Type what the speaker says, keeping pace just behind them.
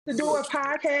to do a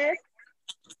podcast.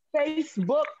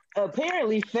 Facebook,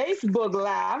 apparently Facebook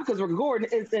Live, because recording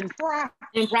is in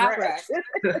In progress. progress.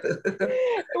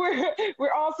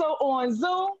 we're also on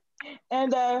Zoom,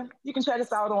 and you can check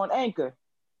us out on Anchor.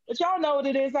 But y'all know what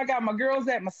it is. I got my girls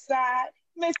at my side.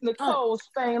 Miss Oh. Nicole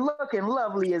Spain looking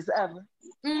lovely as ever.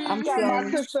 I'm Got my Mm-hmm.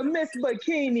 saying, sister Miss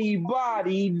Bikini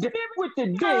Body with the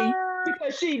D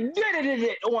because she did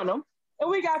it on them. And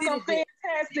we got Did some it, did.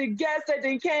 fantastic guests that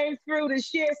then came through to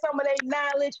share some of their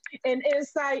knowledge and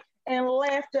insight and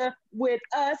laughter with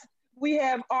us. We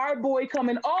have our boy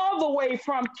coming all the way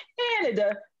from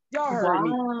Canada. Y'all heard me.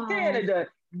 Wow. Canada,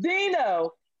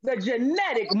 Dino, the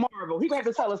genetic marvel. He gonna have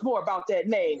to tell us more about that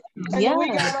name. And then we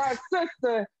got Yes. our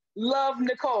sister, Love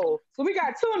Nicole. So we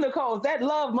got two Nicoles. That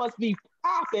love must be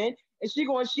popping. And she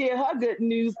gonna share her good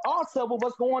news also with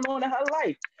what's going on in her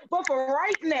life. But for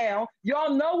right now, y'all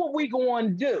know what we gonna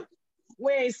do.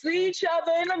 We ain't see each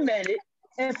other in a minute.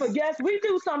 And for guests, we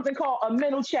do something called a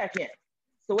mental check-in.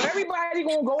 So everybody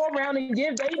gonna go around and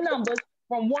give their numbers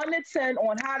from 1 to 10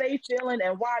 on how they feeling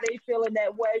and why they feeling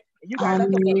that way. And you got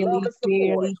I'm nothing but love really, and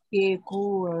support. really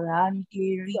cool. I'm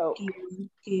really, So,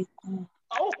 really cool.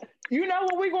 oh, you know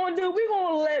what we're gonna do? We're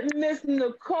gonna let Miss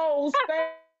Nicole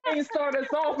Spain start us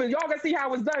off, and y'all can see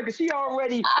how it's done because she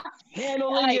already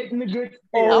handling it Like, in a good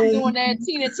spirit. I'm Oh, doing that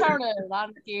Tina Turner.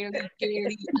 I'm scared,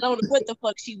 scared. I don't know what the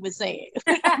fuck she was saying.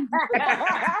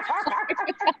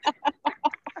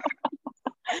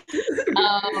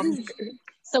 um,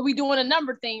 so we doing a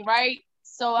number thing, right?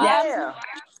 So yes. Yeah.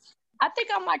 I think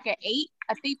I'm like an 8.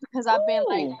 I think because I've been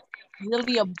like Ooh.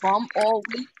 really a bum all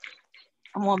week.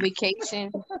 I'm on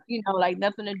vacation, like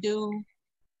nothing to do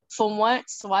for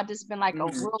once. So I just been like a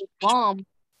Mhm. real bum.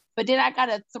 But then I got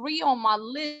a 3 on my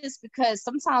list because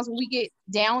sometimes when we get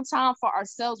downtime for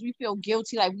ourselves, we feel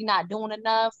guilty, like we're not doing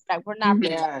enough, like we're not Mhm.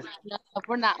 Yes. productive enough,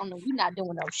 we're not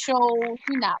doing no shows,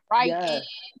 we're not writing, Yes.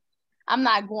 I'm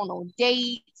not going on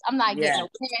dates, I'm not getting Yes. no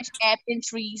cash app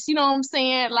entries. You know what I'm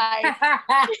saying? Like,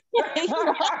 you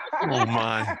know, Oh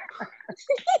my.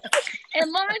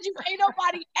 and mind you, ain't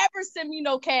nobody ever send me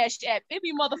no cash app. It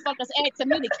be motherfuckers asking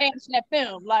me to cash app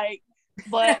them. Like,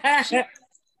 but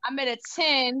I'm at a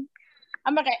 10.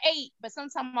 I'm like an 8, but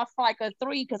sometimes I feel like a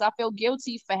 3 because I feel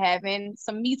guilty for having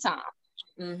some me time.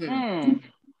 Mhm. Mm. And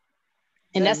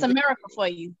That, that's America for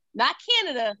you. Not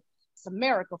Canada. It's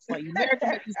America for you. America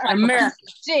makes you feel like a America.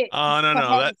 piece of shit Oh no, for no.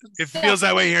 having That some it self. feels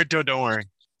that way here too. Don't worry.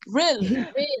 Really,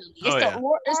 really. Oh yeah.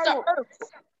 It's the all earth.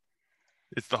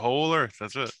 It's the whole earth.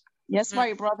 That's it. That's Mm.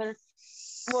 right, brother.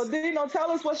 well, Dino, tell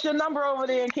us what's your number over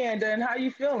there in Canada and how you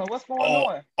feeling. What's going Oh,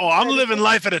 on? oh, You I'm ready to living share?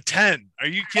 life at a 10. Are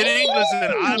you kidding?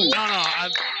 Listen, I'm Ooh. no, no.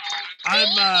 I'm.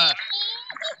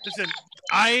 Listen,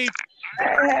 I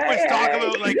Hey, always talk hey,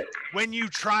 about hey. like when you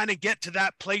trying to get to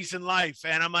that place in life,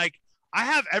 and I'm like, I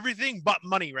have everything but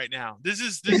money right now. This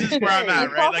is where I'm Hey, at,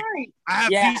 It's right? all Like right. I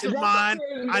have Yeah. peace of that's mind.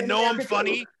 okay I in know I'm America too.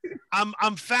 funny.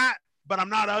 I'm fat, but I'm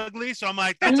not ugly. So I'm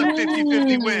like, that's a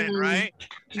 50-50 win, Mm. right?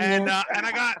 Yeah. And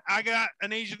I got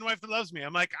an Asian wife that loves me.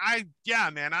 I'm like, yeah,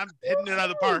 man, I'm hitting it out of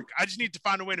the park. I just need to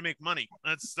find a way to make money.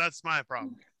 That's my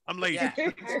problem. I'm lazy.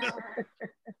 Yeah.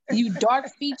 You dark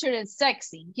featured and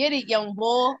sexy. Get it, young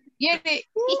boy. Get it.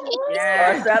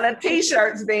 Yeah. Start selling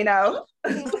t-shirts, Dino.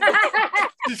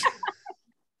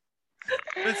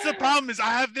 That's the problem is I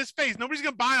have this face. Nobody's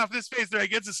gonna buy off this face. They're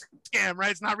like, it's a scam,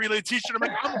 right? It's not really a t-shirt. I'm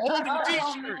like, I'm holding a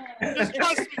t-shirt. Just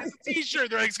trust me, it's a t-shirt.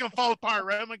 They're like, it's gonna fall apart,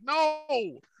 right? I'm like,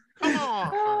 no, come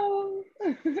on. Oh.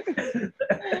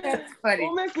 That's funny.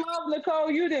 Well, Miss Love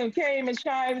Nicole, you didn't came and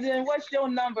chimed in. What's your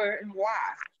number and why?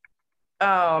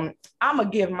 I'm gonna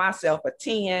give myself a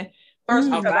 10.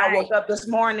 First, All because I right. woke up this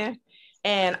morning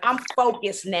and I'm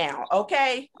focused now.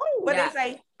 Okay. What they Yeah.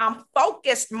 say? I'm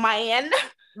focused, man.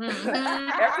 Mhm.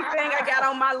 Everything I got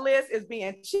on my list is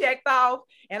being checked off,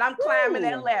 and I'm climbing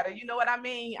that Woo. ladder. You know what I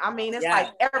mean? I mean, it's Yeah. like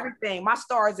everything. My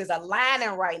stars is aligning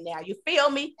right now. You feel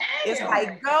me? It's Damn.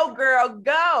 like, go, girl,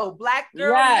 go. Black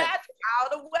girl Yes. magic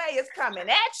all the way. It's coming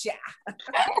at ya.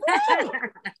 Woo.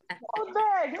 Oh,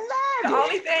 dang, The magic.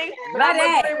 only thing that But I'm gonna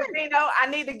hey, agree with Dino, I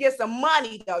need to get some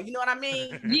money though. You know what I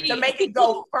mean? To Yeah. make it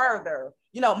go further.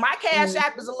 My cash Mm.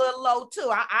 app is a little low too.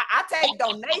 I take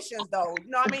donations though.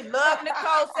 You know what I mean? Love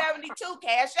Nicole 72.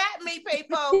 Cash at me,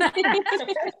 people.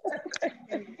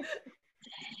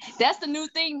 That's the new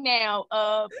thing now.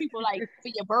 People like for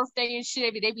your birthday and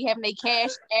shit, they be having their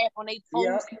cash app on their Yep.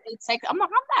 post and they text. I'm like,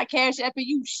 I'm not cash apping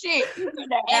you shit. You get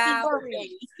a happy yeah. birthday.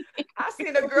 I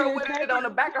seen a girl with it on the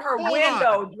back of her Hold on.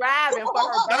 window driving for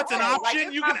her That's an birthday. Like, option.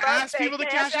 it's You my can ask birthday. people to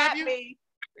Cash cash app at you. me.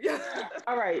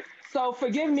 All right. So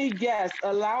forgive me, guests.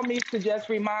 Allow me to just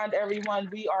remind everyone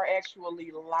we are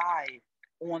actually live.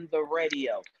 on the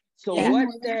radio. So Yeah. what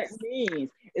that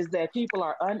means is that people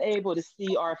are unable to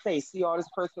see our face, see all this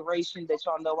perspiration that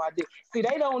y'all know I do. See,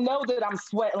 they don't know that I'm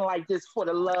sweating like this for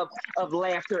the love of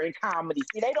laughter and comedy.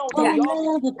 See, they don't know. Yeah.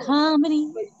 Y'all love the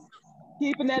comedy.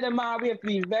 keeping that in mind, we have to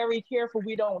be very careful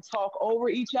we don't talk over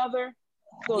each other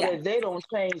so Yeah. that they don't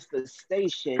change the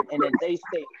station and that they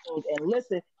stay tuned and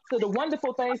listen to the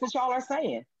wonderful things that y'all are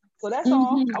saying. So that's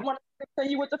all. I want to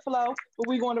continue with the flow, but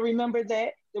we're going to remember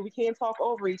that we can't talk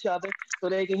over each other so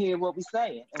they can hear what we're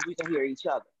saying and we can hear each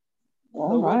other. All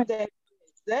So right. with that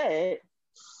said,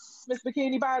 Miss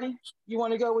Bikini Body, you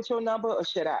want to go with your number or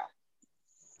should I?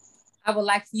 I would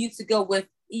like for you to go with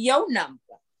your number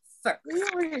first. You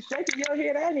over here shaking your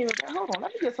head. I ain't even. Hold on,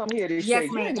 let me get some here to Yes,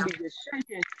 shake. You ain't ma'am. gonna be just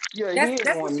shaking your That's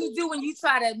head what on me. you do when you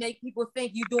try to make people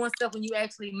think you doing stuff when you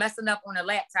actually messing up on a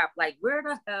laptop. Like, where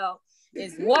the hell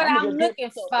is what I'ma I'm just give looking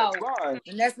myself a for? run.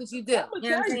 And that's what you do. I'ma You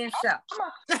know what I'm tell you, saying? So,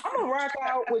 I'm gonna rock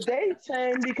out with they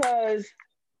 10 because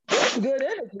it's good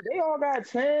energy. They all got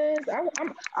 10s.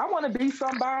 I want to be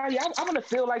somebody. I want to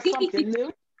feel like something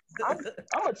new.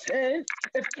 I'm a 10.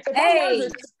 If hey,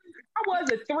 I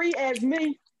was a 3 as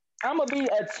me, I'm gonna be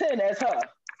a 10 as her.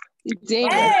 Damn.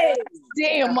 hey,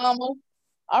 Damn, mama.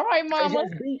 All right, And mama. just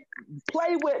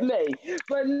play with me.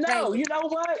 But play no, with you know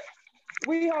what?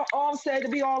 We are all said to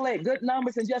be all at good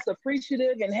numbers and just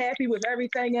appreciative and happy with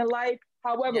everything in life.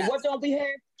 However, yes, what don't we have?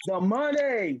 The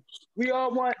money. We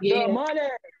all want Yeah. the money. And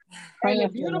Praying the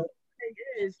for beautiful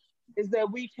thing is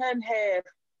that we can have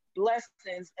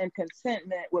blessings and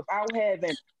contentment without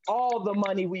having all the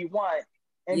money we want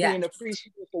and yes, being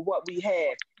appreciative for what we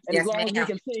have. And as yes, long as we ma'am.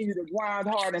 continue to grind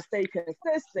hard and stay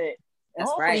consistent and That's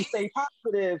hopefully right. stay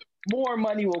positive, more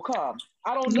money will come.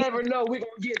 I don't Yeah. never know we're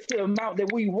gonna get to the amount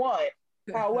that we want.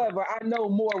 However, I know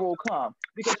more will come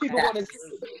because people Yes, want to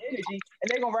see the energy and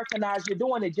they're gonna recognize you're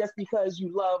doing it just because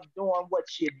you love doing what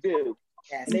you do.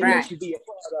 that's And they right. let you be a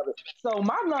part of it. So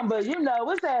my number,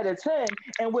 it's at a 10.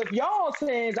 And with y'all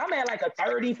 10s, I'm at like a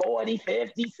 30, 40,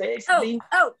 50, Oh, 60.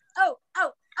 oh, oh,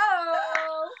 oh,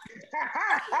 oh.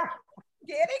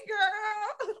 Get it,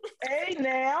 girl. Hey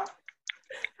now,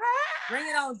 Bring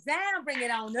it on down, bring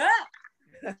it on up.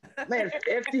 man,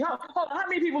 50. Hold on, how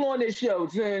many people on this show?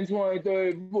 10, 20,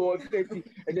 30, 40, 50.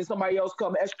 And then somebody else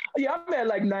come. Yeah, I'm at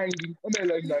like 90. I'm at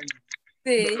like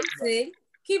 90. See.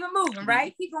 Keep it moving,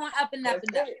 right? Keep going up and up That's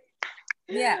and up. it.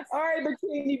 Yes. All right,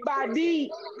 Bikini Body,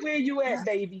 where you at,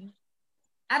 baby?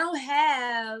 I don't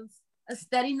have a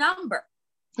steady number.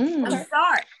 Mm. I'm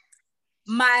sorry.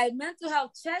 My mental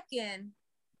health check-in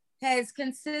has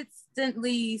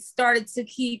consistently started to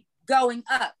keep going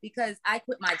up because I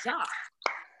quit my job.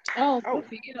 Oh, Oh. good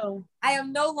for you. I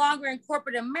am no longer in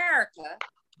corporate America,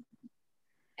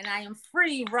 and I am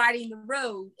free riding the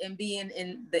road and being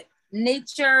in the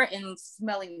nature and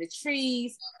smelling the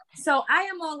trees. So I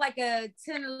am on like a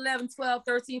 10, 11, 12,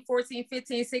 13, 14,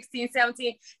 15, 16,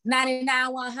 17,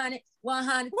 99, 100,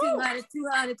 100, 200,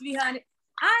 200, 300.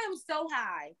 I am so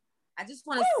high. I just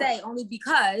want to say only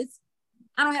because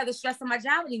I don't have the stress of my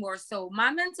job anymore. So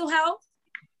my mental health,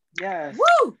 Yes.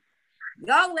 woo!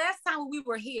 Y'all, last time we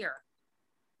were here,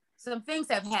 some things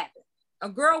have happened. A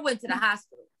girl went to the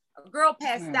hospital. A girl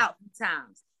passed out 3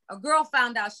 times. A girl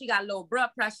found out she got low blood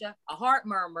pressure, a heart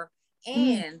murmur,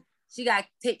 and she got to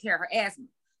take care of her asthma.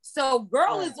 So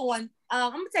girl is on,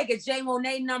 I'm going to take a J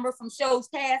Monet number from shows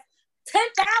past,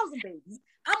 10,000, baby.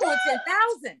 I'm on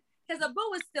 10,000 because a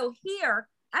boo is still here.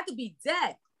 I could be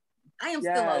dead. I am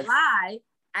still alive.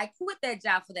 I quit that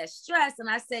job for that stress, and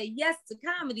I say yes to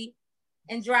comedy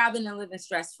and driving and living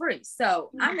stress-free. So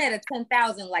I'm at a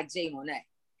 10,000 like J Monet.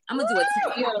 I'm going to do a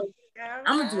 10,000.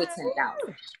 I'm going to do a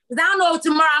 10,000. Because I don't know if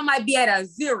tomorrow I might be at a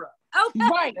 0. Okay.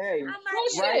 Right. Hey, I might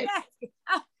be right.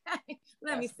 okay.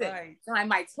 Let me see. Right. So I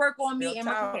might twerk on me Real in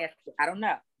my talk. casket. I don't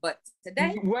know. But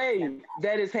today, Wait,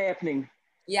 that is happening.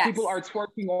 yes. People are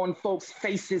twerking on folks'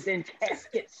 faces in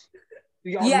caskets.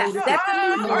 Do y'all Yes, notice that's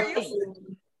a new Are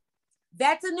thing.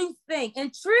 That's a new thing.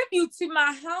 In tribute to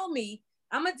my homie,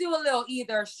 I'm going to do a little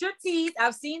either striptease.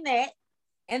 I've seen that.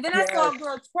 And then I saw a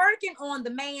girl twerking on the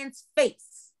man's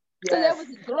face. So that was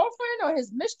his girlfriend or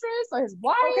his mistress or his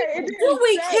wife? Okay, it Do didn't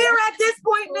we say. care at this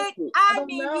point, Nick? I don't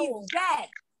mean, know. he's dead.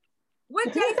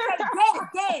 What they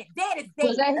say, dead is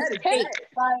Was dead. that That his is pimp? bad.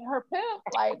 Like her pimp?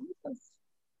 Like,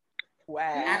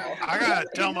 Wow. I gotta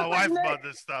tell my wife about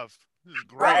this stuff. This is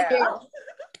great. Right. Wow.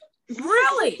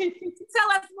 Really?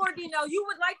 Tell us more, Dino. You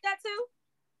would like that too?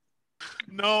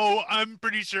 No, I'm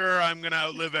pretty sure I'm gonna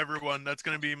outlive everyone. That's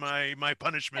gonna be my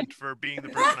punishment for being the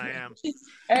person I am.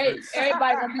 hey,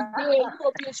 everybody gonna be dead. You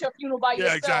gonna be at your funeral by Yeah,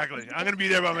 yourself. exactly. I'm gonna be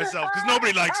there by myself because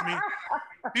nobody likes me.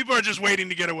 People are just waiting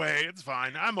to get away. It's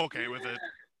fine. I'm okay with it.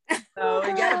 No,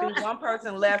 it gotta be one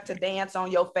person left to dance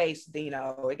on your face,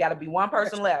 Dino. It gotta be one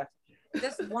person left.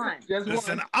 Just one.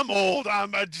 Listen, I'm old. I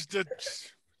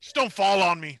just don't fall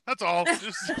on me. That's all.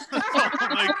 Just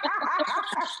like,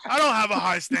 I don't have a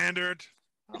high standard.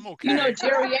 I'm okay. You know,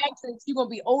 geriatrics, you're gonna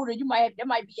be older. There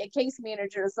might be a case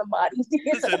manager or somebody.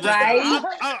 Listen, Right?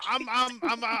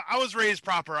 I was raised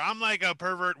proper. I'm like a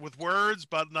pervert with words,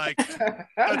 but like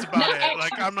that's about it.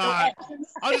 Like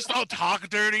I'll talk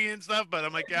dirty and stuff, but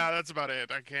I'm like, yeah, that's about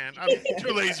it. I can't. I'm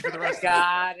too lazy for the rest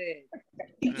Got it.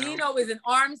 You know? Dino is an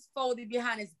arms folded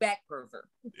behind his back pervert.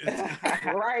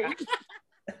 Right.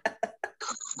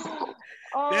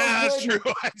 Oh, Yeah, that's goodness.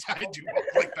 true. I do look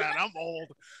like that. I'm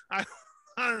old.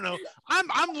 I don't know.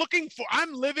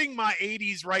 I'm living my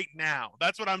 80s right now.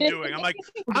 That's what I'm doing. I'm like,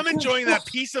 I'm enjoying that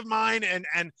peace of mind and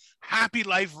happy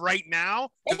life right now.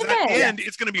 Because at the end,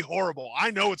 it's gonna be horrible.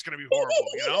 I know it's gonna be horrible,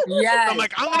 you know? Yeah. I'm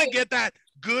like, I'm gonna get that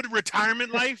good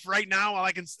retirement life right now while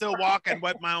I can still walk and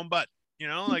wipe my own butt. You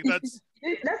know, like that's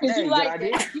Because you like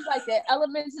that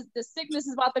elements, the sickness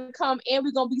is about to come, and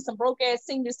we're gonna be some broke ass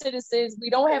senior citizens. We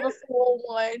don't have a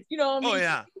 401. You know what I mean? Oh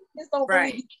yeah. Just don't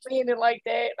really be spending like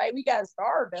that. Like we got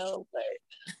starved though,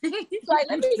 but like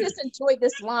let me just enjoy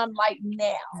this limelight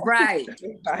now. Right.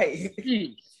 Right.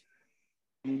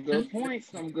 Some good points.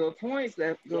 Some good points.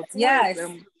 That's good points. Yes.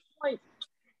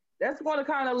 That's going to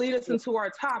kind of lead us into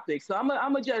our topic. So I'm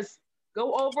gonna just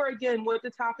go over again what the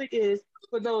topic is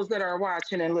for those that are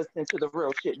watching and listening to the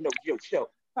Real Shit No Joke Show,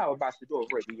 powered by Sador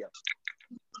Radio.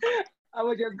 I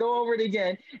would just go over it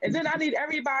again. And then I need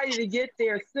everybody to get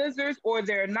their scissors or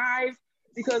their knives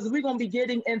because we're going to be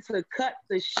getting into cut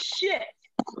the shit,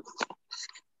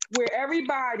 where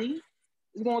everybody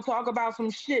is going to talk about some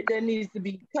shit that needs to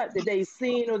be cut that they've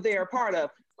seen or they're a part of.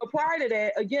 But prior to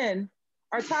that, again,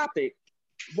 our topic,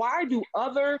 why do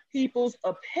other people's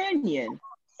opinion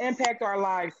impact our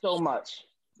lives so much?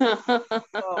 I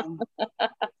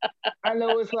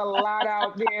know it's a lot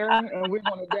out there, and we're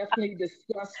going to definitely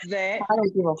discuss that. I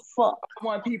don't give a fuck. I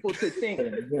want people to think.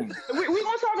 We're going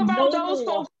to talk about those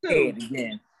folks too.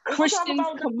 Christians,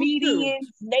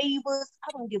 comedians, neighbors.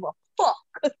 I don't give a fuck.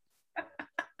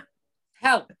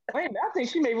 Help. Wait a minute, I think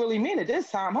she may really mean it this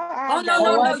time. Her eyes Oh, got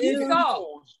no. all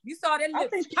You saw that I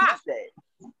lips think she pop. meant that.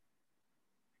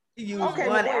 You use Okay,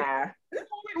 one wait. eye.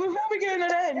 Before we get into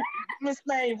that, Miss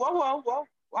May, whoa.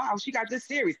 Wow, she got this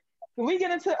serious. Can we get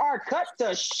into our cut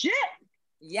the shit?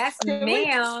 Yes, Can we-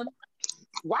 ma'am.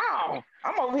 Wow,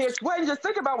 I'm over here sweating just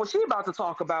thinking about what she about to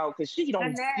talk about because she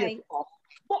don't give a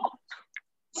fuck.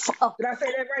 Did I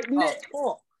say that right, Nick?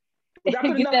 Did I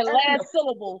put Get enough that F in last the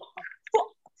syllable.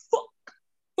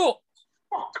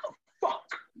 fuck?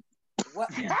 What?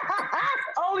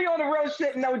 Only on the Real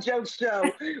Shit No Joke Show,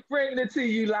 bringing it to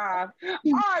you live. All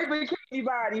right, but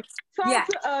everybody, talk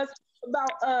to us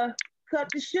about cut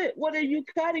the shit. What are you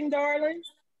cutting, darling?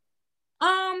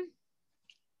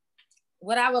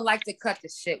 What I would like to cut the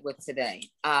shit with today.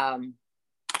 You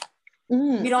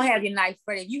don't have your knife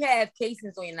ready. If you have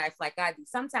casings on your knife like I do,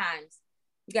 sometimes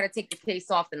you got to take the case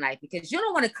off the knife because you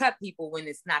don't want to cut people when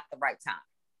it's not the right time.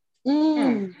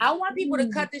 I want people to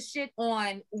cut this shit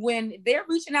on when they're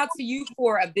reaching out to you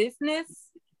for a business,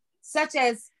 such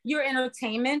as your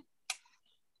entertainment.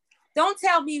 Don't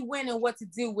tell me when and what to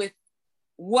do with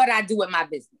what I do with my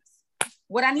business.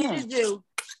 What I need to do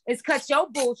is cut your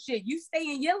bullshit. You stay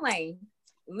in your lane.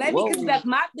 Let me conduct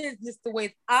my business the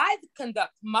way I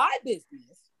conduct my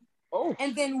business.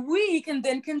 And then we can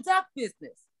then conduct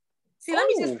business. See, let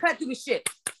me just cut through the shit.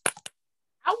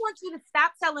 I want you to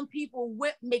stop telling people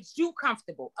what makes you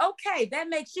comfortable. Okay, that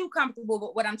makes you comfortable.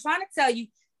 But what I'm trying to tell you,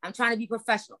 I'm trying to be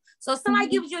professional. So if somebody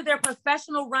gives you their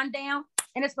professional rundown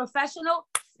and it's professional,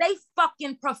 stay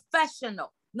fucking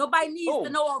professional. Nobody needs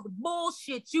to know all the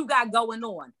bullshit you got going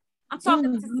on. I'm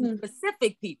talking to some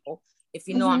specific people. If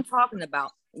you know what I'm talking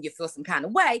about and you feel some kind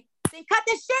of way, then cut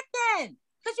the shit then.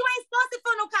 Because you ain't supposed to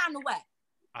feel no kind of way.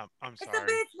 I'm sorry. It's a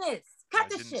business. Cut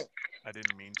the shit. I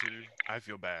didn't mean to. I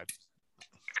feel bad.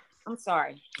 I'm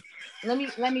sorry. Let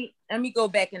me go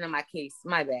back into my case.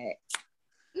 My bad.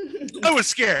 I was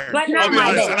scared. But not I'll be my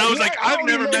honest. bad. And I was like, I've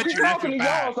never met you. I Talking feel to y'all,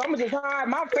 bad. so I'm gonna just hide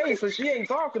my face so she ain't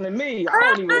talking to me. I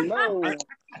don't even know.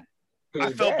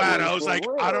 I felt bad. I was like,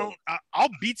 I'll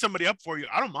beat somebody up for you.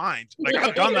 I don't mind. Like,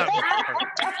 I've done that before.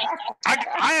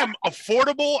 I am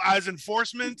affordable as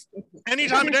enforcement any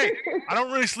time of day. I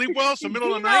don't really sleep well, so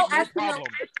middle of the night, no problem.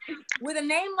 With a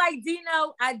name like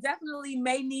Dino, I definitely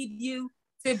may need you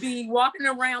to be walking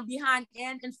around behind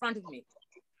and in front of me.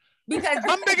 Because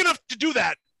I'm big enough to do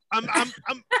that. I can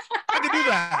do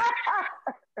that.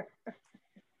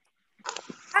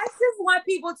 I just want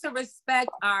people to respect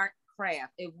our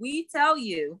craft. If we tell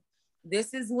you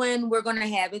this is when we're going to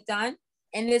have it done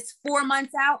and it's 4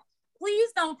 months out, please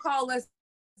don't call us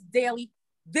daily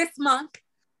this month.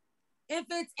 If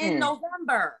it's in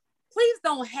November, please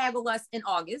don't haggle us in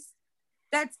August.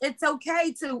 It's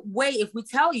okay to wait if we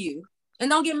tell you, and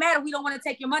don't get mad if we don't want to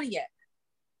take your money yet.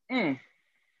 I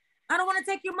don't want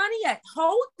to take your money yet.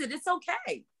 Hold it. It's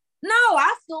okay. No,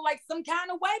 I feel like some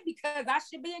kind of way because I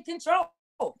should be in control.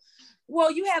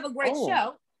 Well, you have a great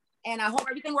show, and I hope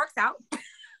everything works out.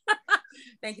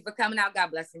 Thank you for coming out.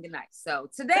 God bless and good night. So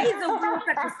today's a real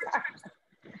cut to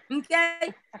shit.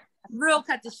 Okay? Real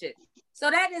cut to shit. So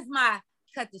that is my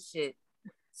cut to shit.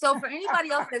 So for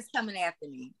anybody else that's coming after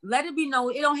me, let it be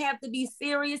known. It don't have to be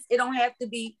serious. It don't have to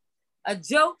be a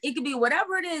joke. It could be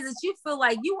whatever it is that you feel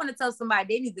like you want to tell somebody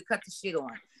they need to cut the shit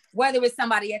on. Whether it's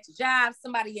somebody at your job,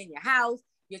 somebody in your house,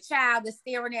 your child that's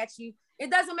staring at you.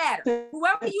 It doesn't matter.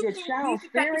 Whoever you your think child needs to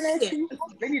cut staring the at shit. you,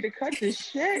 they need to cut the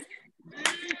shit.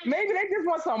 Maybe they just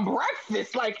want some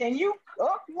breakfast. Like, can you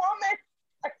cook, woman?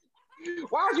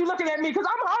 Why are you looking at me? Because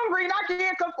I'm hungry and I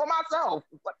can't cook for myself.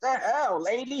 What the hell,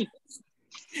 lady?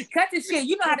 Cut the shit.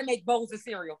 You know how to make bowls of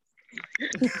cereal.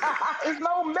 There's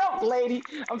no milk, lady.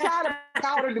 I'm tired of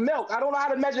powdered milk. I don't know how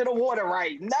to measure the water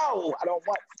right. No, I don't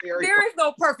want cereal. There is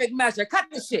no perfect measure. Cut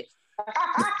the shit.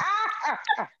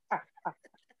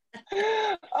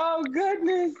 Oh,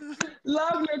 goodness.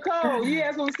 Love Nicole. You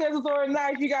have some scissors or a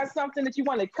knife. You got something that you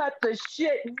want to cut the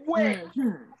shit with.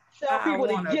 Tell people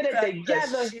to get it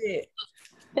together.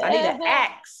 I need an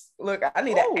axe. Look, I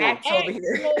need an axe over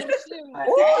here.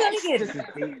 Let me get it.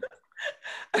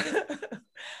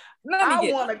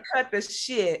 I want to cut the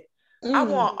shit. I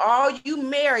want all you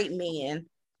married men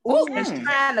that's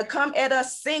trying to come at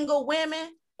us single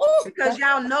women because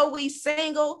y'all know we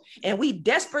single and we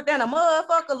desperate than a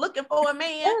motherfucker looking for a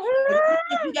man.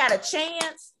 If you got a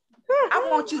chance, I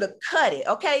want you to cut it,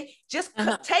 okay? Just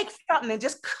take something and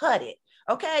just cut it,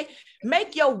 okay?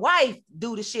 Make your wife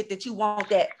do the shit that you want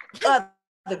that other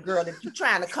girl that you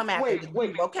trying to come after to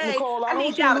do, okay? Nicole, I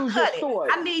need y'all to cut it.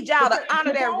 I need y'all to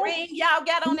honor that ring y'all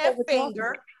got on that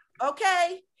finger,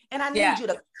 okay? And I need you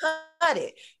to cut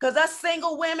it. Because us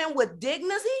single women with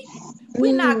dignity,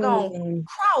 we're not going to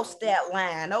cross that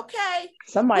line, okay?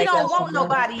 We don't want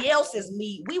nobody else's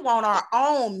meat. We want our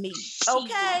own meat,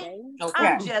 okay?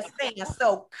 I'm just saying,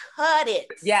 so cut it.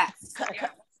 Yes.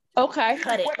 Cut. Okay.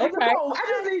 Cut it.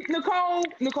 Okay.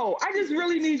 Nicole, I just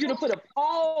really need you to put a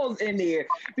pause in there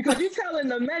because you're telling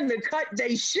the men to cut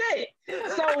their shit.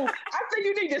 So I think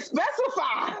you need to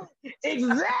specify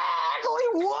exactly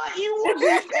what you want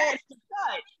these men to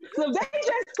cut. So if they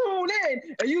just tune in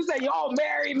and you say, y'all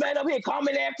married men up here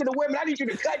coming after the women, I need you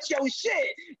to cut your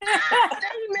shit.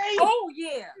 Oh,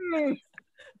 yeah.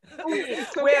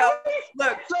 So well,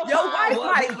 look, your wife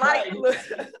might like...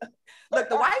 Look,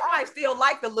 the wife might still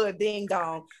like the little ding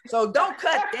dong, so don't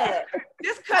cut that.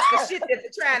 Just cut the shit that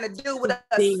they're trying to do with us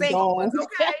single ones,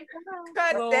 okay?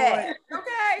 Cut that,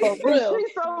 okay? For real.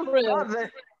 She's so real.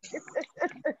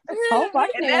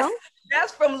 And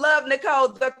that's from Love Nicole,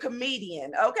 the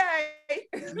comedian, okay?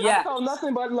 Yeah. I felt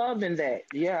nothing but love in that.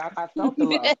 Yeah, I felt the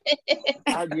love.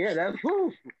 Yeah, that's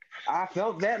whew. I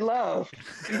felt that love.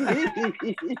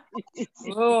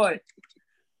 Lord.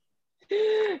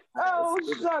 Oh,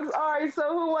 shucks. All right,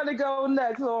 so who want to go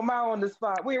next? Or am I on the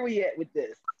spot? Where are we at with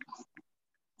this?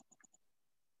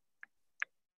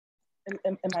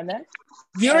 Am I next?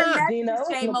 You're next, Dino,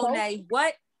 Shay Monet.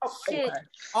 What shit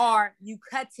are you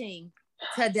cutting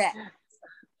today?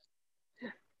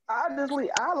 Honestly,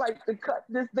 I like to cut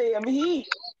this damn heat.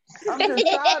 I'm just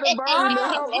tired of burning the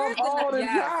hell up all the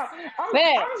time. I'm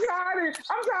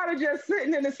tired of just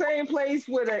sitting in the same place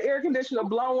with an air conditioner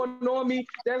blowing on me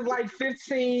that's like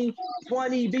 15,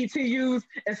 20 BTUs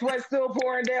and sweat still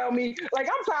pouring down me. Like,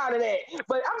 I'm tired of that.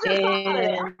 But I'm just tired of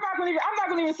that. I'm not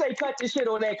gonna even say cut this shit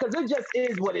on that because it just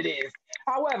is what it is.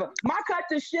 However, my cut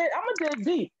this shit, I'm gonna dig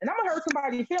deep and I'm gonna hurt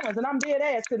somebody's feelings and I'm dead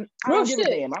ass and I don't give a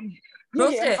damn. I'm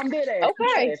dead ass.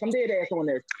 Okay. I'm dead ass on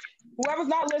this. Whoever's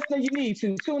not listening, you need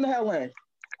to tune the hell in.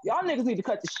 Y'all niggas need to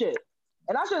cut the shit.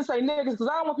 And I shouldn't say niggas because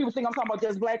I don't want people to think I'm talking about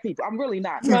just black people. I'm really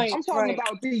not. Right, I'm talking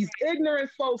about these ignorant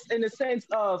folks in the sense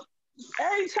of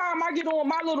every time I get on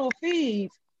my little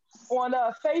feeds on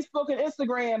Facebook and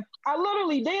Instagram, I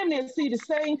literally damn near see the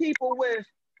same people with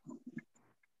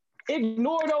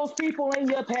ignore those people in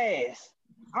your past.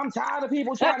 I'm tired of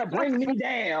people trying to bring me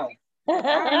down. I'm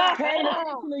not paying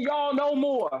attention to y'all no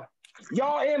more.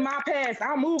 Y'all in my past.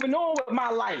 I'm moving on with my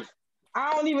life.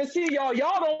 I don't even see y'all.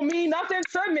 Y'all don't mean nothing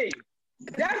to me.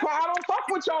 That's why I don't fuck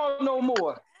with y'all no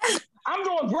more. I'm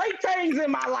doing great things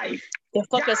in my life.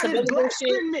 God is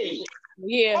blessing me.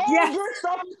 Yeah. All Yes. your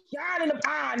stuff is shining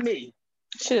upon me.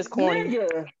 Shit is corny.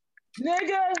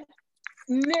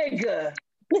 Nigga.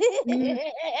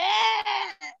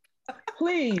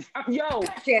 Please. Yo.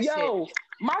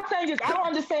 My thing is, I don't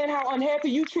understand how unhappy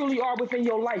you truly are within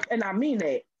your life. And I mean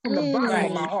that from the bottom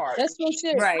of my heart. That's some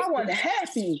shit. Right. How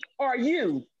unhappy are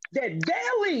you that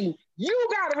daily you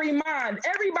gotta remind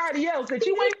everybody else that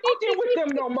you ain't fucking with them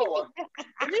no more?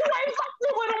 If you ain't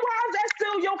fucking with them, why is that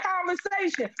still your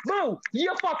conversation? Boo,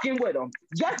 you're fucking with them.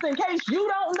 Just in case you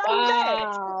don't know that.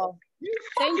 Wow. You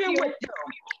Thank fucking you. with them.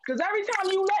 Because every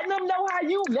time you letting them know how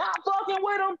you not fucking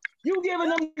with them, you giving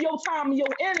them your time and your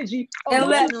energy. And Or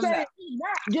letting you them say you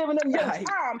not giving them your Right.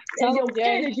 time Tell and them, your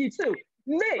Jay. energy too.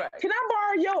 Nick, Right. can I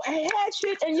borrow your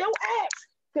hatchet and your axe?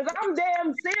 Because I'm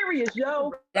damn serious,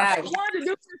 yo. I Yes. wanted to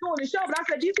do this on the show, but I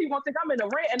said, these people think I'm in a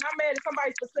rant and I'm mad at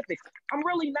somebody specific. I'm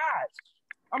really not.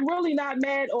 I'm really not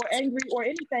mad or angry or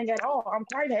anything at all. I'm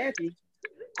quite happy.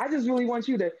 I just really want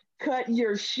you to cut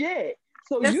your shit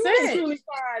so That's you can it. truly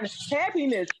find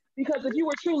happiness. Because if you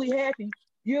were truly happy,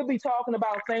 you'll be talking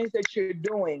about things that you're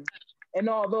doing and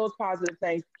all those positive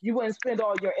things. You wouldn't spend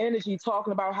all your energy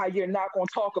talking about how you're not going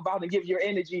to talk about and give your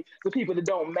energy to people that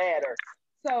don't matter.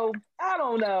 So I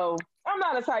don't know. I'm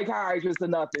not a psychiatrist or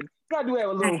nothing, but I do have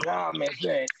a little common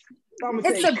sense. So I'm gonna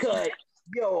It's say, a- cut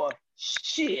your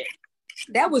shit,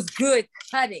 That was good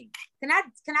cutting. Can I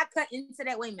cut into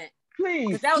that? Wait a minute. please.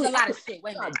 Because that was a lot of shit.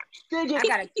 Wait a minute. Dig I it.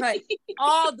 gotta cut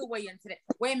all the way into that.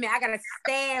 Wait a minute. I gotta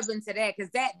stab into that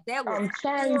because that was. I'm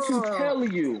trying to tell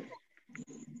you.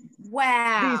 These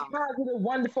Wow. positive,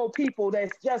 wonderful people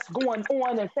that's just going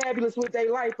on and fabulous with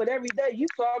their life, but every day you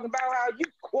talking about how you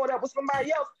caught up with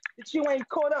somebody else that you ain't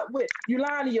caught up with. You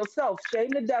lying to yourself, shame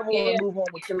the devil, Yeah. and move on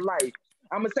with your life.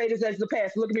 I'm gonna say this as the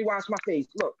pastor. Look at me, wash my face.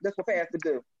 Look, that's what pastor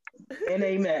do. And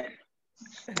amen.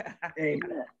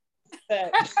 Amen.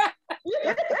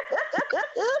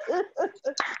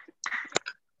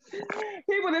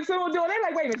 People that still doing, they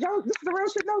like, wait a minute, yo, this is the real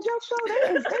shit, no joke show. They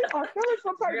are feeling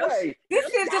some type of way. This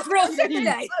is just real shit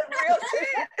today. Real shit.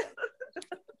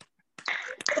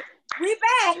 We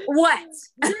back. What?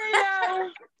 You know,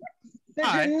 the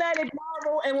Hi. genetic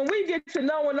marvel. And when we get to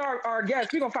knowing our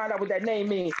guests, we're gonna find out what that name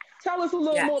means. Tell us a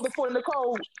little Yes. more before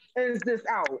Nicole is this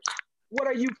out. What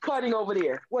are you cutting over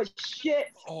there? What shit?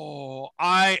 Oh,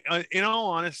 in all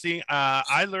honesty,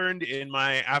 I learned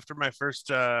after my first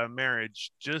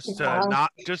marriage, just Wow.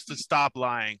 not just to stop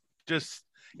lying. Just,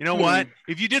 you know what?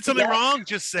 If you did something Yeah. wrong,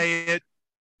 just say it.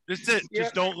 Just it. Yeah.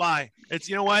 Just don't lie. It's,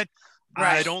 you know what? I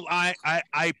Right. don't lie.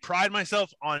 I pride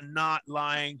myself on not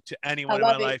lying to anyone in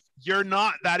love my it. life. You're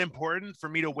not that important for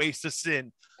me to waste a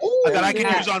sin Ooh, that I can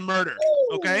Yeah. use on murder.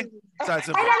 Okay? It's that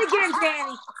Say simple. that again,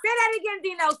 Danny. Say that again,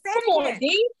 Dino. Say Come it on, again.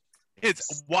 D.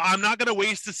 It's, well, I'm not gonna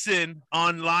waste a sin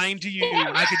on lying to you.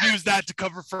 And I could use that to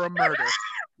cover for a murder.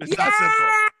 It's that simple.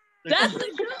 That's a good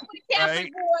one, Catholic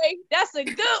Right? boy. That's a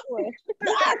good one.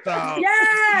 So, Yes.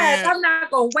 Yeah. I'm not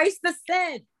gonna waste the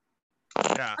sin.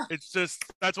 yeah, it's just,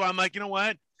 that's why I'm like, you know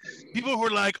what? People who are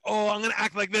like, oh, I'm gonna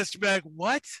act like this, be like,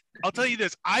 what? I'll tell you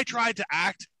this. I tried to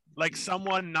act like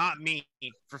someone not me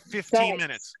for 15 Thanks.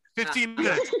 minutes. 15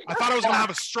 minutes. I thought I was gonna have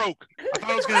a stroke. I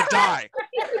thought I was gonna die.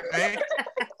 Okay?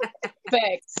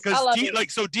 Facts. I love Because it.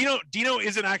 like, so Dino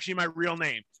isn't actually my real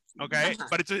name. Okay, Uh-huh.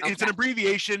 but it's an Okay.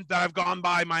 abbreviation that I've gone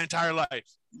by my entire life.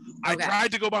 I Okay.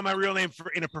 tried to go by my real name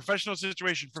in a professional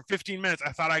situation for 15 minutes.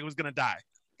 I thought I was gonna die.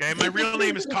 Okay, my real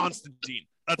name is Constantine.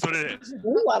 That's what it is.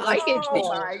 Ooh, I like it. Oh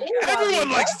my God.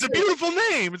 Everyone likes it. It's a beautiful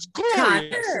name. It's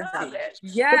glorious. Love it. But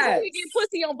Yes. you get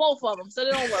pussy on both of them, so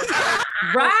don't worry.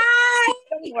 Right.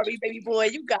 Don't worry, baby boy.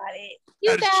 You got it.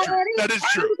 You That is got true. it. That is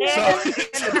true.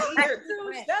 And the beard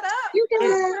too. Shut up. You got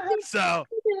it. So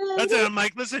that's it. I'm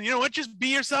like, listen, you know what? Just be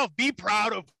yourself. Be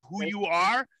proud of who you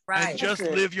are and Right. just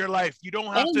That's it. live your life. You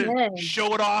don't have Amen. to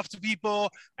show it off to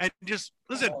people and just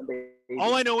listen. Come on, baby.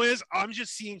 All I know is I'm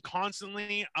just seeing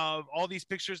constantly of all these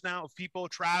pictures now of people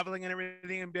traveling and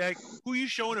everything and be like, who are you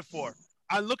showing it for?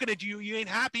 I'm looking at you. You ain't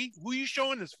happy. Who are you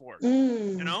showing this for?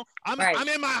 You know, I'm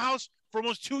in my house for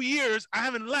almost 2 years. I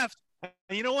haven't left.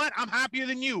 And you know what? I'm happier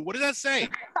than you. What does that say?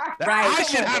 That Right. I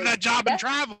should have that job and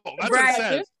travel. That's what it Right.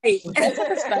 says. That's a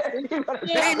perspective.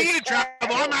 They ain't need to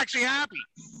travel. I'm actually happy.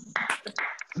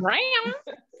 Ram.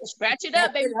 Scratch it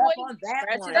up, baby Up boy. on that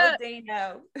Scratch one. it up.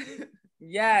 Dino.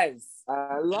 Yes.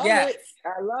 I love Yes. it.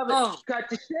 I love it. Cut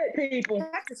the shit, people.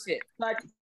 That's the shit. Cut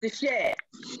the shit.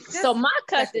 So my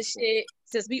cut the shit,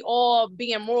 since we all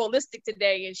being moralistic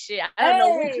today and shit. I don't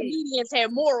know which Hey. comedians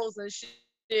have morals and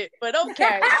shit, but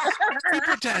okay. We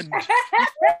pretend.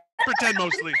 Pretend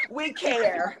mostly. We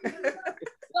care.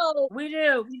 So We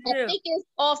do. I think it's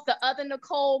off the other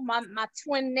Nicole, my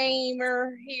twin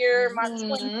namer here, my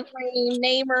twin flame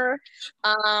namer.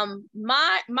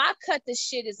 My cut the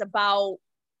shit is about,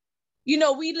 you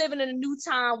know, we living in a new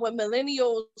time where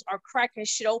millennials are cracking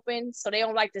shit open, so they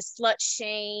don't like the slut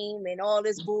shame and all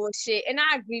this bullshit. And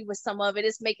I agree with some of it.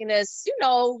 It's making us, you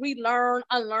know, relearn,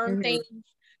 unlearn things.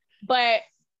 But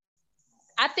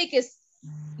I think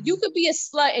you could be a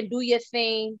slut and do your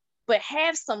thing, but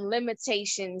have some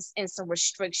limitations and some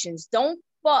restrictions. Don't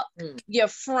fuck your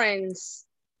friends,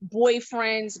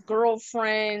 boyfriends,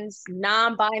 girlfriends,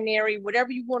 non-binary,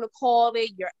 whatever you want to call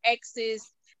it, your exes.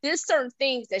 There's certain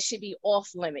things that should be off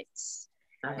limits.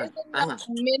 There's enough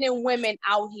men and women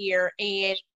out here,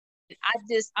 and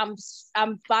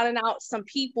I'm finding out some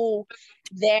people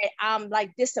that I'm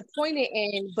like disappointed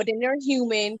in, but then they're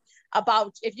human.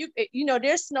 About if you know,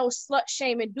 there's no slut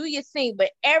shaming, do your thing, but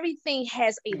everything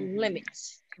has a limit.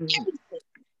 Everything.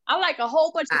 I like a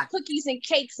whole bunch of cookies and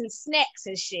cakes and snacks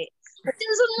and shit, but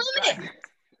there's a limit.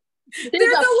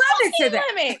 There's a limit to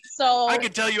that. Limit. So I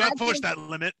can tell you, I pushed that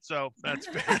limit, so that's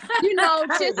fair. You know,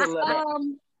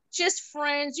 just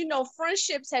friends. You know,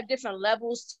 friendships have different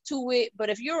levels to it, but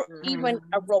if you're even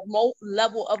a remote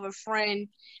level of a friend,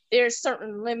 there's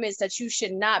certain limits that you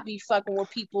should not be fucking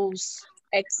with people's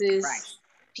exes,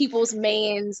 people's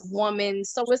mans, women.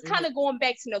 So it's kind of going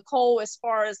back to Nicole as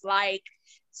far as like,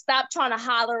 stop trying to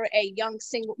holler at young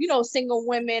single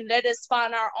women. Let us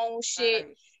find our own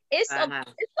shit. It's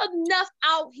enough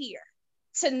out here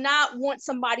to not want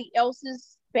somebody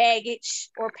else's baggage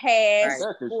or past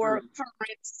or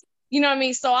currents. You know what I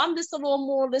mean? So I'm just a little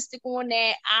moralistic on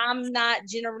that. I'm not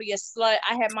generally a slut.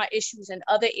 I have my issues in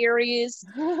other areas.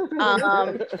 So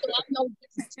I'm no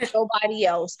different to nobody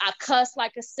else. I cuss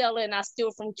like a seller and I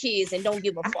steal from kids and don't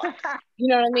give a fuck. You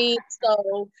know what I mean?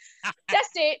 So that's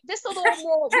it. Just a little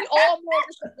more. We all more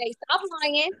today. Stop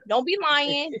lying. Don't be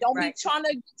lying. Don't be trying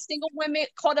to get single women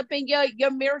caught up in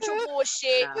your marital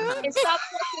bullshit. And stop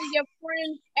fucking your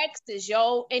friends' exes,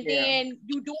 yo. And then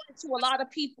you doing it to a lot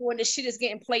of people and the shit is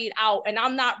getting played out. And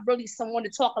I'm not really someone to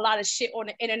talk a lot of shit on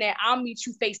the internet. I'll meet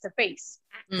you face to face.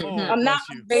 I'm not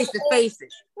face to face.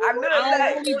 I know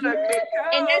that.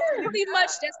 And that's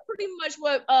pretty much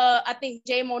what I think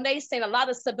Jay Monet saying. A lot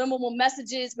of subliminal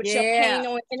messages with your pain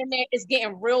on the internet is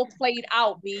getting real played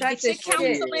out. Get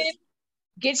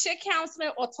your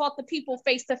counseling or talk to people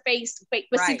face to face.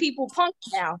 But see, people punk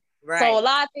now. So a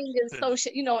lot of things is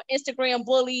social, Instagram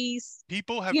bullies.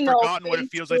 People have forgotten what it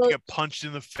feels like to get punched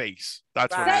in the face.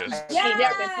 That's what it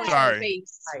is. Sorry.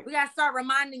 We gotta start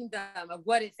reminding them of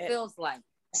what it feels like.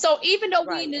 So even though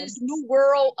we're in this new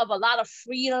world of a lot of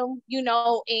freedom,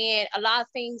 and a lot of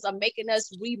things are making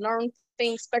us relearn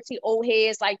things, especially old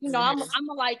heads. Like,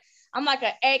 I'm like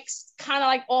an ex, kind of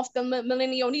like off the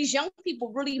millennial. These young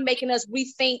people really making us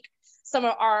rethink some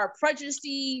of our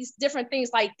prejudices, different things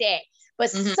like that. But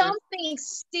something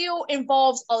still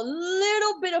involves a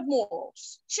little bit of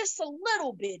morals, just a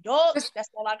little bit, dog. That's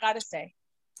all I gotta say.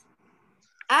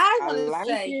 I want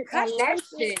to say, cut that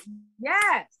shit.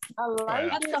 Yes, I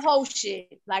like the whole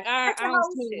shit. Like I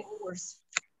don't see it.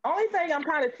 Only thing I'm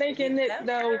kind of thinking that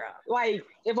though, like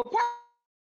if a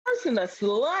person a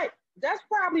slut, that's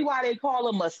probably why they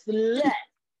call them a slut.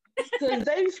 Because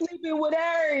they sleeping with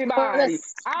everybody.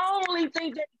 I only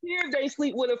think that here they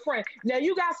sleep with a friend. Now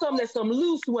you got some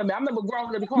loose women. I remember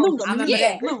growing up calling them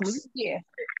loose.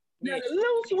 Now the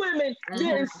loose women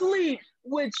didn't sleep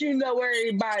with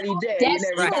everybody dead and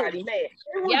everybody mad.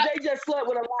 They just slept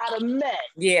with a lot of men.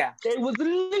 Yeah. They was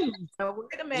loose.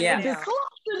 Wait a minute. The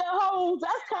sluts and the hoes,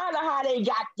 that's kind of how they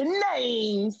got the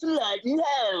name slut and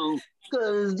hoe.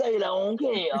 Because they don't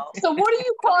care. So what do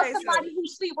you call somebody who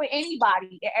sleep with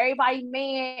anybody? Everybody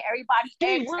man, everybody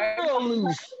ex, everybody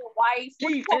wife.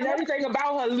 And everything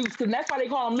about her loose, because that's why they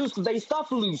call them loose, because they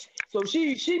stuff loose. So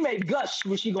she may gush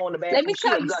when she go in the bathroom. Let me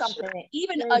tell you something.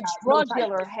 Even a drug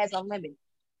dealer has a limit.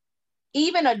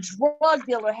 Even a drug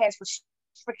dealer has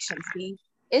restrictions, B.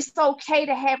 It's okay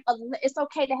to have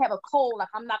a cold. Like,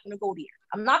 I'm not gonna go there.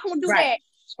 I'm not gonna do that,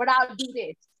 but I'll do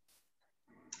this.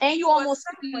 And you almost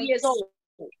 50 years old.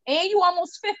 And you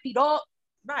almost 50, dog.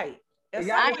 Right. You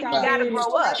gotta grow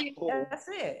up. That's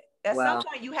it. At some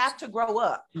point, you have to grow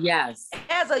up. Yes.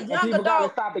 As a young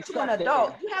adult to an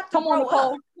adult, you have to grow up.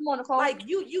 Come on, Nicole. Like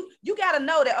you gotta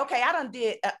know that. Okay, I done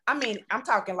did. I'm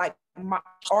talking like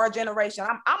our generation.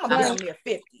 I'm about near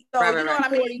 50. So you know what I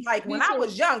mean. Like when I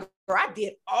was younger, I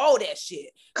did all that shit.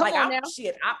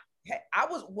 I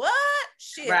was what?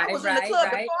 Shit. I was in the club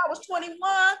before I was 21.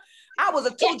 I was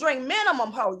a 2-drink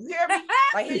minimum hoe. You hear me?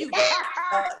 Like, here you go.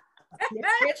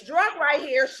 Bitch drunk right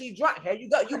here. She drunk. Here you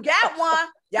go. You got one.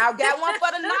 Y'all got one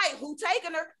for the night. Who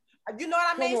taking her? You know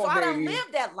what I mean? Come So on, I done baby.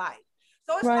 lived that life.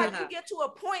 So it's Right. like you get to a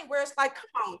point where it's like,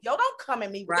 come on, yo, don't come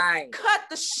at me. Right. Cut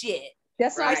the shit.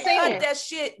 That's what I'm Right. saying. Cut that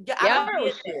shit. I Yeah. done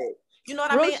did that. You know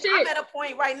what I Real mean? shit. I'm at a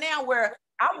point right now where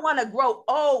I want to grow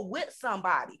old with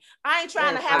somebody. I ain't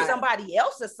trying to have Right. somebody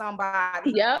else as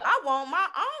somebody. Yep. I want my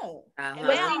own. Uh-huh. And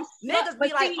But now see, niggas but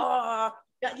be like, see- oh,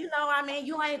 you know what I mean?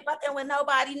 You ain't fucking with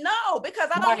nobody. No, because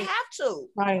I don't Right. have to.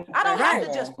 Right. I don't have to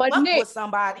Right. just But fuck Nick- with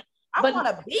somebody. I but- want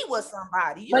to be with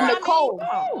somebody. You but know Nicole- what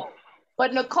I mean? Come on.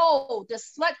 But Nicole, the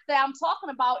slut that I'm talking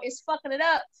about is fucking it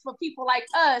up for people like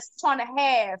us trying to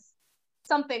have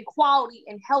something quality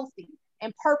and healthy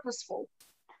and purposeful.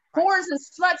 Whores and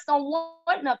sluts don't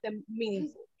want nothing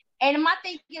meaningful. And my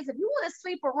thing is, if you want to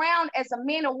sleep around as a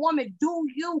man or woman, do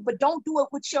you, but don't do it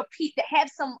with your peep that have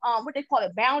some what they call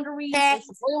it, boundaries and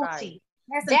some loyalty.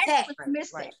 That's some That's tact. what's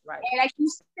missing. Right. And like you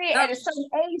said, at a certain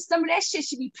age, some of that shit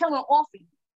should be peeling off of you.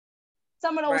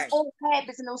 Some of those Right. old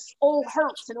habits and those old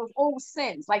hurts and those old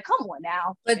sins. Like, come on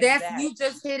now. But that's Exactly. you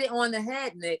just hit it on the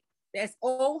head, Nick. That's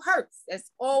old hurts. That's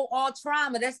all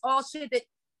trauma. That's all shit that.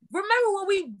 Remember when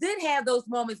we did have those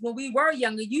moments when we were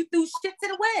younger? You threw shit to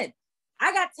the wind.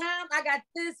 I got time. I got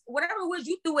this. Whatever it was,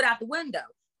 you threw it out the window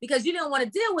because you didn't want to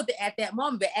deal with it at that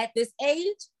moment. But at this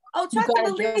age, oh, trust gotta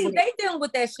and deal believe with they dealing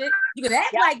with that shit. You can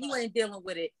act Yeah. like you ain't dealing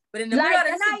with it, but in the Like, middle of the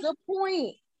that's night, a good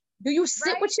point. Do you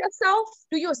sit Right. with yourself?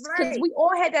 Do you? Because Right. we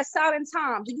all had that silent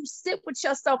time. Do you sit with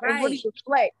yourself and really Right.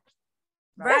 reflect?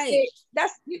 That's right? it.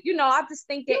 That's you know. I just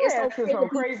think that You're it's asking okay. some To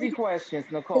be crazy free. questions,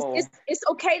 Nicole. It's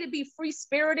okay to be free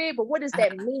spirited, but what does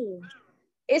that mean?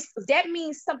 That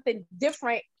means something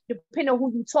different depending on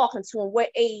who you're talking to and what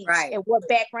age Right. and what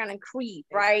background and creed,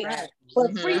 right? Right.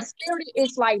 But Mhm. free spirited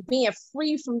is like being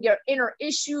free from your inner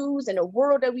issues and the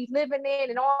world that we living in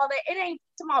and all that. It ain't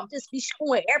about just be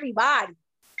showing everybody.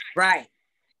 Right.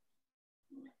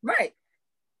 Right.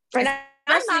 And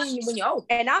I'm Especially not, when you're old.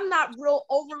 and I'm not real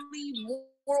overly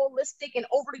moralistic and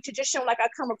overly traditional like I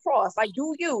come across. Like,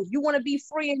 do you want to be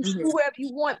free and Mhm. do whatever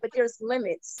you want, but there's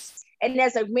limits. And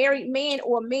as a married man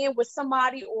or a man with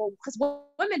somebody, or because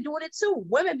women doing it too,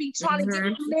 women be trying to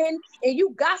get men, and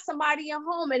you got somebody at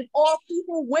home, and all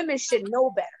people, women should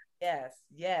know better.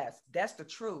 Yes, that's the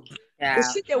truth. Yeah.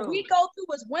 The shit that True. we go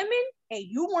through as women, and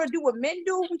you want to do what men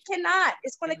do, we cannot.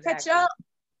 It's going to catch Exactly. up.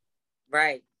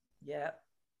 Right. Yep.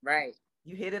 Right.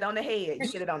 You hit it on the head. You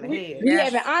hit it on the head. We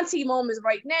Yes. having auntie moments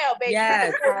right now, baby.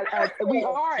 Yes. We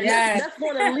are. and Yes. That's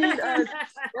going to lead us.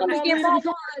 Let me get my wine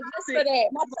just for that.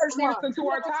 My church lead us wine. into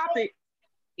our topic.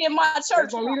 Get my That's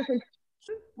church going to lead wine. us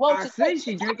into. Well, I see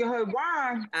she drinking her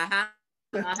wine. Uh-huh.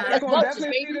 That's Uh-huh. going to Vultures,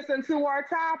 definitely baby. lead us into our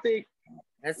topic.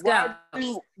 Let's Why go.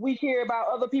 do we care about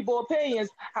other people's opinions?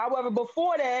 However,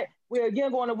 before that, we're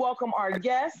again going to welcome our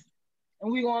guests,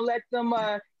 and we're going to let them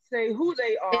say who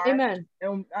they are, Amen.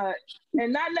 and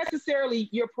not necessarily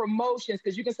your promotions,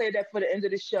 because you can say that for the end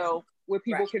of the show where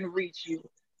people Right. can reach you,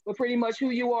 but pretty much who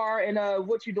you are and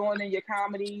what you're doing in your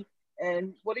comedy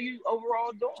and what are you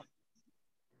overall doing.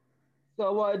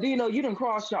 So, Dino, you done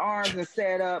crossed your arms and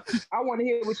sat up. I want to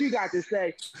hear what you got to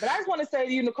say. But I just want to say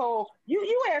to you, Nicole,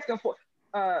 you asking for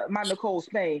my Nicole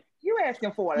Spain, you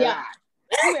asking for a Yeah. lot.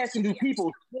 You asking do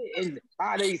people sit and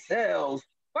by themselves.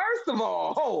 First of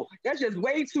all, that's just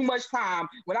way too much time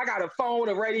when I got a phone,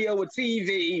 a radio, a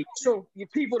TV, True.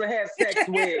 people to have sex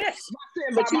with. Not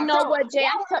sitting But by you know myself. what, Jay? Why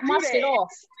I would cut do my that? shit off.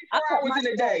 I 24 cut hours my in a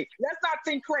shit day. Let's not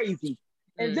think crazy.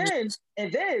 And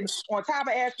Mhm. then on top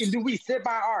of asking, do we sit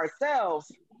by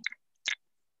ourselves?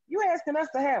 You asking us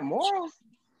to have morals?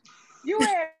 You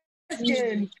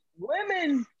asking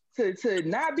women to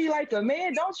not be like a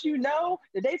man? Don't you know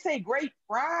that they take great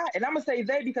pride? And I'm gonna say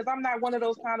they because I'm not one of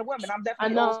those kind of women. I'm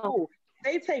definitely I old know. school.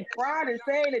 They take pride in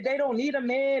saying that they don't need a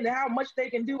man and how much they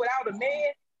can do without a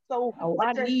man. So Oh, what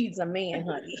I the- needs a man,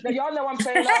 honey. now, y'all know I'm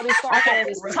saying all this I got sarcasm.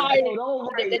 this right? tired So don't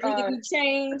that worry. need to be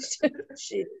changed.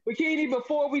 Shit. Bikini,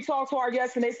 before we talk to our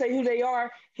guests and they say who they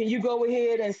are, can you go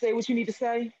ahead and say what you need to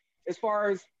say as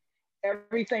far as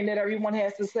everything that everyone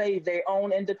has to say, their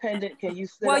own independent? Can you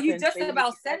sit Well, up you and just say what about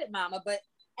you said it, Mama, but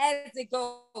as it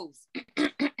goes,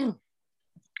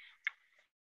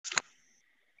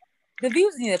 the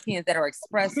views and the opinions that are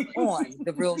expressed on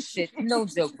the Real Shit No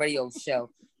Joke radio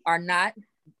show are not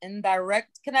in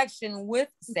direct connection with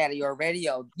Saturday or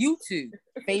Radio, YouTube,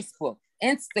 Facebook,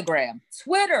 Instagram,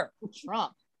 Twitter,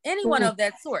 Trump, anyone of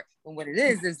that sort. And what it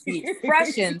is the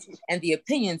expressions and the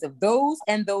opinions of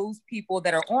those people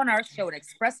that are on our show and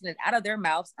expressing it out of their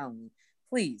mouths only.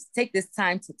 Please take this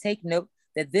time to take note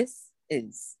that this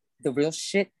is the Real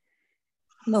Shit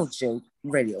No Joke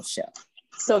radio show.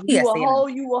 So if Yes, you a Anna. hoe,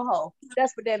 you a hoe.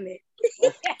 That's what that meant.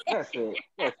 That's it.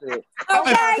 That's it.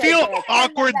 I feel Okay.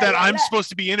 awkward that I'm supposed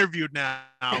to be interviewed now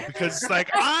because, like,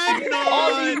 I'm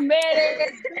All these not. mad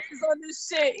ass bitches on this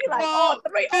shit. You're like, Well,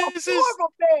 all this four is- of them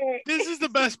bad. This is the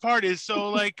best part. Is so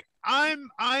like I'm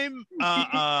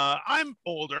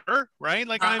older, right?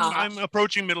 Like I'm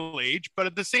approaching middle age, but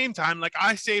at the same time, like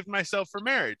I saved myself for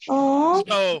marriage. Aww.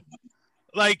 So,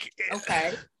 like,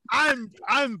 Okay. I'm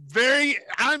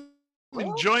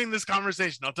enjoying this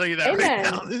conversation. I'll tell you that right Amen.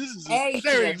 now. This is Hey,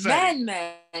 very exciting.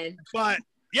 man. But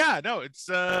yeah, no, it's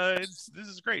this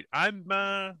is great. I'm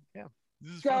yeah,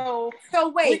 this is fun. So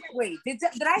wait. Did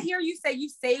I hear you say you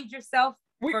saved yourself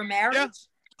for marriage? Yeah.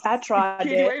 I tried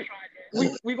Kitty, it. wait.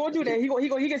 We gonna do that. He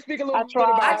can speak a little I bit tried.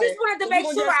 about I it. just wanted to make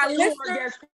We sure gonna our get- we gonna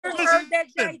listeners get- heard that,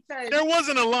 Jason. There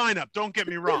wasn't a lineup. Don't get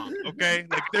me wrong. Okay,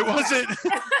 like there wasn't.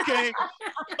 Okay,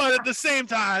 but at the same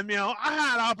time, you know, I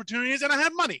had opportunities and I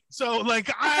had money, so like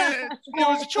it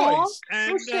was a choice.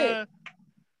 And shit.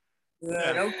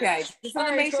 Good. Okay. Just All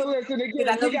want to right, make so sure. listen because again.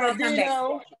 I know We you got gonna come back.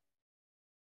 Dino.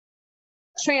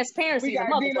 Transparency. We is a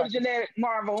got Dino motherfucker. Jeanette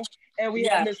Marvel, and we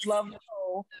Yes. have Miss Love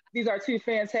Nicole. These are two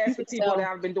fantastic people that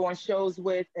I've been doing shows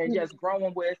with and just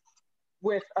growing with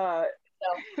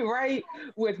right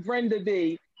with Brenda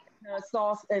B,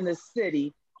 Sauce in the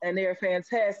City, and they're a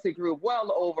fantastic group.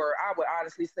 Well over, I would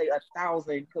honestly say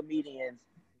 1,000 comedians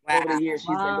over the years she's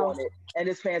been doing it, and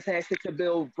it's fantastic to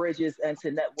build bridges and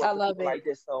to network I with love people it. like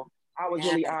this. So I was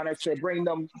really honored to bring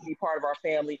them to be part of our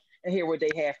family and hear what they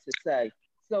have to say.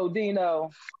 So Dino,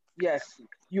 yes,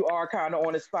 you are kind of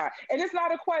on the spot, and it's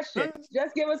not a question.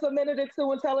 Just give us a minute or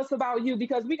two and tell us about you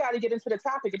because we got to get into the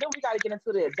topic, and then we got to get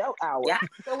into the adult hour. Yeah.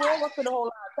 So we don't want to spend a whole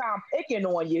lot of time picking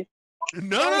on you.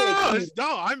 No,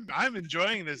 I'm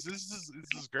enjoying this. This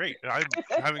is great. I'm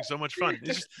having so much fun.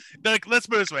 It's just like, let's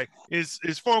put it this way: is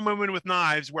For Women with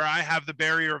Knives, where I have the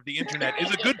barrier of the internet,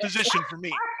 is a good position for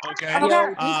me. Okay,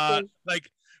 like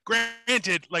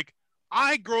granted, like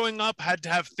I growing up had to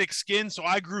have thick skin, so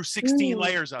I grew 16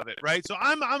 layers of it, right? So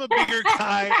I'm a bigger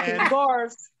guy, and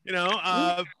you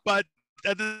know, but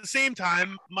at the same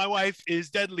time, my wife is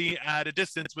deadly at a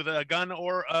distance with a gun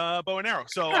or a bow and arrow.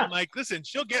 So I'm like, listen,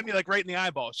 she'll get me like right in the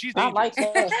eyeball. She's dangerous. I like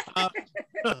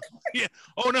that. Yeah.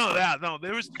 Oh no,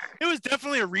 it was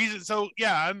definitely a reason. So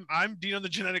yeah, I'm Dino the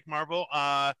Genetic Marvel.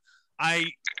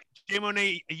 J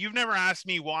Monet, you've never asked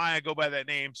me why I go by that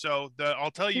name, so I'll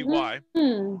tell you why.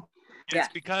 It's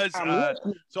because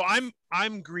so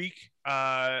I'm Greek,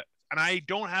 and I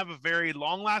don't have a very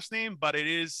long last name, but it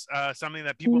is something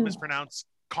that people mispronounce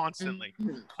constantly.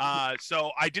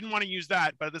 So I didn't want to use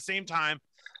that, but at the same time,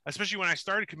 especially when I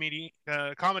started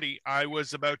comedy, I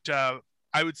was about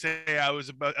I would say I was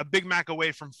about a Big Mac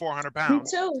away from 400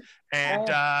 pounds. Me too. And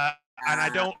I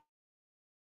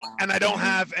don't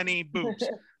have any boobs.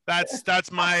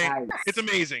 That's my. It's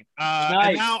amazing.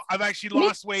 And now I've actually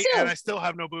lost weight and I still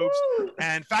have no boobs.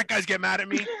 And fat guys get mad at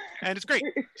me, and it's great.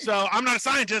 So I'm not a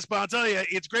scientist, but I'll tell you,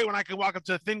 it's great when I can walk up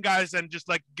to thin guys and just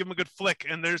like give them a good flick,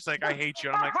 and they're just like, "I hate you."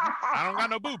 I'm like, I don't got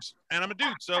no boobs, and I'm a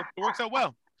dude, so it works out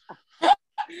well.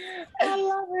 I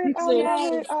love it. I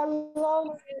love it. I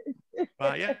love it.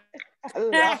 Yeah, I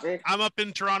love it. I'm up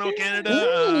in Toronto,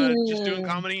 Canada, just doing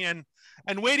comedy and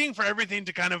waiting for everything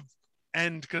to kind of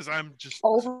end because I'm just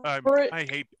I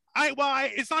hate.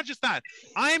 It's not just that.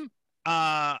 I'm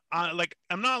like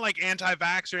I'm not like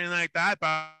anti-vax or anything like that,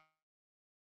 but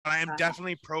I am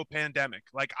definitely pro-pandemic.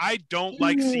 Like I don't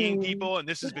like seeing people, and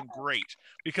this has been great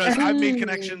because I've made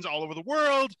connections all over the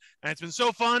world, and it's been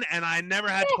so fun, and I never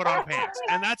had to put on pants,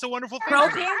 and that's a wonderful thing.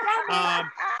 For me.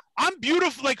 I'm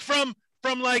beautiful, like from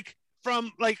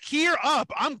here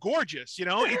up, I'm gorgeous. You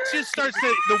know, it just starts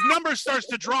to the number starts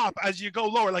to drop as you go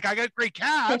lower. Like I got great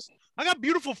calves. I got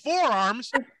beautiful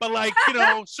forearms, but like, you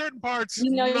know, certain parts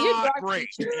you're not dark great.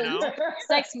 features, You know?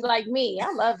 sexy like me.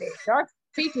 I love it. Dark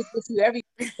features with you every.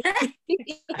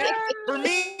 For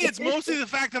me, it's mostly the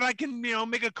fact that I can, you know,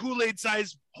 make a Kool-Aid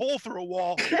sized hole through a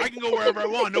wall. I can go wherever I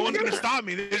want. No one's gonna stop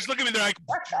me. They just look at me. They're like,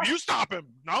 "You stop him."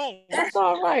 No, that's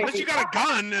all right. Unless you got a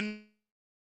gun, and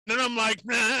then I'm like,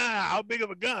 "Nah, how big of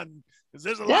a gun?" Because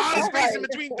there's a lot of space in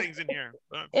between things in here.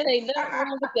 It ain't nothing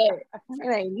wrong with that.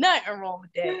 It ain't nothing wrong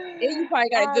with that. And you probably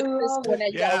got a good physical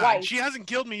and you got a wife. She hasn't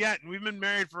killed me yet, and we've been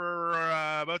married for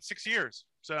about 6 years.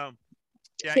 So,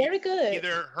 yeah, very good.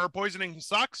 Either her poisoning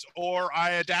sucks, or I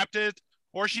adapted,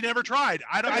 or she never tried.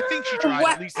 I think she tried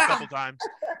at least a couple times.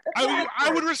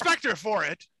 I would respect her for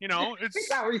it. You know,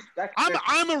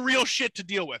 I'm a real shit to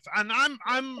deal with, and I'm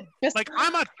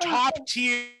a top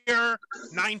tier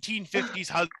 1950s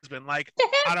husband. Like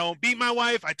I don't beat my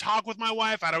wife, I talk with my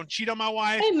wife, I don't cheat on my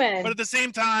wife. Amen. But at the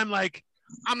same time, like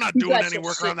I'm not You doing got any your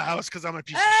work shit. around the house because I'm a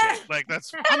piece of shit. Like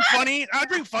I'm funny. I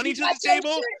bring funny to got the your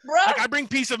table. shit, bro. Like I bring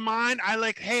peace of mind. I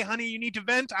like, hey, honey, you need to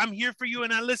vent. I'm here for you,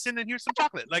 and I listen. And here's some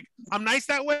chocolate. Like I'm nice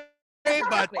that way,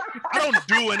 but I don't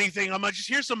do anything. I'm like, just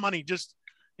here's some money. Just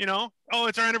oh,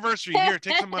 it's our anniversary. Here,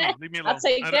 take some money. Leave me alone. I'll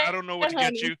take that, I don't know what to get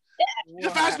honey. you. She's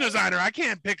a fashion designer. I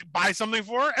can't buy something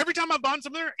for her. Every time I've bought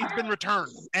something, it's been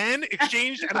returned and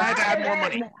exchanged, and I had to add more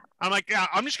money. I'm like, yeah,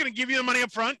 I'm just gonna give you the money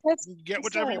up front. Get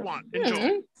whatever you want.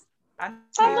 Enjoy. I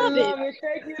love it.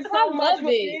 Thank you I so much love for it.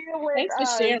 being with Thanks for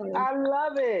us. sharing. I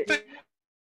love it.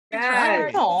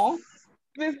 Yes. Aw.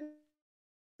 Miss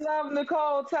Love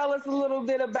Nicole, tell us a little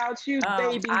bit about you,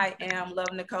 baby. I am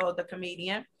Love Nicole, the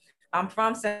comedian. I'm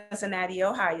from Cincinnati,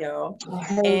 Ohio.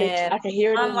 I And can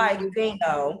hear it. unlike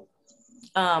Dino,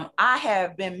 I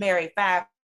have been married 5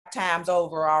 times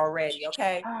over already,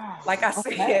 okay? Like I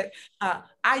said,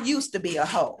 I used to be a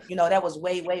hoe. That was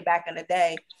way, way back in the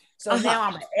day. So now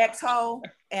I'm an ex-hoe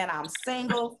and I'm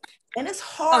single. And it's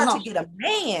hard to get a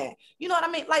man. You know what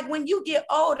I mean? Like when you get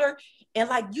older and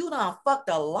like you done fucked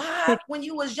a lot when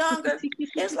you was younger,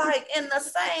 it's like in the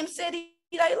same city,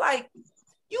 they like,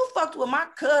 you fucked with my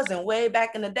cousin way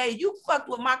back in the day. You fucked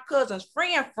with my cousin's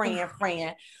friend.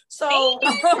 So,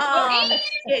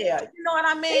 yeah, you know what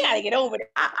I mean? You gotta get over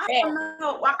it. I don't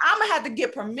know. I'm gonna have to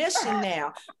get permission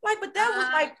now. Like, but that was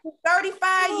like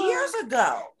 35 years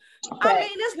ago. I mean,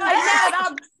 it's like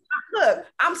now. Look,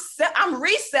 I'm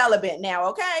re-celibate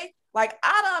now. Okay, like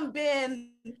I done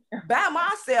been by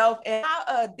myself and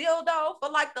I dildo for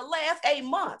like the last 8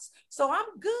 months, so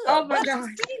I'm good. Oh my God.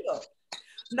 Still.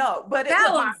 No, but it's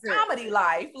my comedy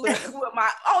life. Look, with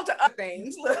my on to other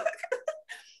things. Look,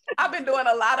 I've been doing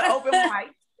a lot of open mics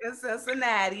in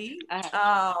Cincinnati.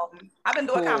 I've been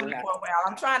doing comedy for a while.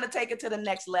 I'm trying to take it to the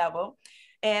next level,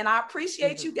 and I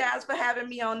appreciate you guys for having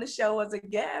me on the show as a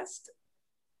guest.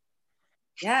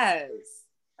 Yes.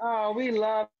 Oh, we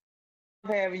love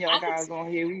having y'all guys on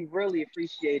here. We really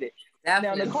appreciate it.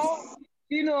 Definitely. Now, Nicole,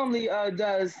 she normally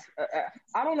does,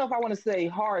 I don't know if I want to say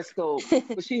horoscope,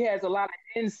 but she has a lot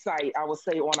of insight, I would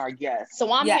say, on our guests.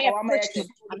 So I'm half I'm Christian.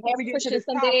 I'm half Christian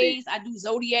some days. I do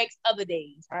zodiacs other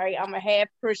days. All right. I'm a half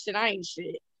Christian. I ain't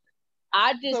shit.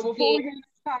 So before we get to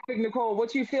the topic, Nicole,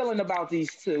 what you feeling about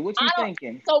these two? What you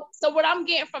thinking? So what I'm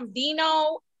getting from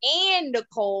Dino and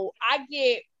Nicole, I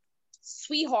get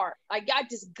sweetheart. Like y'all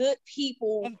just good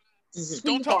people.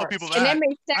 Don't tell the people that. And that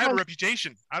makes sense. I have a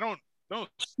reputation. Don't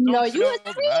no, you a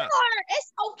that. sweetheart.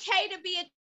 It's okay to be a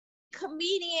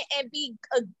comedian and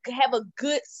have a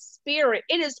good spirit.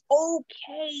 It is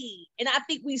okay. And I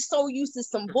think we so used to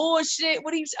some bullshit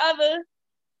with each other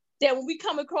that when we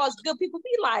come across good people,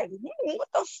 be like, what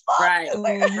the fuck?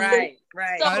 Right.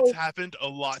 So, that's happened a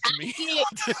lot to me. Yeah,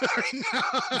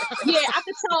 I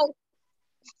could tell.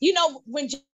 When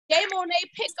Jay Monet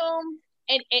pick them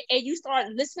and you start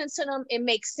listening to them, it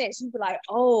makes sense. You be like,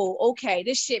 oh, okay,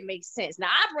 this shit makes sense. Now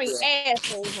I bring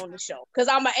assholes on the show because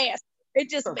I'm an ass. It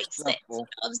just makes sense. You know what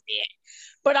I'm saying?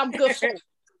 But I'm good for it.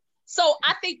 So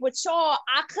I think with y'all,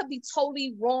 I could be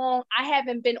totally wrong. I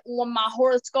haven't been on my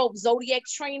horoscope zodiac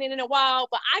training in a while,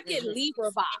 but I get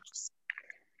Libra vibes.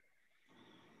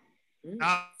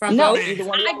 I get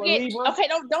okay.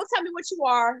 Don't tell me what you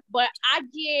are, but I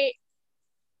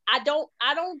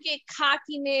don't get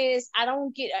cockiness. I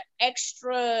don't get an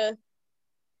extra.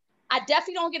 I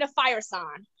definitely don't get a fire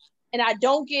sign, and I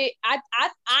don't get. I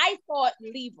thought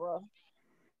Libra.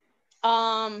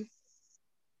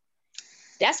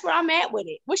 That's where I'm at with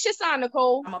it. What's your sign,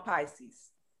 Nicole? I'm a Pisces.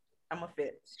 I'm a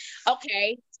fish.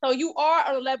 Okay, so you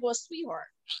are a level of sweetheart.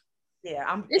 Yeah,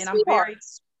 I'm very,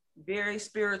 very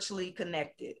spiritually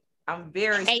connected. I'm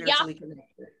very spiritually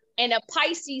connected. And a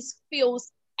Pisces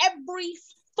feels every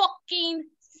fucking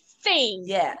thing.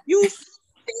 Yeah. You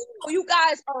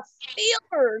guys are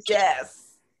feelers.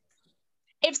 Yes.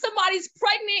 If somebody's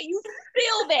pregnant, you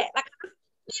feel that. Like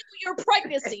feel your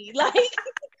pregnancy. Like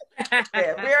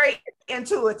yeah, very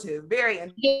intuitive. Very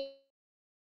intuitive.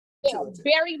 Yeah,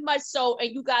 very much so.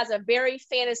 And you guys are very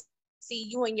fantasy.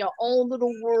 You in your own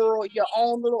little world, your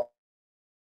own little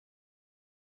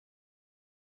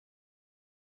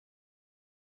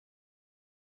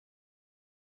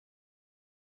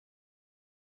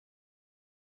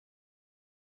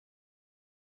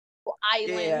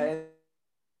island. Yeah.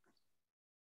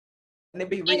 And it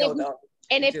be real though.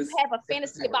 And if you have a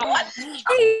fantasy about what?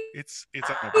 It's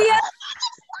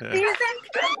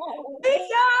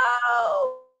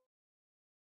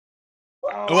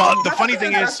well, the funny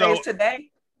thing is, so today,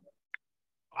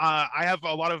 I have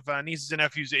a lot of nieces and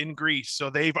nephews in Greece, so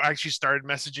they've actually started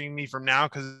messaging me from now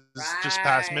because it's just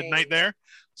past midnight there.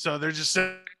 So they're just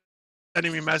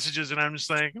sending me messages, and I'm just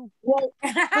like, Well,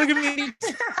 look at me.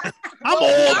 I'm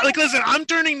old. Like, listen, I'm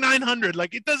turning 900.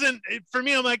 Like, it doesn't. For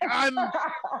me, I'm like,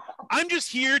 I'm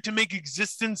just here to make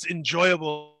existence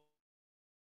enjoyable.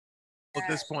 At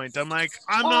this point, I'm like,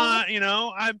 I'm not. You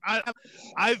know,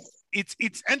 I've.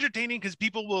 It's entertaining because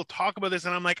people will talk about this,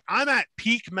 and I'm like, I'm at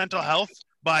peak mental health,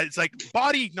 but it's like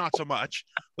body not so much.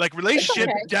 Like relationship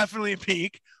definitely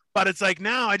peak. But it's like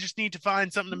now I just need to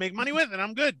find something to make money with, and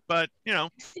I'm good. But you know,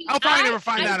 I'll probably never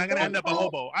find that. I'm gonna end up a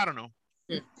hobo. I don't know.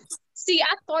 See,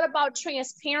 I thought about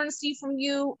transparency from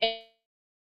you,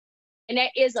 and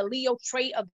that is a Leo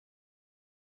trait of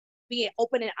being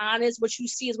open and honest. What you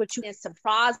see is what you can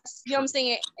surprise. You know what I'm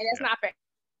saying? And that's not for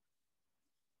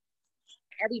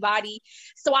everybody.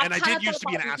 So I did used to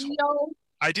be an asshole.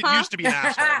 I did used to be an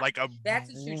asshole. Like a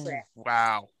that's what you said.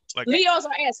 Wow. Like, Leos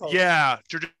are assholes. Yeah,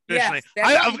 traditionally.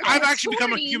 Yes, I've actually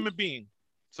become a human being.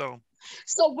 So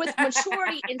with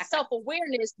maturity and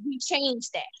self-awareness, we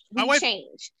change that. We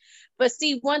change. But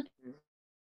see, one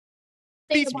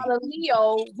thing about a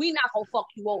Leo, we not gonna fuck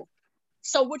you over.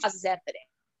 So which is after that?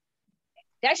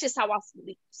 That's just how I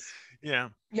feel. Yeah.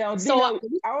 Now, so I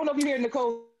don't know if you hear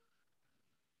Nicole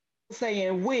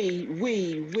saying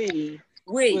we.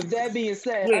 With that being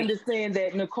said, understand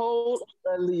that Nicole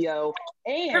is a Leo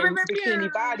and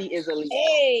Bikini Body is a Leo.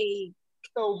 Hey.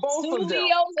 So both of them.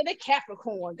 Leos and a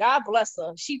Capricorn. God bless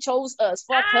her. She chose us.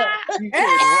 Fuck her. You fit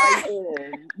right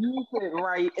in. You fit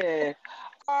right in.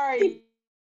 All right,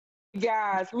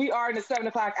 guys. We are in the 7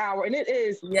 o'clock hour, and it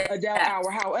is Adele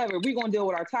hour. However, we're going to deal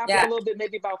with our topic a little bit,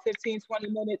 maybe about 15, 20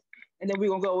 minutes, and then we're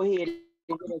going to go ahead and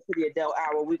get into the Adele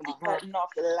hour. We're going to be cutting off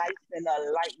the lights and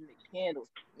lighting the candles.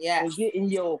 Yeah. And getting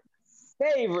your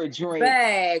favorite drink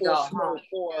or smoke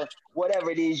or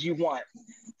whatever it is you want.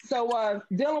 So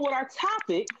dealing with our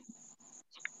topic,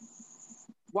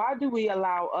 why do we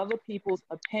allow other people's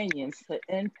opinions to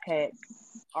impact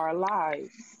our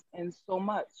lives and so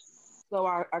much? So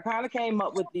I kind of came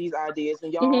up with these ideas,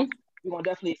 and y'all, we're going to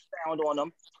definitely expound on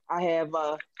them. I have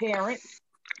parents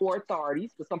or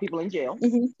authorities, because some people in jail.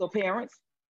 So parents,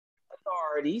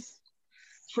 authorities,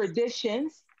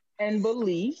 traditions, and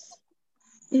beliefs,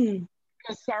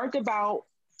 concerned about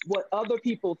what other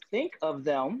people think of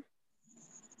them,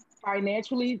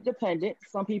 financially dependent.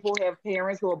 Some people have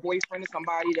parents or a boyfriend or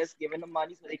somebody that's giving them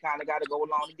money, so they kind of got to go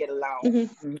along to get along.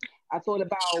 I thought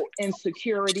about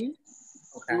insecurity,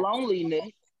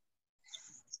 loneliness,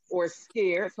 or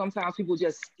scared. Sometimes people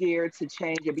just scared to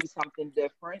change or be something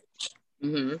different.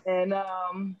 And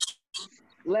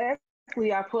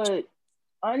lastly, I put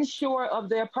unsure of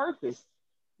their purpose.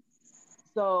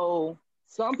 So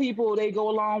some people, they go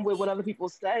along with what other people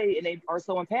say, and they are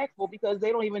so impactful because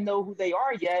they don't even know who they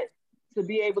are yet to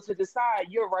be able to decide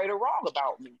you're right or wrong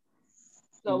about me.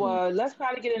 So let's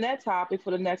try to get in that topic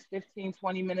for the next 15,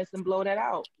 20 minutes and blow that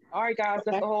out. All right, guys,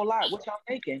 that's a whole lot. What y'all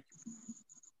thinking?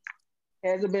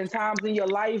 Has there been times in your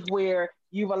life where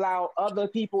you've allowed other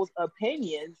people's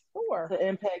opinions to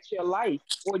impact your life?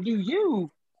 Or do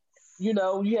you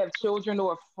know, you have children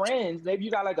or friends, maybe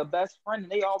you got like a best friend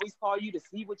and they always call you to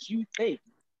see what you think.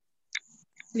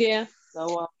 Yeah.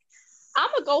 So I'm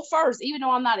gonna go first, even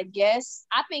though I'm not a guest.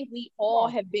 I think we all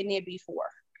have been there before.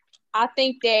 I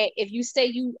think that if you say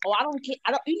I don't care,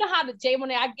 you know how the J when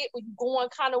I get when you going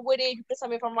kind of with it, you can tell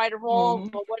me if I'm right or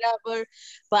wrong or whatever.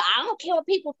 But I don't care what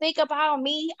people think about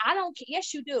me. I don't care.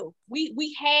 Yes, you do.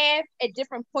 We have at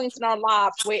different points in our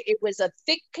lives where it was a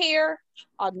thick care,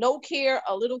 a no care,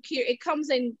 a little care. It comes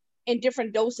in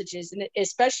different dosages, and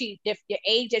especially if the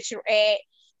age that you're at,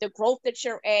 the growth that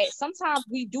you're at. Sometimes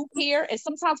we do care, and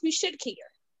sometimes we should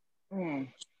care.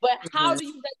 But how do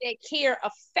you let that care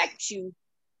affect you?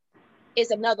 Is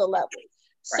another level.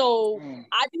 So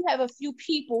I do have a few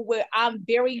people where I'm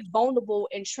very vulnerable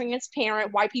and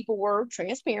transparent. White people were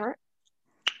transparent,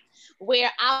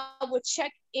 where I would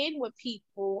check in with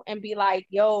people and be like,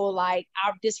 yo, like,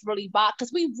 I this really bad,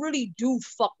 because we really do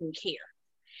fucking care.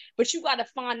 But you got to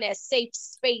find that safe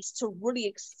space to really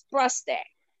express that,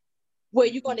 where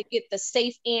you're going to get the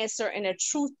safe answer and a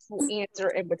truthful answer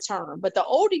in return. But the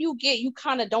older you get, you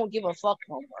kind of don't give a fuck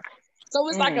no more. So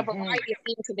it's like a variety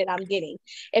of answer that I'm getting.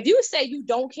 If you say you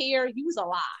don't care, use a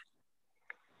lie.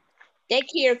 That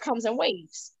care comes in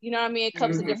waves. You know what I mean? It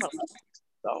comes in different levels.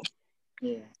 So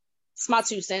yeah, it's my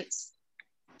 2 cents.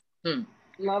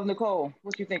 Love Nicole.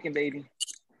 What you thinking, baby?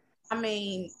 I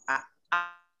mean,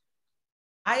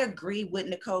 I agree with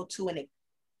Nicole to an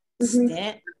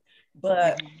extent,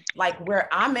 but like where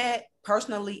I'm at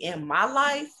personally in my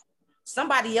life,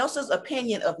 somebody else's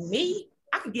opinion of me,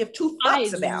 I could give 2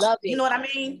 fucks about. You know what I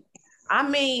mean? I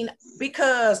mean,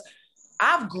 because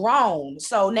I've grown.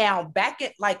 So now back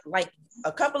at like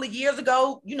a couple of years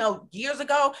ago,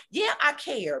 yeah, I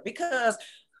care because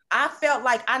I felt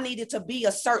like I needed to be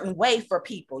a certain way for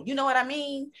people. You know what I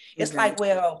mean? It's like,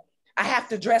 well, I have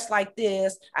to dress like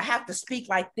this. I have to speak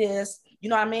like this. You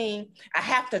know what I mean? I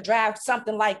have to drive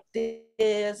something like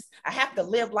this. I have to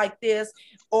live like this,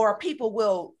 or people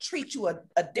will treat you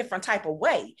a different type of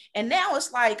way. And now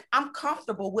it's like, I'm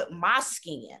comfortable with my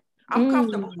skin. I'm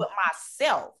comfortable with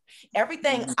myself.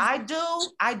 Everything I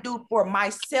do for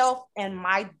myself and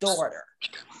my daughter,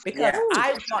 because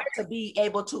I want to be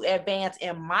able to advance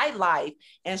in my life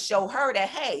and show her that,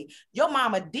 hey, your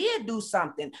mama did do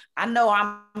something. I know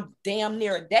I'm damn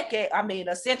near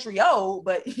a century old,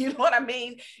 but you know what I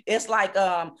mean? It's like,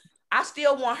 I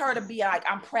still want her to be like,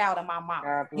 I'm proud of my mom.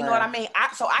 You know what I mean?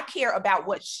 So I care about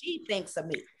what she thinks of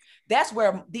me. That's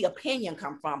where the opinion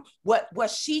come from. What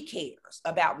she cares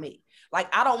about me.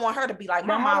 Like, I don't want her to be like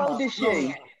my mama. How old is she?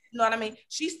 You know what I mean?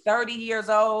 She's 30 years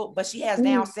old, but she has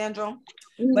Down syndrome,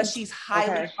 but she's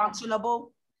highly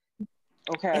functionable.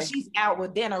 Okay. And she's out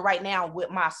with dinner right now with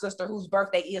my sister, whose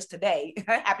birthday is today.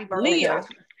 Happy birthday. Leo.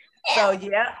 So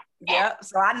yeah.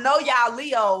 So I know y'all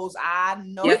Leos.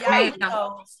 Y'all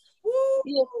Leos.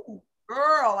 Woo.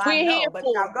 Girl, I know, but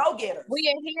y'all go get her. We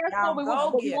ain't here, so we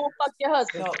won't fuck your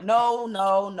husband. No.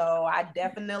 I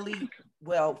definitely,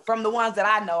 well, from the ones that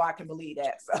I know, I can believe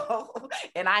that. So,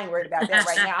 and I ain't worried about that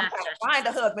right now. I'm trying to find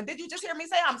a husband. Did you just hear me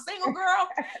say I'm single, girl?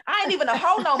 I ain't even a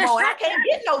hoe no more. I can't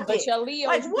get no dick. But your Leos,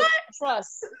 like, what?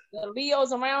 Trust. The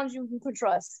Leos around you can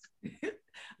trust.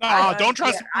 No, don't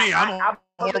trust me. I'm a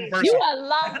horrible person. You a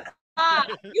lie.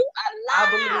 You a lie.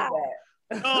 I believe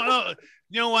that. No.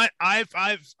 You know what? I've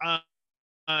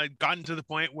gotten to the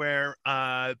point where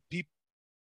people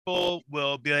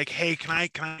will be like, hey, can I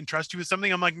trust you with something?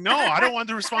 I'm like, no, I don't want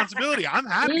the responsibility. I'm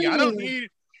happy. I don't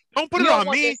put it on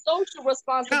me. Social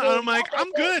responsibility. Yeah, I'm like,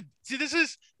 I'm good. See, this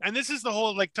is the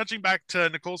whole, like, touching back to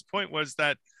Nicole's point, was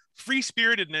that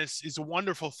free-spiritedness is a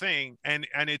wonderful thing, and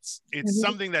it's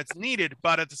something that's needed,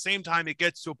 but at the same time it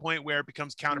gets to a point where it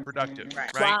becomes counterproductive,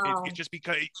 right? Wow. It just,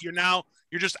 because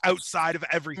you're just outside of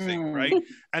everything, right?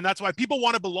 And that's why people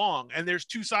want to belong. And there's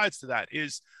two sides to that,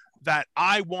 is that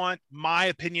I want my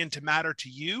opinion to matter to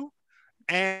you,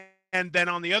 and then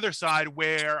on the other side,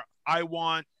 where I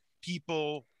want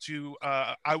people to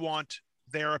I want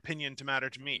their opinion to matter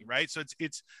to me, right? So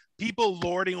it's people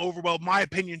lording over, well, my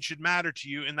opinion should matter to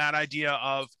you, in that idea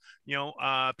of,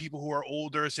 people who are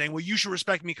older saying, well, you should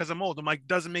respect me because I'm old. I'm like,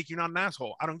 doesn't make you not an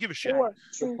asshole. I don't give a shit.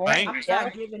 True. Right?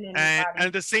 And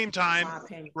at the same time,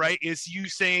 right, is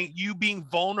you being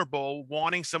vulnerable,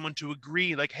 wanting someone to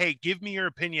agree, like, hey, give me your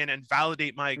opinion and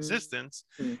validate my existence,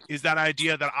 is that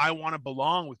idea that I want to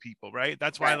belong with people, right?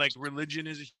 That's why, like, religion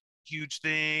is a huge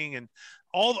thing, and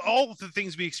all the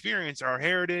things we experience, our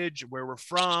heritage, where we're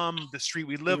from, the street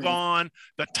we live on,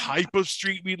 the type of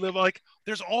street we live on. Like,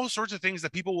 there's all sorts of things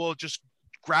that people will just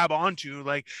grab onto,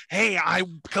 like, hey, I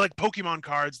collect Pokemon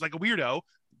cards like a weirdo.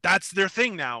 That's their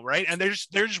thing now, right? And they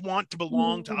just want to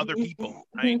belong to other people,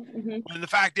 right? And the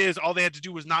fact is, all they had to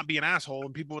do was not be an asshole,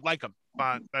 and people would like them.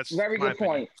 But that's very good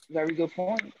opinion. point. Very good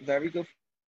point. Very good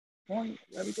point.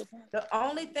 The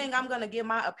only thing I'm going to give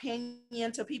my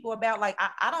opinion to people about, like,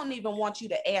 I don't even want you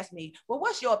to ask me, well,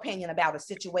 what's your opinion about a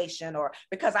situation? Or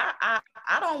because I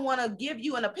don't want to give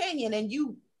you an opinion and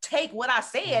you take what I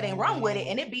said and run with it,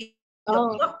 and it be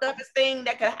the fucked uppest thing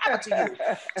that could happen to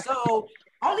you. So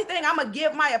only thing I'm going to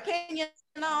give my opinion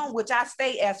on, which I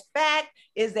state as fact,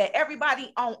 is that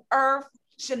everybody on earth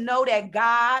should know that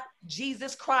God,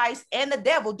 Jesus Christ, and the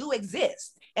devil do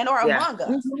exist and are among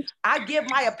us. I give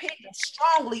my opinion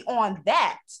strongly on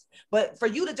that. But for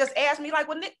you to just ask me, like,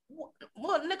 well,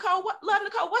 Nicole,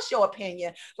 what's your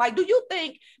opinion? Like, do you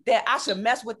think that I should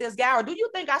mess with this guy, or do you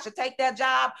think I should take that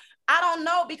job? I don't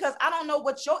know, because I don't know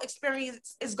what your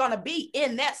experience is going to be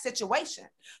in that situation.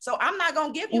 So I'm not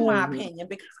going to give you my opinion,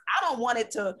 because I don't want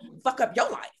it to fuck up your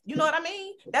life. You know what I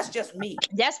mean? That's just me.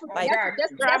 That's what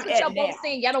y'all both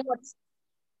saying.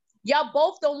 Y'all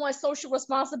both don't want social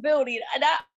responsibility, and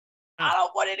I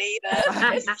don't want it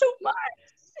either. It's too much.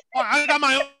 I got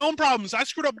my own problems. I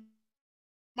screwed up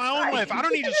my own life. I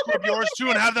don't need to screw up yours too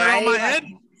and have that on my head.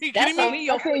 Are you kidding me?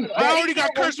 I already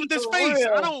got cursed with this face.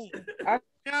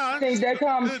 I think that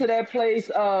comes to that place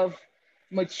of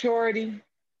maturity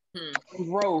and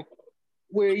growth,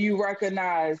 where you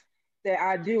recognize that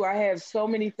I have so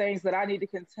many things that I need to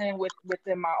contend with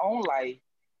within my own life,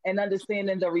 and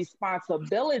understanding the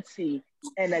responsibility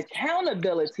and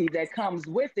accountability that comes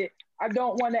with it. I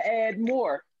don't want to add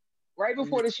more. Right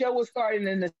before the show was starting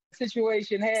and the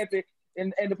situation happened,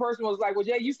 and the person was like, well,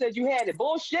 Jay, you said you had it.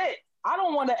 Bullshit. I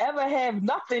don't want to ever have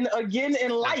nothing again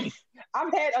in life.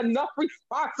 I've had enough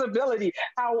responsibility.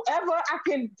 However, I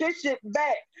can dish it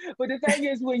back. But the thing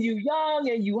is, when you young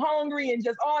and you hungry and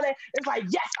just all that, it's like,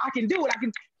 yes, I can do it. I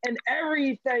can, and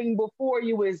everything before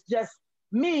you is just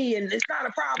me, and it's not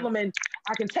a problem. And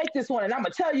I can take this one, and I'm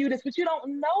gonna tell you this, but you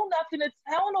don't know nothing to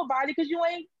tell nobody because you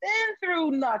ain't been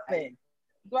through nothing.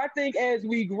 So I think as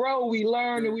we grow, we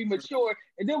learn and we mature,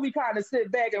 and then we kind of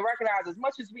sit back and recognize as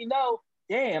much as we know,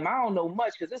 damn, I don't know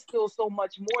much because there's still so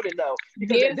much more to know.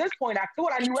 Because at this point, I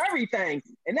thought I knew everything,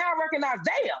 and now I recognize,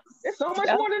 damn, there's so much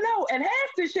more to know. And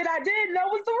half the shit I did know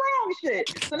was the wrong shit.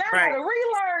 So now I gotta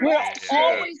relearn We're that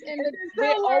always shit. in And the then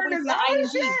we're still learn always this the other ING.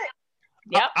 shit.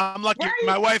 Yep. I'm lucky. Right.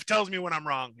 My wife tells me when I'm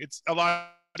wrong. It's a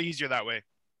lot easier that way.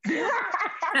 Get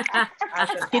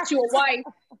you a wife.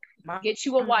 Get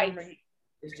you a wife.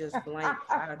 It's just blank.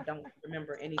 I don't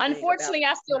remember anything. Unfortunately,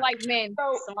 I still like men,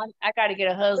 so I got to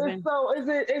get a husband. So is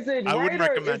it I right wouldn't or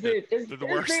recommend is it. They're the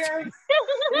worst.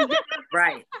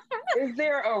 Right. Is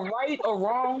there a right or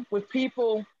wrong with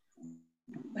people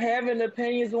having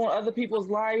opinions on other people's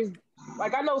lives?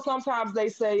 Like I know sometimes they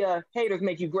say haters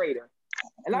make you greater.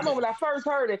 And I know when I first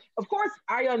heard it, of course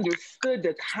I understood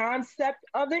the concept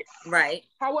of it. Right.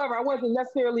 However, I wasn't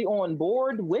necessarily on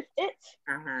board with it.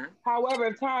 Uh-huh. However,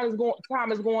 if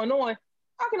time is going on,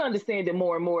 I can understand it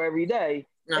more and more every day.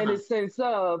 In the sense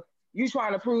of you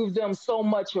trying to prove them so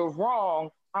much of wrong,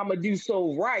 I'm gonna do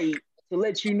so right to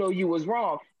let you know you was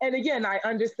wrong. And again, I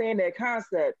understand that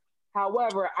concept.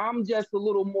 However, I'm just a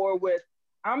little more with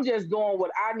I'm just doing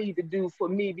what I need to do for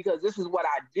me because this is what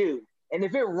I do. And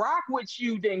if it rock with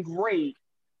you, then great.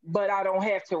 But I don't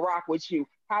have to rock with you.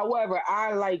 However,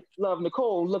 I like Love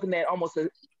Nicole looking at almost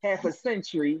a half a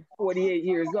century, 48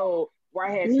 years old, where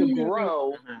I had to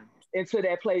grow into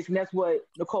that place. And that's what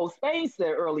Nicole Spain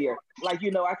said earlier. Like,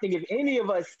 I think if any of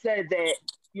us said that,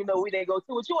 we didn't go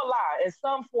through it, you a lie. In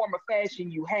some form or fashion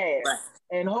you have. Right.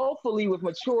 And hopefully with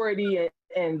maturity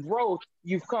and growth,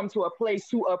 you've come to a place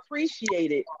to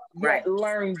appreciate it, yet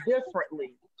learn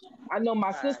differently. I know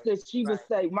my sister, she would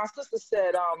say, my sister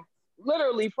said,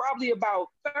 literally probably about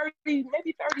 30,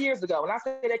 maybe 30 years ago. And I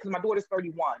say that because my daughter's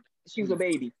 31. She was a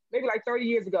baby. Maybe like 30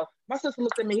 years ago. My sister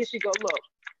looked at me, here she go, look,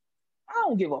 I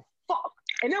don't give a fuck.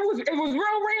 And it was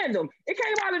real random. It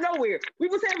came out of nowhere. We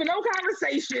was having no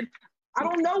conversation. I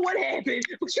don't know what happened,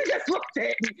 but she just looked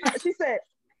at me. And she said,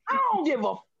 I don't give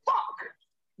a fuck.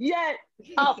 Yet,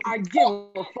 I give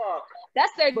a fuck.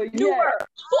 That's the new word. I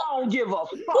don't give a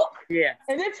fuck. Yeah.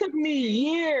 And it took me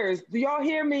years. Do y'all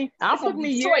hear me? I'm it took from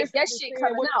me Detroit. years That to shit understand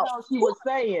coming what out. the hell she was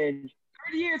saying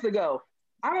 30 years ago.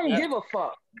 I don't give a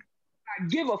fuck. I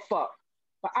give a fuck,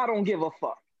 but I don't give a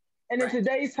fuck. And in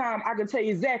today's time, I can tell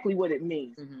you exactly what it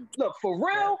means. Look, for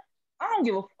real, I don't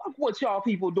give a fuck what y'all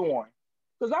people doing.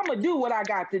 Because I'm going to do what I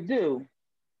got to do.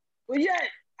 But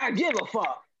yet, I give a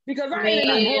fuck. Because I ain't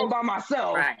in the world by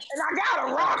myself. And I got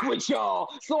to rock with y'all.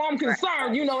 So I'm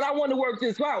concerned, and I want to work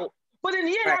this out. But in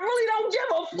the end, I really don't give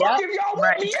a fuck if y'all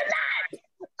with me or not.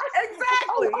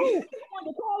 Exactly. I want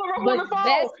to call her up on the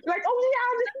phone. Like, oh, yeah, I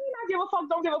understand. I give a fuck,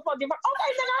 don't give a fuck.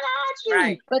 Okay, then I got you.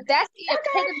 Right. But that's the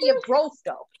epitome of growth,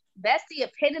 though. That's the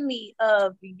epitome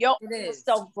of your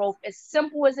self-growth, as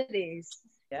simple as it is.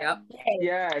 Yep.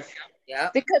 Yes.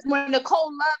 Yep. Because when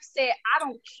Nicole Love said, I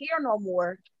don't care no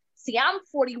more, see, I'm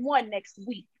 41 next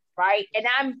week, right? And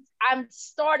I'm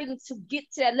starting to get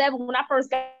to that level. When I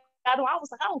first got on, I was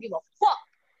like, I don't give a fuck.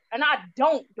 And I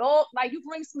don't, dog. Like, you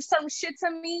bring some certain shit to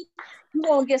me, you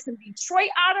gonna get some Detroit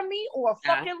out of me or a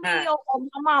fucking Leo or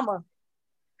my mama.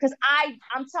 Because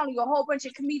I'm telling you, a whole bunch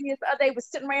of comedians the other day was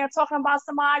sitting around talking about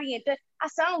somebody, and I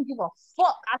said, I don't give a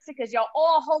fuck. I said, because y'all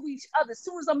all hold each other. As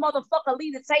soon as a motherfucker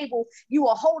leave the table, you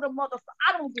will hold a motherfucker.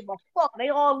 I don't give a fuck. They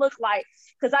all look like,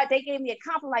 because they gave me a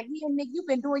compliment, like, yeah, Nick, you've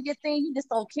been doing your thing. You just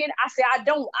don't care. I said, I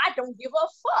don't give a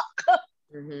fuck.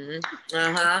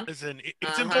 Listen,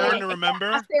 it's important to remember.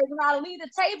 I said, when I leave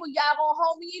the table, y'all gonna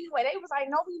hold me anyway. They was like,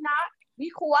 no, we not. Be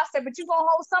cool. I said, but you gonna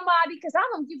hold somebody because I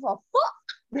don't give a fuck.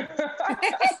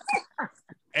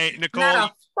 Hey,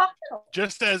 Nicole,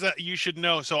 just as you should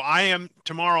know, so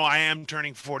tomorrow I am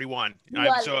turning 41.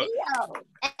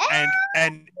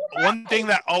 And one thing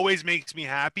that always makes me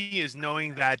happy is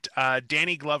knowing that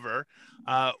Danny Glover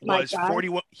was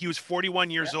 41. He was 41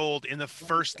 years old in the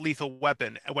first Lethal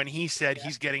Weapon when he said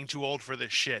he's getting too old for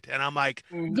this shit. And I'm like,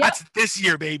 that's this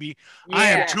year, baby.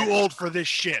 I am too old for this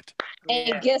shit.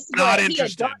 And guess what? Not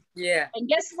interested. And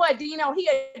guess what? Do you know he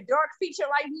a dark feature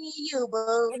like me and you,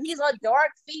 boo? He's a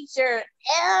dark feature.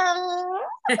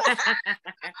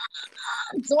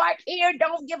 Dark hair,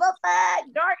 don't give a fuck.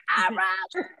 Dark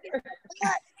eyebrows.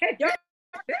 Dark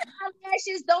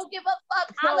Eyelashes, don't give a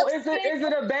fuck. So is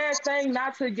it a bad thing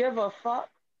not to give a fuck?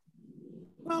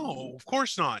 No, of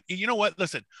course not. You know what?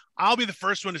 Listen, I'll be the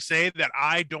first one to say that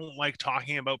I don't like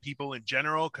talking about people in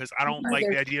general because I don't like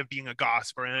the idea of being a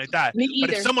gossip or anything like that. Me either.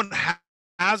 But if someone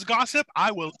has gossip,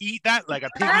 I will eat that like a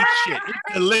pig eats shit.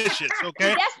 It's delicious,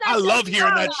 okay? I love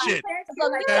hearing that shit.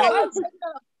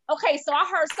 Okay, so I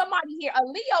heard somebody here, a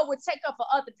Leo would take up for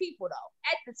other people though,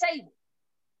 at the table.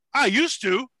 I used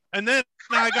to. And then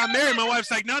I got married. My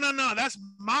wife's like, no, that's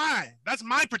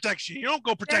my protection. You don't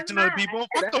go protecting other people.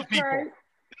 Fuck those people. Right.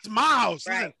 It's my house.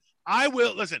 Right.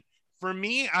 Listen, for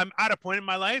me, I'm at a point in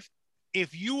my life.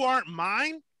 If you aren't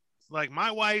mine, like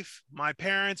my wife, my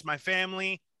parents, my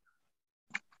family,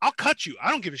 I'll cut you.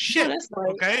 I don't give a shit.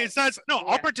 Okay. It's not,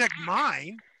 I'll protect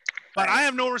mine, but I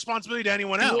have no responsibility to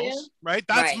anyone else. Right.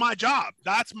 That's my job.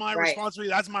 That's my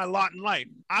responsibility. That's my lot in life.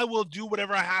 I will do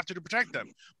whatever I have to protect them.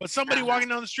 But somebody walking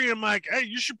down the street, I'm like, hey,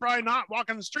 you should probably not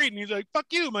walk on the street. And he's like, fuck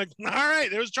you. I'm like, all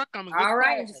right, there's a truck coming. All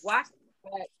right. Just watch.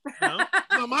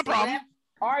 Not my problem.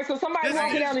 All right, so somebody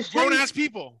walking down the street. Grown-ass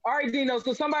people. All right, Dino,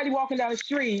 so somebody walking down the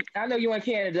street, I know you in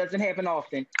Canada, doesn't happen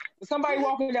often, but somebody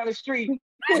walking down the street,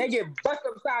 and they get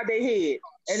busted upside their head,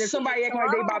 and then somebody acting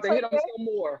like they about to hit them some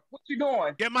more. What you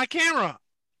doing? Get my camera.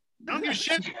 I don't give a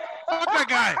shit. Fuck that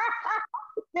guy.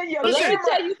 Let me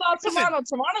tell you about Toronto.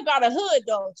 Toronto got a hood,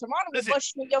 though. Toronto will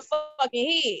bust you in your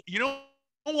fucking head. You know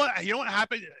what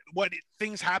happened?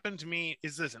 Things happened to me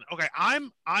is this. Okay,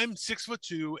 I'm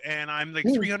 6'2" and I'm like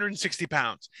 360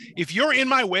 pounds. If you're in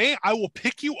my way, I will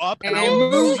pick you up and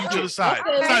I'll move you to the side.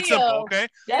 It's that simple, okay?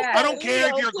 I don't care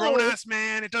if you're a grown ass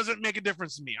man. It doesn't make a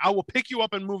difference to me. I will pick you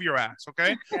up and move your ass,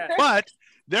 okay? But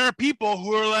there are people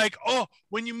who are like, oh,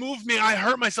 when you move me, I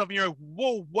hurt myself. And you're like,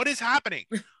 whoa, what is happening?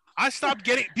 I stopped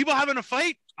getting people having a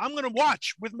fight. I'm going to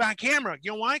watch with my camera.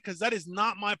 You know why? Because that is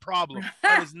not my problem.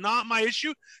 That is not my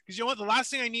issue. Because you know what? The last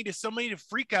thing I need is somebody to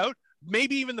freak out.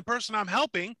 Maybe even the person I'm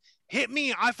helping hit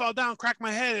me. I fall down, crack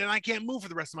my head, and I can't move for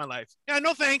the rest of my life. Yeah,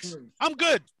 no thanks. I'm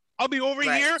good. I'll be over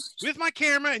here with my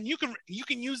camera, and you can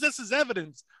use this as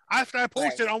evidence after I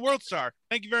post it on WorldStar.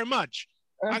 Thank you very much.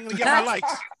 I'm going to get my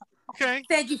likes. Okay.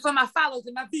 Thank you for my follows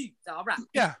and my views. All right.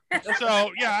 Yeah.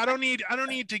 So yeah, I don't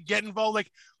need to get involved. Like,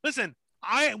 listen,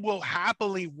 I will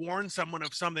happily warn someone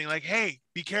of something like, hey,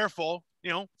 be careful,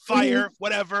 fire,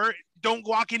 whatever. Don't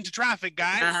walk into traffic,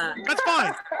 guys. That's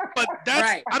fine. But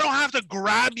that's I don't have to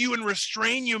grab you and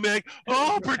restrain you and be like,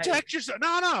 oh, protect yourself.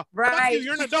 No. Right.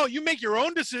 You're an adult. You make your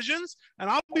own decisions, and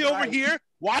I'll be over here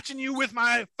watching you with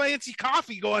my fancy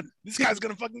coffee going, this guy's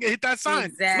gonna fucking hit that sign.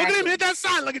 Exactly. Look at him hit that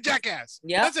sign like a jackass.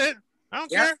 Yeah. That's it. I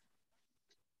don't care.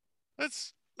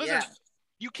 Listen.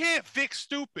 You can't fix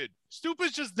stupid.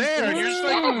 Stupid's just there. And you're just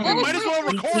like, you might as well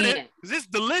record it because it's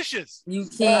delicious. You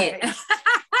can't.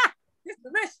 It's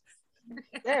delicious.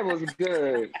 That was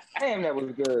good. Damn, that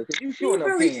was good. You sure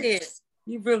really can.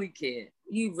 You really can.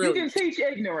 You can teach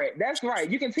ignorant. That's right.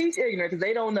 You can teach ignorant because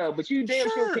they don't know, but you damn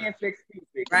sure can't fix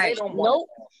stupid. Right. They don't want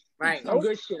Right. Some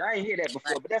good shit. I ain't hear that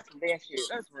before, but that's some damn shit.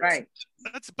 That's right.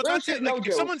 That's it. Like,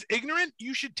 if someone's ignorant,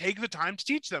 you should take the time to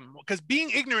teach them. Because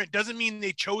being ignorant doesn't mean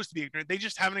they chose to be ignorant. They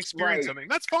just haven't experienced something.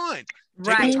 That's fine.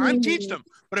 Take the time to teach them.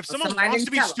 But if someone wants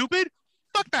to be stupid,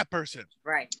 fuck that person.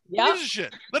 Right. Yeah. Who gives a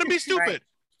shit? Let them be stupid.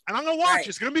 And I'm gonna watch.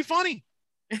 It's gonna be funny.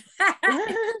 And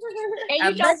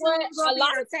you know what? A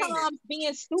lot of times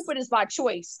being stupid is by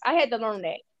choice. I had to learn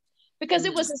that. Because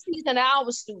it was a season I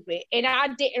was stupid and I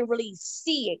didn't really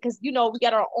see it because, we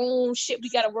got our own shit we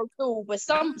got to work through. But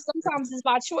sometimes it's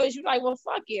by choice. You're like, well,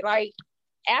 fuck it. Like,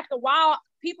 after a while,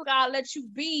 people got to let you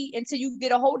be until you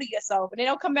get a hold of yourself and they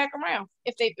don't come back around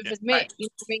if it's meant. You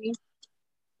know what I mean?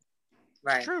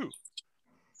 Right. It's true.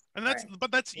 And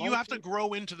that's you have to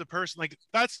grow into the person. Like,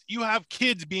 you have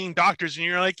kids being doctors and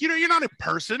you're like, you're not a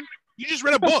person. You just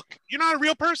read a book. You're not a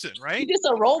real person, right? You're just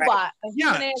a robot.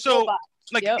 Right. Robot.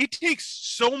 Like, it takes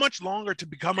so much longer to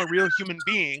become a real human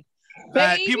being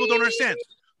that people don't understand.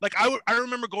 Like, I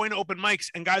remember going to open mics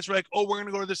and guys were like, oh, we're going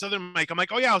to go to this other mic. I'm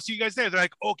like, oh, yeah, I'll see you guys there. They're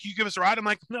like, oh, can you give us a ride? I'm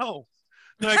like, no.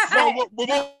 They're like, no, we're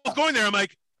both going there. I'm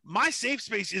like, my safe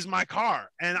space is my car.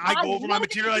 And I go over my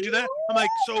material. I do that. I'm like,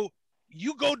 so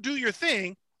you go do your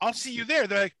thing. I'll see you there.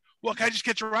 They're like, well, can I just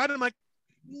get your ride? I'm like,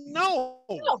 no.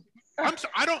 I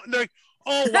don't. They're like,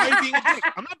 oh, why are you being a dick?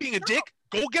 I'm not being a dick.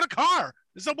 Go get a car.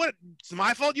 It's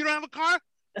my fault you don't have a car?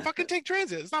 fucking take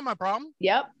transit. It's not my problem.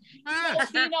 Yep. Ah.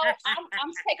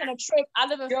 I'm taking a trip. I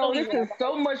live in Yo, Philly. this is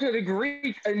so much of the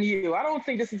Greek in you. I don't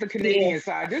think this is the Canadian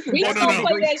side. This is We definitely don't the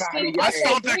play Greek that side shit. of you. I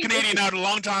stomped that Canadian out a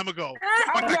long time ago.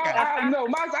 Fuck that guy.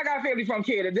 I got family from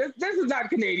Canada. This is not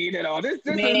Canadian at all. This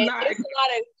Man, is not it's a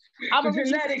lot of. I'm the a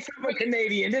genetics of a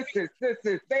Canadian. This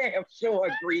is damn sure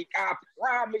Greek. I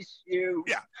promise you.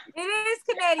 Yeah. It is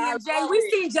Canadian, Jay. love We've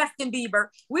it. seen Justin Bieber.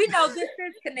 We know this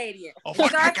is Canadian. Oh,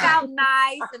 fuck that Starts guy. out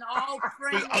nice and all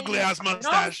friendly. With ugly ass And all of a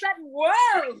mustache. sudden,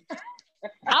 whoa!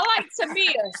 I like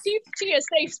Tamia. She a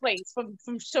safe space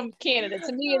from Canada.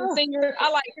 Tamia the singer.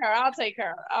 I like her. I'll take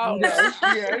her.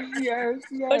 Yes.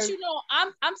 But you know,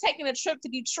 I'm taking a trip to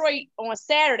Detroit on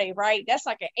Saturday, right? That's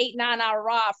like an 8-9 hour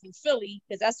ride from Philly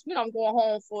because that's I'm going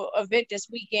home for an event this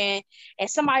weekend. And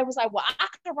somebody was like, "Well, I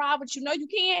could ride with you." No, you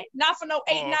can't. Not for no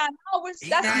 8-9 hours. 8-9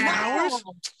 That's hours?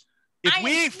 long. If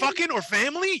we ain't fucking or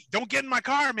family, don't get in my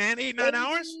car, man. 8-9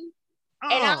 hours.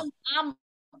 And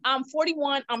I'm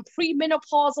 41. I'm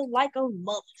premenopausal like a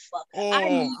motherfucker. I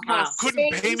need my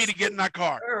couldn't pay space. me to get in that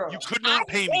car. Girl. You could not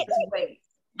pay me.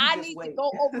 I need to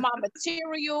go over my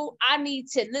material. I need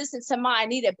to listen to I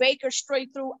need a Baker straight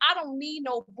through. I don't need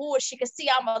no bullshit. Cause see,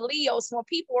 I'm a Leo, so when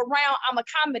people around, I'm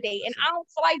accommodate, and I don't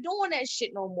feel like doing that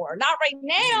shit no more. Not right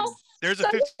now. There's a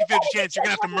 50-50 chance you're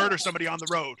gonna have to murder somebody on the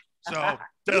road. So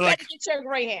they're You like, better get your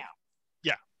Greyhound.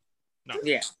 no,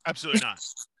 Yeah. absolutely not.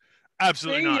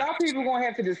 Absolutely See, not. y'all people gonna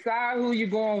have to decide who you're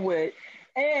going with.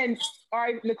 And all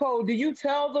right, Nicole, do you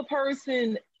tell the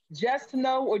person just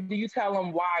no, or do you tell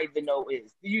them why the no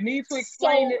is? Do you need to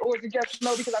explain it, or is it just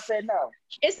no because I said no?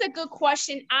 It's a good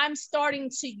question. I'm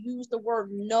starting to use the word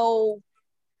no.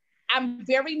 I'm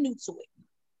very new to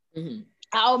it. Mm-hmm.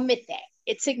 I'll admit that.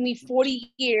 It took me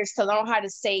 40 years to learn how to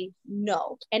say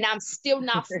no, and I'm still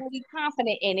not fully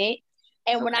confident in it.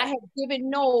 And when I have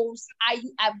given no's, I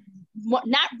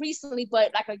not recently,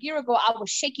 but like a year ago, I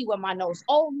was shaky with my nose.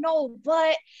 Oh no,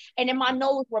 but, and then my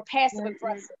nose were passive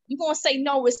aggressive. You're gonna say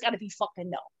no, it's gotta be fucking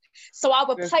no. So I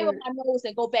would play with my nose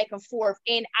and go back and forth,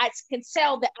 and I can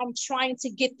tell that I'm trying to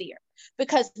get there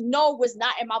because no was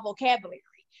not in my vocabulary.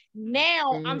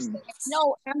 Now I'm saying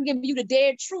no, I'm giving you the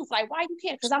dead truth. Like, why you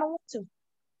can't? Because I don't want to.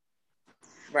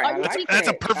 Right. That's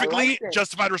a perfectly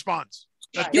justified response.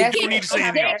 You don't need to say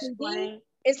anything else.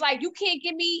 It's like you can't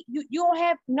give me you don't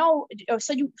have no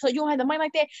so you don't have the money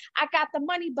like that. I got the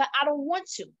money, but I don't want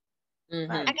to.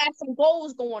 Mm-hmm. I got some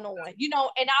goals going on, you know,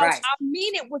 and I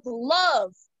mean it with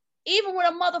love. Even with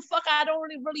a motherfucker I don't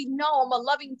really know, I'm a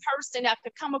loving person that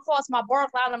could come across my bark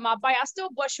line on my bike. I still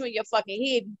bust you in your fucking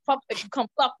head if you come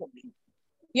fuck with me.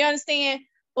 You understand?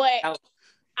 But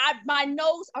my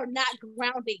nose are not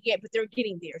grounded yet, but they're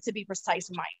getting there, to be precise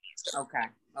in my answer.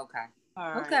 Okay.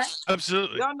 All right. Okay.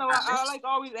 Absolutely. Y'all know I like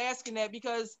always asking that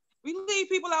because we leave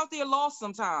people out there lost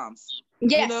sometimes.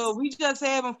 Yes. You know, we just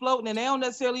have them floating and they don't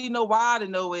necessarily know why the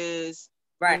no is.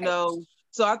 Right. You know,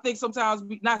 so I think sometimes,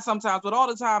 not sometimes, but all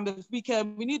the time, if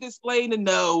we need to explain the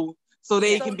no so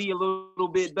they can be a little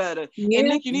bit better. Yeah. And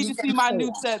Nick, you need to see my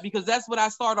new set because that's what I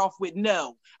start off with.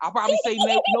 No, I'll probably say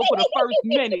no for the first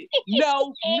minute.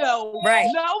 No, Right.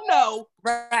 no,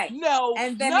 Right. no,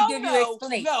 And then no, we give you no,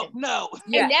 explanation. no.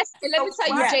 Yeah. And let me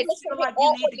tell you, Jay, this will hit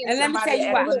all audiences. And let me tell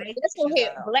you why. This will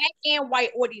hit black and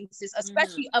white audiences,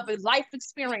 especially of a life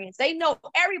experience. They know,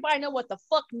 everybody know what the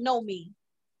fuck no means.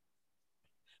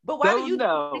 But why do you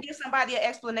know? give somebody an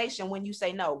explanation when you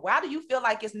say no? Why do you feel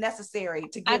like it's necessary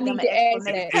to I give them need an to ask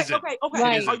explanation? that. Okay.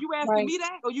 Right. Are you asking me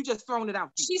that, or you just throwing it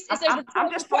out there?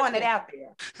 I'm just throwing it out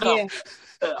there.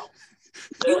 Yeah.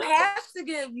 You have to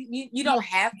give. You don't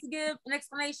have to give an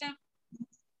explanation,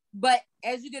 but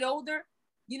as you get older,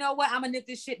 you know what? I'm gonna nip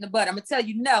this shit in the bud. I'm gonna tell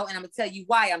you no, and I'm gonna tell you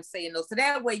why I'm saying no. So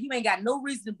that way, you ain't got no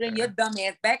reason to bring your dumb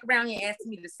ass back around here asking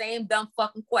me the same dumb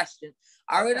fucking question.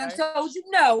 I already done told you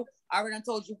no. I already done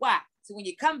told you why. So when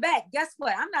you come back, guess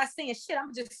what? I'm not saying shit.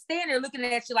 I'm just standing there looking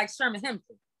at you like Sherman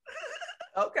Hemsley.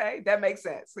 Okay, that makes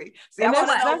sense. See, And I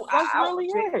that's want to know. really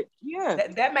it. Yeah.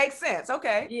 That makes sense.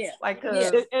 Okay. Yeah. Like,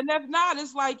 Yeah. And if not,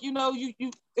 it's like, you know, you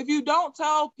if you don't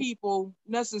tell people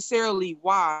necessarily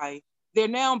why, they're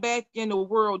now back in the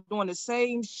world doing the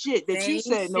same shit that you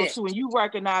said no to, and you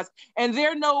recognize, and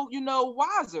they're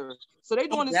wiser. So they're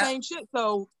doing the same shit.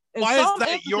 So why is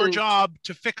that your job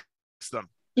to fix them?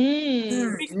 Not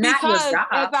your Because, job.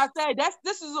 as I said,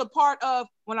 this is a part of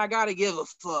when I gotta give a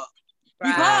fuck.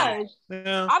 Right. Because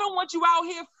Yeah. I don't want you out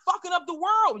here fucking up the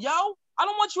world, yo. I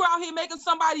don't want you out here making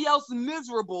somebody else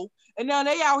miserable, and now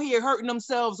they out here hurting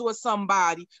themselves or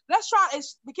somebody. Let's try,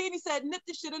 as Bikini said, nip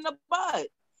this shit in the bud.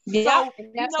 Yeah, So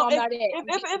and that's why I'm not in.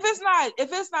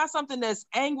 if it's not something that's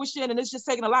anguishing and it's just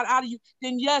taking a lot out of you,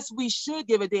 then yes, we should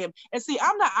give a damn. And see,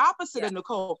 I'm the opposite of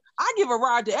Nicole. I give a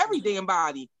ride to every damn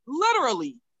body,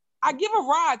 literally. I give a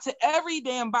ride to every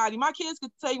damn body. My kids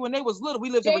could tell you when they was little,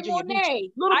 we lived in Virginia Beach. A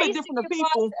little bit different of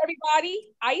people.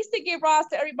 I used to give rides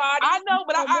to everybody. I know,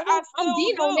 but I still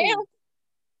do. Now.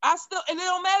 I still, and it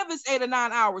don't matter if it's 8 or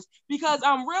 9 hours, because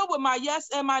I'm real with my yes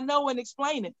and my no and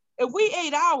explaining. If we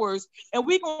 8 hours and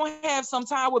we gonna have some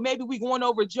time where maybe we going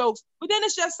over jokes, but then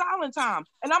it's just silent time.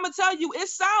 And I'm gonna tell you,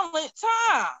 it's silent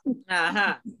time.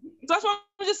 Uh-huh. So that's what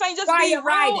I'm just saying. Just be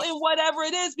real in whatever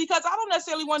it is, because I don't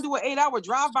necessarily want to do an 8-hour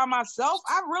drive by myself.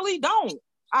 I really don't.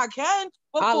 I can,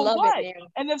 but for what?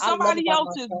 And if somebody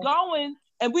else is going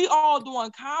and we all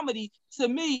doing comedy, to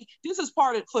me, this is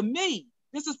part of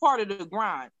the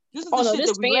grind. This is the shit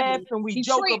that we laugh and we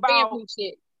joke about.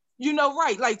 You know,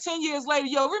 right? Like 10 years later,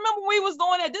 yo, remember when we was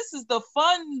doing that? This is the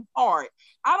fun part.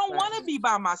 I don't want to be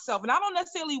by myself, and I don't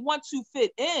necessarily want to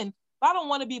fit in. But I don't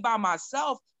want to be by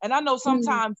myself. And I know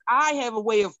sometimes I have a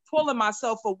way of pulling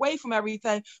myself away from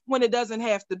everything when it doesn't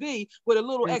have to be. With a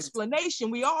little explanation,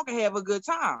 we all can have a good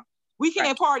time. We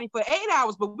can't party for 8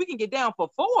 hours, but we can get down for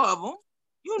 4 of them.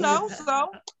 You know, so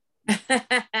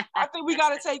I think we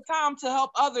got to take time to help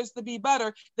others to be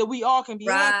better, that we all can be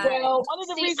happy. Well, one of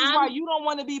the reasons why you don't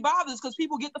want to be bothered is because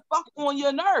people get the fuck on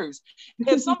your nerves.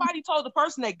 If somebody told the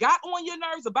person that got on your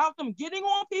nerves about them getting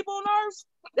on people's nerves,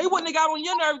 they wouldn't have got on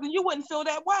your nerves, and you wouldn't feel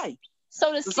that way.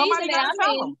 So the season that I'm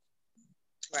in,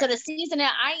 so the season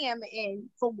that I am in,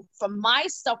 from my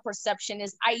self-perception,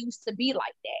 is I used to be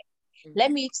like that.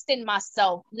 Let me extend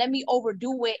myself. Let me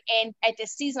overdo it. And at the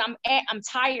season I'm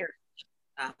tired.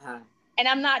 And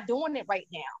I'm not doing it right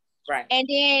now. Right. And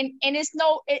it's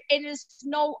no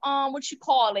what you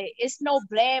call it? It's no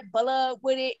bad blood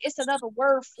with it. It's another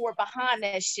word for it behind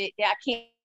that shit that I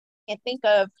can't think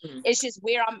of. It's just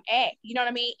where I'm at. You know what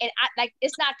I mean? And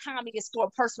it's not comedy, it's for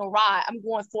a personal ride. I'm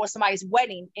going for somebody's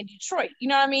wedding in Detroit. You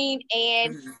know what I mean?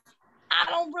 And I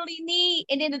don't really need,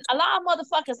 and then a lot of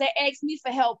motherfuckers that ask me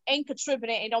for help ain't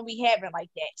contributing and don't be having like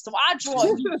that. So I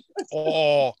draw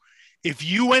you. If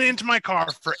you went into my car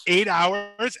for 8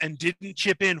 hours and didn't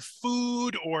chip in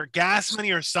food or gas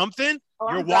money or something,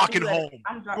 you're walking home.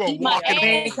 You're walking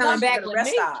home. Coming back with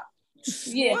me.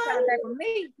 Yeah, coming back with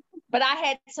me. But I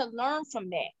had to learn from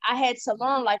that. I had to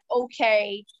learn, like,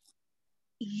 okay,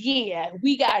 yeah,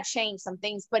 we gotta change some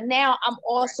things. But now I'm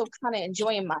also kind of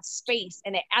enjoying my space,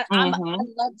 and I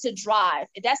love to drive.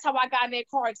 That's how I got in that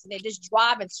car accident, just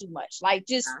driving too much, like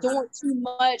just doing too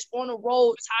much on the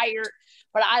road, tired.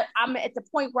 But I'm at the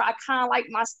point where I kind of like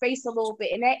my space a little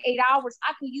bit. And that 8 hours,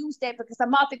 I can use that because I'm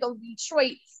about to go to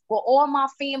Detroit with all my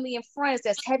family and friends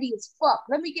that's heavy as fuck.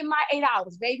 Let me get my 8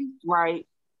 hours, baby. Right.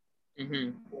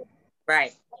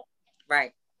 Right.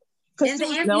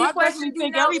 No, I definitely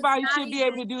think everybody should be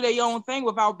able to do their own thing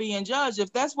without being judged.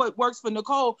 If that's what works for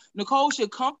Nicole, Nicole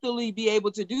should comfortably be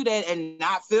able to do that and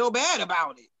not feel bad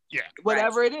about it. Yeah.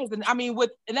 Whatever it is. And I mean,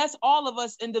 and that's all of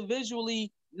us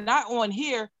individually, not on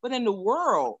here, but in the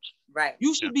world. Right.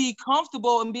 You should be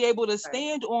comfortable and be able to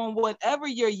stand on whatever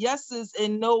your yeses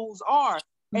and nos are.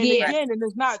 And again, and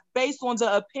it's not based on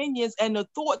the opinions and the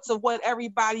thoughts of what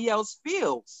everybody else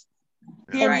feels.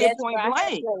 Period, point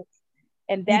blank.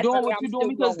 And that's you're doing what you're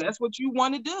doing because that's what you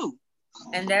want to do.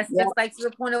 And that's just like to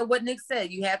the point of what Nick said.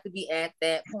 You have to be at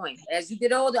that point. As you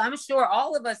get older, I'm sure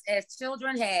all of us as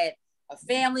children had a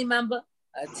family member,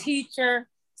 a teacher,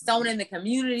 someone in the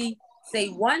community say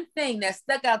one thing that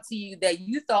stuck out to you that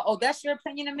you thought, oh, that's your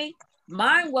opinion of me?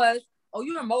 Mine was, oh,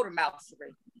 you're a motor mouth,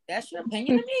 Sheree. That's your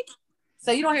opinion of me?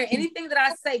 So you don't hear anything that I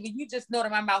say, but you just know that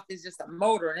my mouth is just a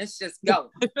motor and it's just going.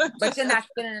 But you're not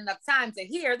spending enough time to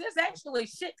hear there's actually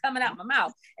shit coming out my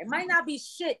mouth. It might not be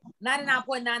shit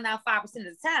 99.995% of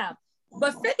the time,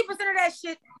 but 50% of that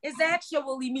shit is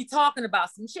actually me talking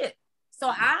about some shit. So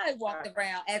I walked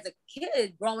around as a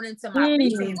kid growing into my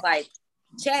preteens like,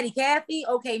 Chatty Cathy,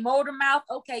 okay, motor mouth,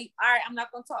 okay, all right, I'm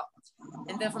not gonna talk.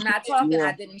 And then from not talking,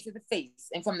 I did into the face.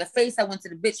 And from the face, I went to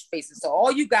the bitch faces. So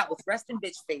all you got was resting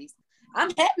bitch face. I'm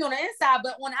happy on the inside,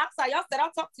 but on the outside, y'all said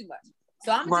I'll talk too much.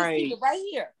 So I'm gonna just keep it right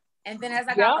here. And then as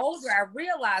I got older, I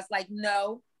realized, like,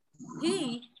 no,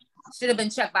 he should have been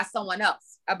checked by someone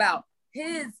else about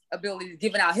his ability to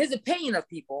give out his opinion of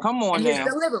people. Come on, and now.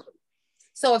 his delivery.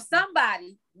 So if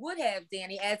somebody would have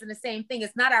Danny as in the same thing,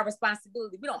 it's not our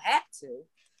responsibility. We don't have to.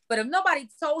 But if nobody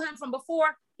told him from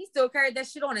before, he still carried that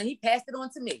shit on and he passed it on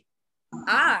to me.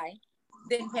 I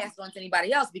didn't pass it on to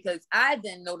anybody else because I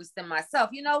then noticed in myself,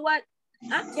 you know what?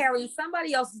 I'm carrying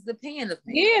somebody else's opinion of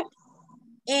me. Yeah.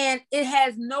 And it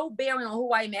has no bearing on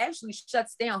who I am. It actually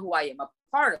shuts down who I am. A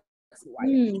part of who I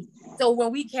am. So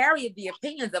when we carry the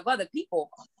opinions of other people,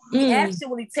 we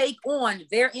actually take on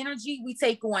their energy. We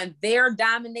take on their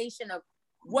domination of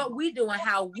what we do and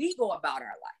how we go about our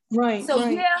life. Right. So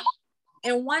yeah,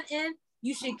 in one end,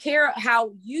 you should care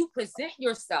how you present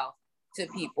yourself to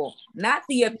people, not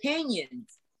the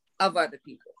opinions of other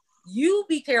people. You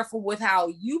be careful with how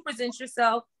you present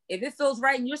yourself. If it feels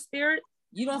right in your spirit,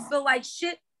 you don't feel like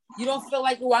shit. You don't feel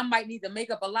like, oh, I might need to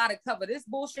make up a lot to cover this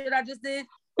bullshit I just did.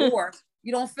 Or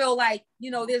you don't feel like,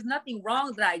 there's nothing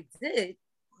wrong that I did.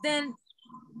 Then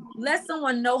let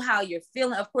someone know how you're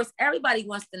feeling. Of course, everybody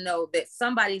wants to know that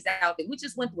somebody's out there. We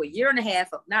just went through a year and a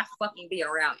half of not fucking being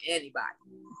around anybody.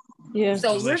 Yeah.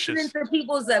 So listening to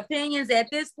people's opinions at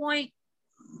this point,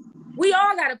 we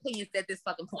all got opinions at this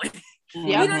fucking point.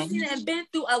 We done seen and been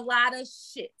through a lot of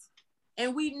shit.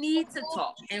 And we need to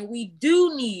talk. And we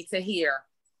do need to hear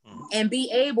and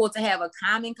be able to have a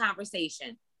common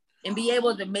conversation and be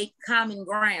able to make common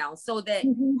ground so that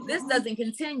this doesn't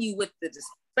continue with the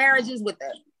disparages, with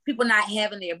the people not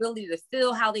having the ability to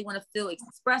feel how they want to feel,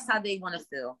 express how they want to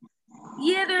feel.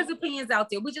 Yeah, there's opinions out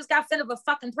there. We just got fed of a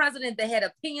fucking president that had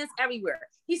opinions everywhere.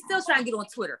 He's still trying to get on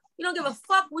Twitter. You don't give a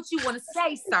fuck what you want to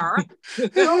say, sir.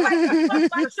 Nobody gives a fuck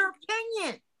about your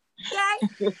opinion. Okay?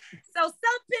 So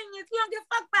some opinions we don't give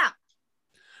a fuck about.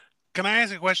 Can I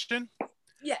ask a question?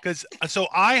 Yeah. Because so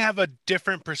I have a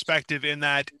different perspective in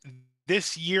that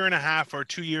this year and a half or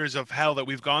 2 years of hell that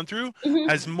we've gone through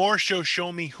has more so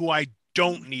shown me who I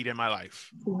don't need in my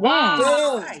life.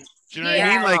 Wow. Do you know what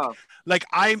I mean? Like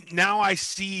I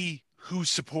see who's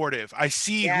supportive. I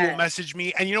see who will message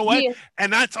me. And you know what?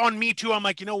 And that's on me too. I'm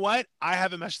like, you know what? I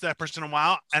haven't messaged that person in a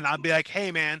while. And I'll be like,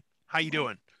 hey man, how you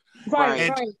doing?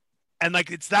 Right. And like,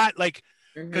 it's that like,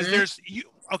 because there's you.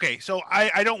 Okay. So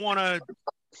I don't want to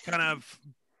kind of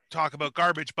talk about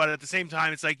garbage, but at the same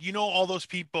time, it's like, all those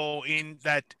people in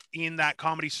that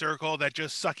comedy circle that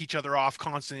just suck each other off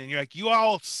constantly. And you're like, you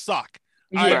all suck.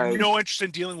 I have no interest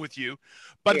in dealing with you.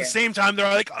 But at the same time, they're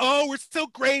like, oh, we're so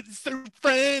great. It's their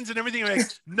friends and everything. Like,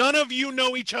 none of you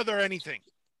know each other or anything.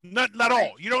 Not at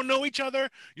all. You don't know each other.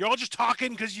 You're all just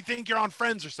talking because you think you're on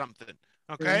Friends or something.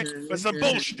 Okay? But some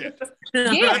bullshit.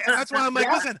 And that's why I'm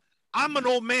like, listen, I'm an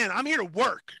old man. I'm here to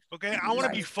work. Okay? I want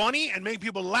to be funny and make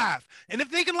people laugh. And if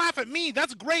they can laugh at me,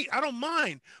 that's great. I don't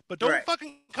mind. But don't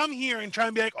fucking come here and try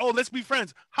and be like, oh, let's be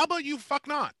friends. How about you fuck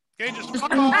not? Okay? Just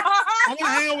fuck off. I want to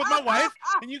hang out with my wife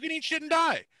and you can eat shit and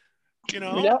die. Yep.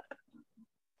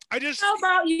 How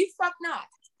about you fuck not?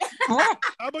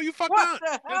 How about you fuck what not?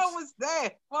 What the hell was that?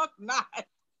 Fuck not.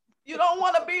 You don't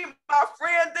want to be my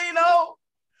friend, Dino?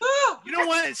 You know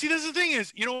what? See, this is the thing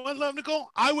is, you know what, Love Nicole?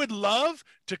 I would love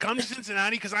to come to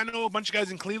Cincinnati because I know a bunch of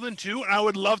guys in Cleveland too, and I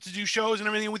would love to do shows and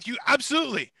everything with you.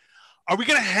 Absolutely. Are we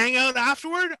gonna hang out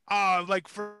afterward? Like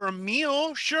for a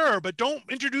meal? Sure, but don't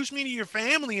introduce me to your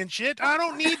family and shit. I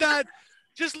don't need that.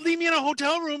 Just leave me in a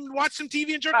hotel room and watch some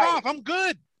TV and jerk off. I'm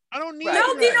good. I don't need No,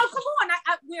 that. Dino, come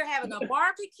on. We're having a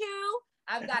barbecue.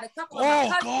 I've got a couple of my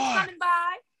cousins coming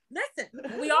by.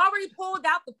 Listen, we already pulled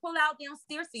out the pull-out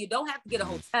downstairs, so you don't have to get a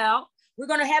hotel. We're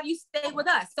going to have you stay with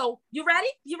us. So you ready?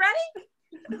 You ready?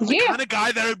 The kind of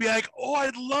guy that would be like, oh,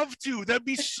 I'd love to. That'd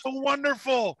be so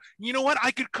wonderful. You know what?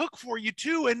 I could cook for you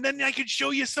too. And then I could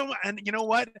show you some. And you know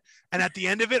what? And at the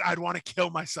end of it, I'd want to kill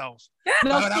myself.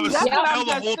 I would smile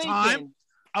the whole time.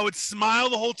 I would smile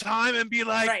the whole time and be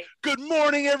like, good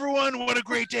morning, everyone. What a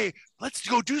great day. Let's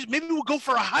go maybe we'll go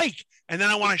for a hike. And then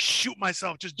I want to shoot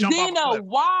myself, just jump off a cliff.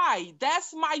 Why?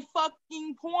 That's my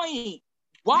fucking point.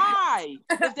 Why?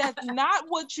 If that's not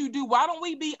what you do, why don't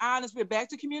we be honest? We're back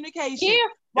to communication.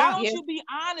 Why don't you be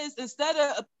honest instead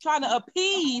of trying to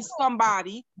appease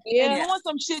somebody and doing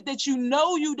some shit that you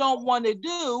know you don't want to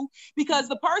do? Because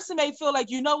the person may feel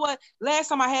like, you know what? Last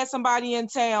time I had somebody in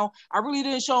town, I really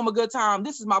didn't show him a good time.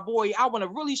 This is my boy. I want to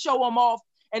really show him off.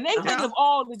 And they think of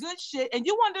all the good shit, and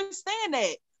you understand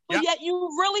that. But yet you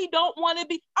really don't want to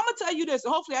be. I'm going to tell you this,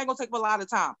 and hopefully I ain't going to take up a lot of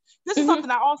time. This is something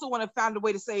I also want to find a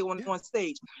way to say on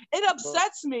stage. It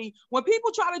upsets me when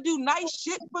people try to do nice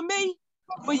shit for me,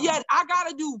 but yet I got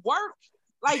to do work.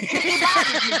 Like, it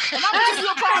bothers me. And I'm going to give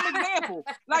you a prime example.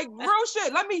 Like, real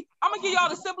shit. I'm going to give y'all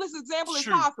the simplest example as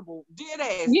possible. Dead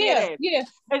ass.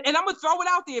 And I'm going to throw it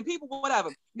out there, and people, whatever.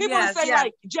 People say,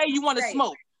 like, Jay, you want to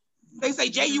smoke? They say,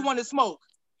 Jay, you want to smoke?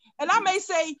 And I may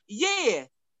say, yeah.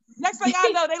 Next thing I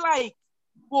know, they like,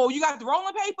 well, you got the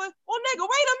rolling paper? Well, nigga,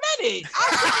 wait a minute.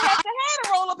 I shouldn't have had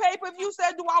a roller paper if you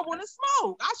said, do I want to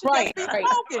smoke? I should just be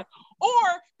smoking. Or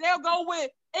they'll go with,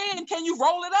 and can you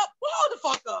roll it up? Well, hold the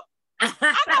fuck up. I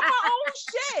got my own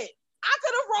shit. I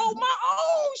could have rolled my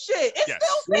own shit. It's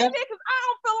still sitting there because I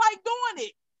don't feel like doing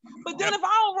it. But then if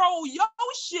I don't roll your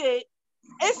shit,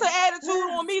 it's an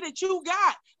attitude on me that you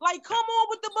got. Like, come on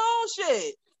with the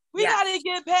bullshit. We gotta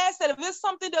get past that. If it's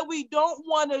something that we don't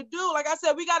want to do, like I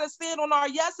said, we gotta stand on our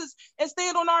yeses and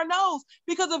stand on our no's.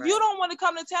 Because if you don't want to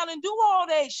come to town and do all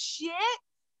that shit,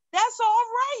 that's all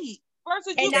right.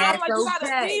 Versus you feel like you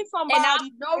gotta see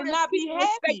somebody and not be happy.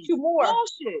 Respect you more.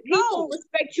 Bullshit. People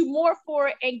respect you more for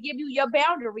it and give you your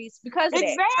boundaries because of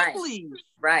exactly.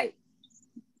 Right.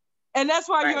 And that's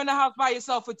why you're in the house by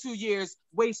yourself for 2 years.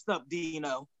 Waste up,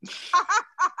 Dino.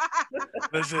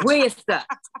 Listen, Waste up.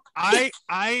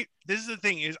 This is the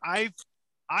thing is I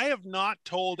have not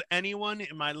told anyone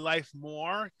in my life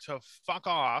more to fuck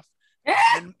off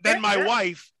than my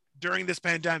wife during this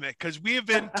pandemic, because we have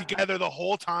been together the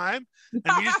whole time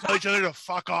and we just tell each other to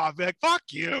fuck off. Be like, fuck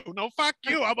you. No, fuck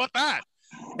you. How about that?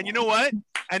 And you know what?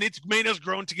 And it's made us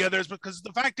grow together, because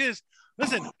the fact is,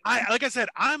 listen, like I said,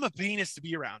 I'm a penis to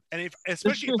be around. And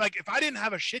especially if I didn't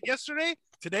have a shit yesterday,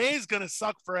 today is gonna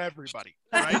suck for everybody.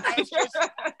 Right?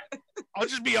 I'll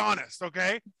just be honest,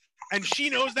 okay? And she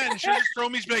knows that, and she'll just throw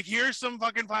me, she'll be like, here's some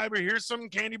fucking fiber, here's some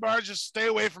candy bars, just stay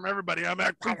away from everybody. I'm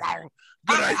like, wow,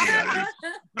 good idea.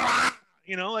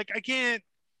 You know, like I can't,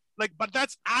 like, but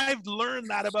I've learned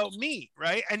that about me,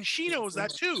 right? And she knows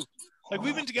that too. Like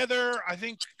we've been together, I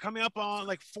think coming up on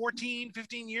like 14,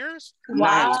 15 years.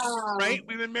 Wow. Right?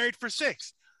 We've been married for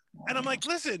 6. And I'm like,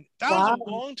 listen, that was a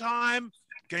long time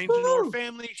getting to know her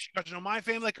family. She got to know my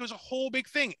family. Like it was a whole big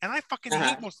thing. And I fucking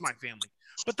hate most of my family.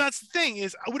 But that's the thing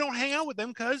is we don't hang out with them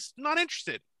because I'm not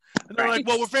interested. And they're like,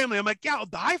 well, we're family. I'm like, yeah, I'll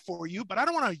die for you, but I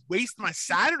don't want to waste my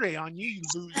Saturday on you, you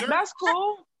loser. That's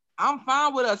cool. I'm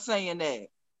fine with us saying that.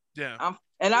 Yeah.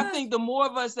 I think the more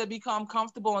of us that become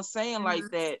comfortable in saying like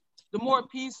that, the more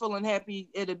peaceful and happy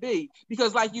it'll be.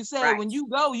 Because like you said, when you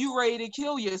go, you ready to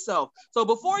kill yourself. So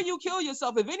before you kill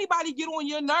yourself, if anybody get on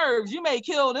your nerves, you may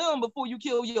kill them before you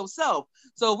kill yourself.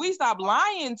 So if we stop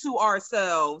lying to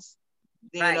ourselves,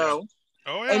 you know,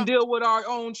 and deal with our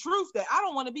own truth that I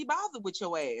don't want to be bothered with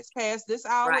your ass past this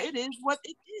hour. It is what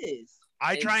it is.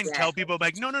 I try and tell people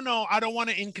like, no, I don't want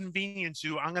to inconvenience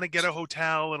you. I'm going to get a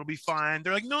hotel. It'll be fine.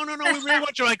 They're like, no, we really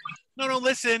want you. I'm like, no,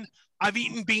 listen, I've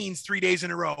eaten beans 3 days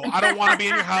in a row. I don't want to be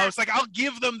in your house. Like, I'll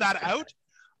give them that out.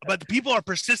 But the people are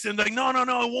persistent. They're like, no,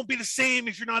 it won't be the same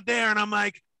if you're not there. And I'm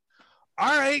like,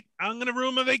 all right, I'm going to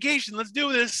ruin my vacation. Let's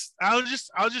do this. I'll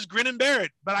just grin and bear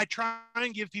it. But I try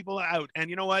and give people out. And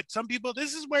you know what? Some people,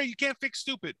 this is where you can't fix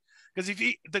stupid. Because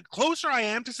the closer I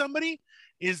am to somebody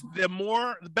is the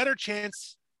better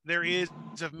chance there is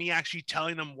of me actually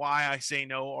telling them why I say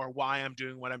no or why I'm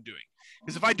doing what I'm doing.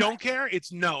 Because if I don't care,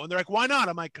 it's no. And they're like, why not?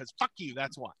 I'm like, because fuck you,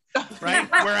 that's why. Right?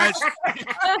 Whereas,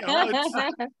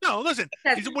 no, listen,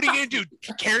 what are you going to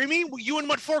do? Carry me? Well, you in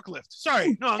what forklift?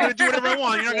 Sorry. No, I'm going to do whatever I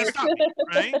want. You're not going to stop me.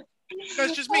 Right?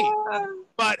 That's just me.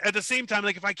 But at the same time,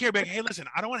 like if I care, be like, hey, listen,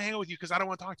 I don't want to hang out with you because I don't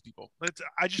want to talk to people.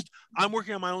 I'm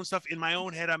working on my own stuff in my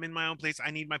own head. I'm in my own place.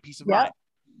 I need my peace of mind.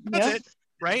 That's it.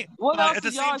 Right? What else do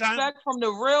y'all expect from the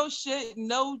Real Shit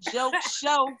No Joke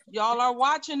Show? Y'all are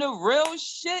watching the Real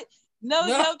Shit No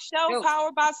Joke Show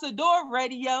powered by Sador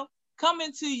Radio,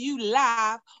 coming to you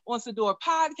live on Sador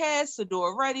Podcast,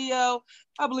 Sador Radio.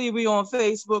 I believe we on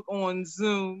Facebook, on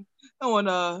Zoom, on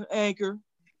Anchor,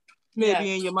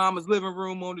 maybe in your mama's living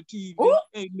room on the TV. Ooh.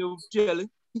 Ain't no jelly.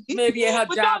 Maybe at her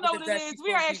but job. Y'all know what it is.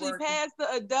 We are actually past the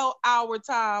adult hour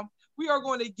time. We are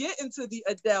going to get into the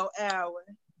adult hour.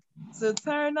 So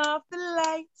turn off the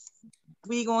lights.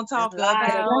 We gonna talk about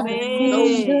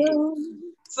it.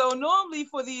 So normally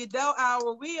for the adult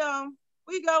hour, we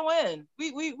go in.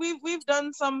 We've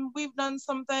done some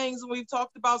things, and we've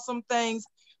talked about some things.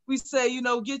 We say,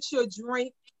 get your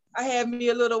drink. I have me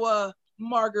a little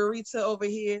margarita over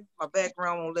here. My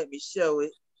background won't let me show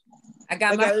it. I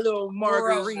got a little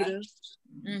margarita.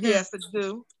 Mm-hmm. Yes, I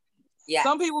do. Yeah.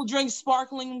 Some people drink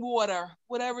sparkling water,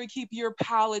 whatever keep your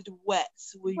palate wet.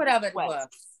 Whatever it was.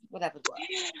 But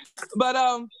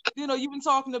you've been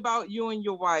talking about you and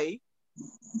your wife,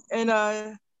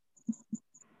 and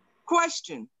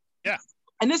question. Yeah.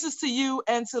 And this is to you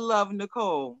and to Love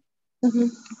Nicole. Mm-hmm.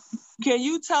 Can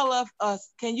you tell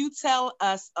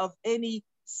us of any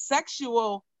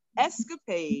sexual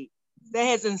escapade that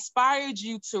has inspired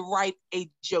you to write a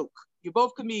joke? You're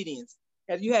both comedians.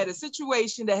 Have you had a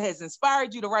situation that has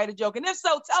inspired you to write a joke? And if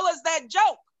so, tell us that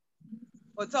joke.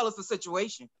 Or tell us the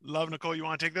situation. Love Nicole, you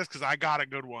want to take this? Because I got a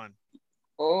good one.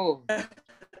 Oh.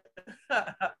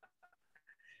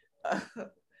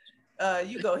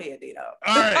 You go ahead, Dino.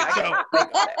 All right.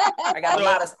 I got a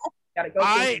lot of gotta go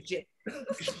through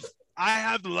I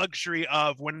have the luxury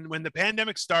of when the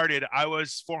pandemic started, I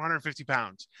was 450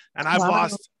 pounds. And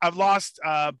I've lost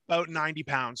about 90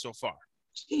 pounds so far.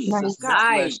 Jesus, God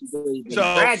Nice. bless you, baby. So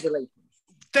Congratulations.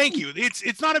 thank you.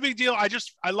 It's not a big deal.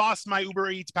 I lost my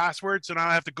Uber Eats password, so now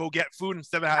I have to go get food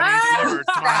instead of having it delivered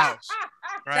to my house.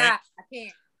 Right? Stop. I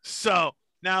can't. So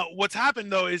now what's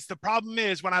happened though is the problem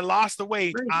is when I lost the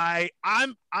weight,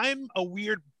 I'm a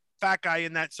weird fat guy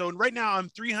in that. So right now I'm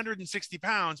 360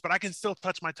 pounds, but I can still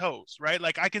touch my toes, right?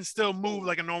 Like I can still move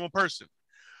like a normal person.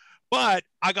 But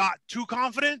I got too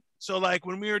confident. So like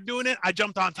when we were doing it, I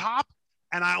jumped on top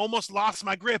and I almost lost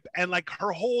my grip, and like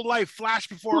her whole life flashed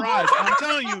before her eyes. And I'm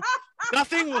telling you,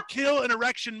 nothing will kill an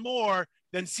erection more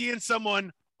than seeing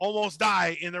someone almost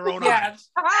die in their own eyes.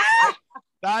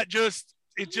 That just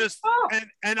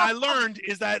and I learned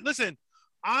is that listen,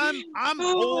 I'm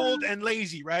old and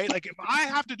lazy, right? Like if I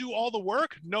have to do all the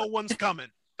work, no one's coming.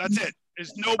 That's it.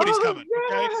 Nobody's coming.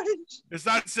 Okay, it's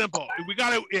that simple.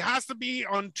 It has to be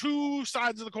on two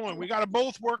sides of the coin. We gotta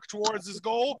both work towards this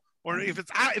goal. Or if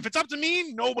it's up to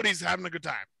me, nobody's having a good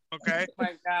time. Okay. Oh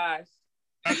my gosh.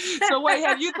 So wait,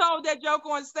 have you told that joke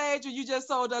on stage, or you just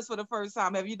told us for the first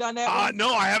time? Have you done that one?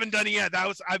 No, I haven't done it yet.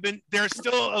 There's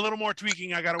still a little more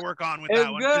tweaking I got to work on with It's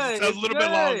that one. good. It's a little bit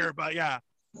longer, but yeah.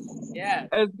 Yeah.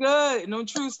 It's good. No,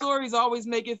 true stories always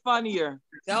make it funnier.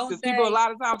 Because people a lot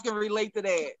of times can relate to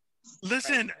that.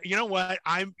 Listen, you know what?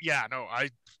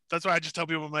 That's why I just tell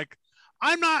people, look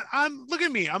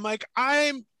at me. I'm like,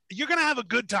 you're going to have a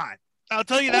good time. I'll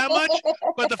tell you that much.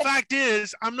 But the fact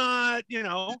is, I'm not,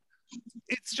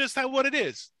 it's just what it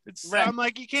is. Right. I'm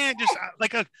like, you can't just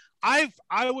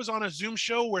I was on a Zoom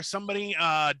show where somebody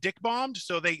dick bombed.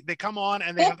 So they come on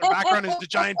and they have the background is the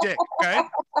giant dick. Okay.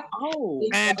 Oh.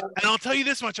 And I'll tell you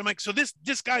this much. I'm like, so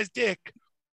this guy's dick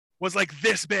was like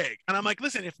this big. And I'm like,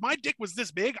 listen, if my dick was this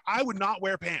big, I would not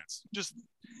wear pants. Just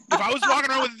if I was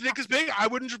walking around with a dick this big, I'd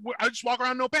just walk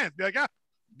around no pants. Be like, yeah,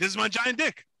 this is my giant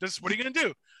dick. What are you gonna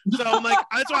do? So I'm like,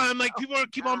 that's why I'm like, people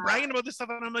keep on bragging about this stuff,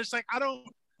 and I'm just like,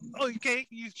 okay,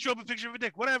 you show up a picture of a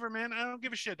dick, whatever, man. I don't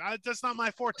give a shit. That's not my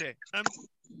forte.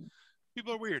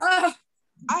 People are weird. I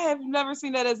have never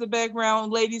seen that as a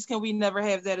background. Ladies, can we never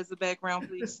have that as a background,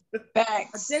 please?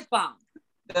 Facts. A dick bomb.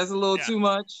 That's a little too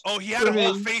much. Oh, he had a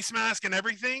whole face mask and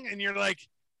everything, and you're like,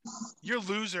 you're a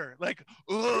loser. Like,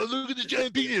 oh, look at the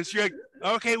giant penis. You're like,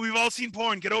 okay, we've all seen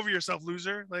porn. Get over yourself,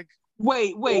 loser. Like,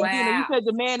 wait. Wow. You said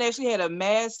the man actually had a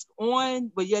mask on,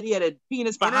 but yet he had a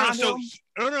penis behind him?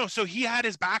 So he had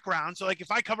his background. So like if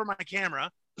I cover my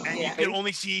camera and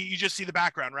you just see the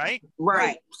background, right?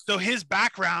 Right. So his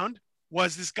background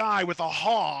was this guy with a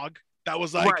hog that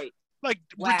was like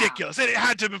ridiculous. It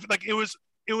had to be like, it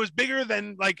was bigger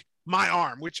than like my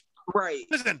arm, which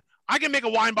listen, I can make a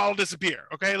wine bottle disappear.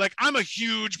 Okay. Like I'm a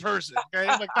huge person. Okay.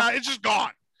 Like it's just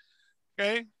gone.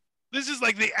 Okay. This is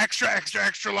like the extra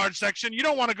large section. You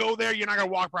don't want to go there. You're not going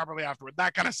to walk properly afterward.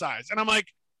 That kind of size. And I'm like,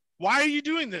 why are you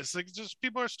doing this? Like, just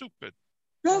people are stupid.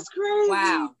 That's crazy.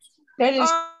 Wow. That is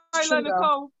all right,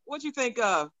 Nicole, what you think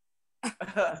of?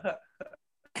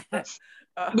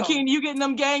 Bikini, you getting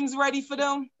them gangs ready for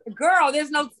them? Girl,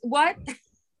 there's no what?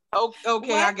 Oh, okay,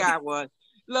 what? I got one.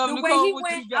 Love the Nicole, way he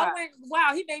went,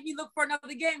 wow, he made me look for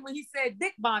another game when he said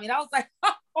dick bombing. I was like,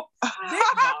 oh, dick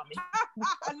bombing.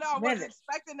 No, I wasn't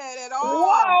expecting that at all.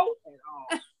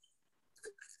 Whoa.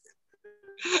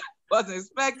 Wasn't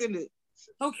expecting it.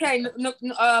 Okay,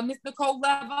 Miss Nicole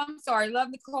Love, I'm sorry. Love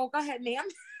Nicole. Go ahead, ma'am.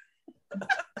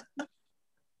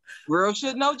 Real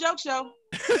shit, no joke show.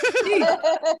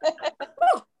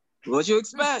 What you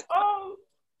expect? Oh.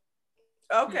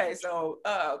 Okay, so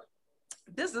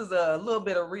this is a little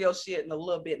bit of real shit and a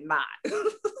little bit not.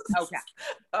 Okay.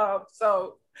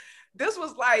 So this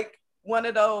was like one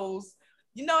of those,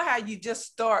 you know how you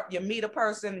just you meet a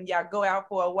person and y'all go out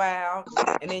for a while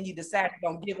and then you decide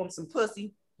you're gonna give them some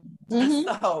pussy. Mm-hmm.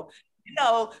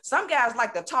 So, some guys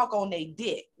like to talk on their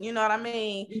dick. You know what I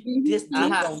mean? Mm-hmm. This dick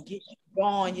gonna get you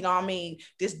going. You know what I mean?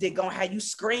 This dick gonna have you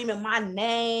screaming my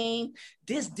name.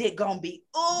 This dick gonna be,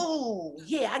 ooh,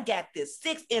 yeah, I got this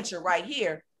 6-incher right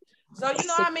here. So, you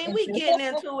know what I mean? We getting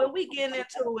into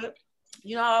it.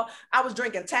 I was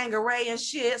drinking Tanqueray and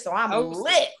shit, so I'm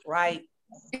lit, right?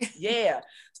 Yeah.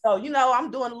 So,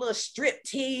 I'm doing a little strip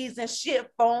tease and shit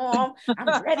for them.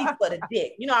 I'm ready for the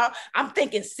dick. I'm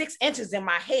thinking 6 inches in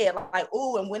my head, like,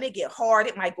 ooh, and when it get hard,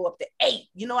 it might go up to 8.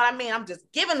 You know what I mean? I'm just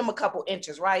giving them a couple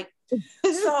inches, right?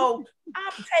 So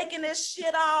I'm taking this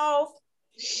shit off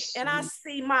and I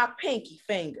see my pinky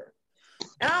finger.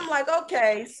 And I'm like,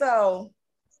 okay, so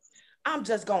I'm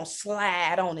just gonna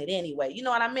slide on it anyway. You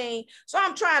know what I mean? So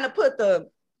I'm trying to put the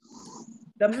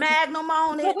Magnum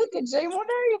on it. Look at Jay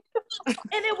Monet. And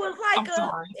it was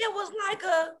like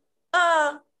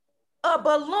a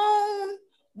balloon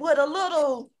with a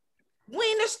little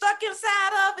wiener stuck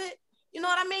inside of it. You know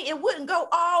what I mean? It wouldn't go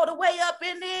all the way up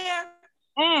in there.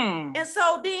 And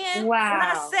so then when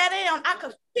I sat down, I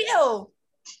could feel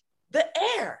the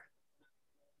air.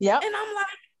 Yep. And I'm like,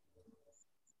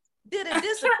 did it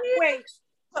disappear? Wait,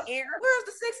 air? Where's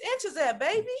the 6 inches at,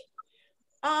 baby?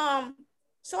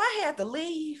 So I had to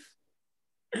leave,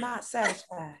 not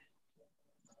satisfied.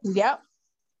 Yep.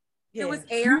 It was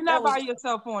air. You're not by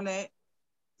yourself on that.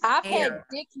 I've had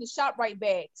dicks in ShopRite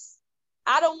bags.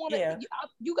 I don't want to.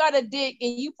 You got a dick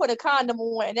and you put a condom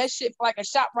on, and that shit like a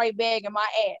ShopRite bag in my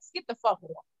ass. Get the fuck on.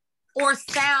 Or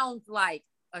sounds like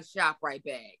a ShopRite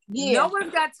bag. Yeah. No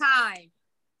one's got time.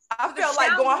 I felt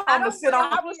like going home to sit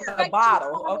on a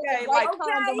bottle. Okay, like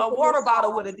a water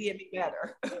bottle would have did me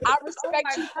better. I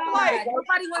respect you. Like,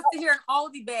 nobody wants to hear an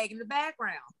Aldi bag in the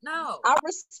background. No. I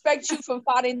respect you for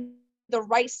finding the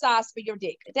right size for your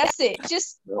dick. That's it.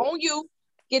 Just on you.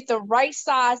 Get the right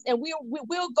size, and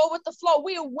we'll go with the flow.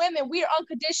 We are women. We are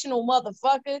unconditional,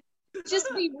 motherfucker. Just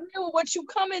be real with what you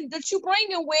coming that you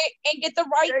bringing with, and get the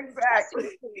right.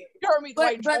 Exactly.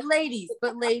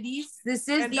 But ladies, this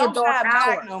is and the don't adult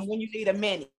hour. When you need a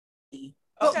mini.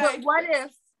 Okay.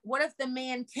 But what if the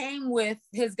man came with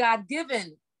his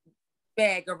God-given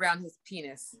bag around his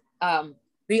penis?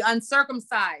 The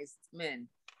uncircumcised men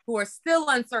who are still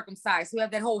uncircumcised, who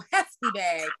have that whole hefty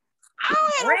bag. I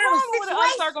don't have a problem with an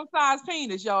uncircumcised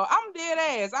penis, y'all. I'm dead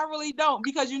ass. I really don't,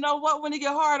 because you know what? When it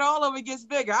get hard, all of it gets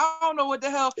bigger. I don't know what the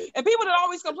hell. And people that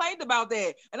always complained about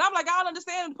that, and I'm like, I don't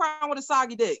understand the problem with a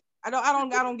soggy dick. I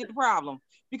don't get the problem,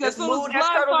 because as soon as the blood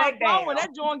starts flowing,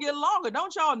 that joint get longer.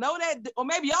 Don't y'all know that? Or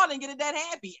maybe y'all didn't get it that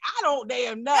happy. I don't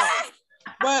damn know.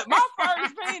 But my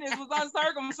first penis was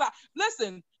uncircumcised.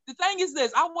 Listen. The thing is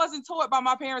this, I wasn't taught by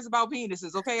my parents about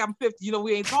penises, okay? I'm 50, you know,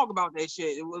 we ain't talk about that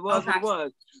shit. It was what it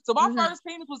was. So my first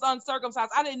penis was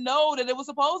uncircumcised. I didn't know that it was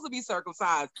supposed to be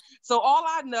circumcised. So all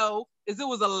I know is it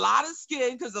was a lot of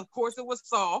skin, because of course it was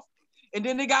soft. And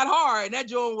then it got hard, and that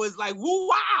joint was like, woo,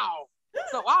 wow.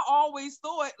 So I always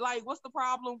thought, like, what's the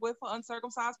problem with an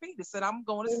uncircumcised penis? And I'm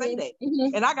going to say that.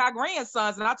 And I got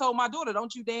grandsons, and I told my daughter,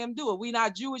 don't you damn do it. We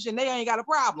not Jewish, and they ain't got a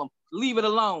problem. Leave it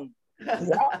alone.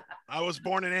 I was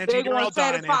born in Anteater. They won't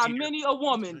satisfy many a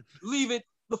woman. Leave it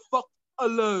the fuck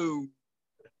alone.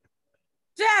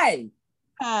 Jay,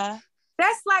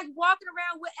 that's like walking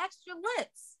around with extra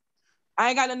lips. I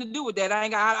ain't got nothing to do with that.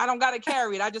 I don't gotta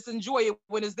carry it. I just enjoy it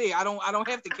when it's there. I don't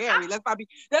have to carry it.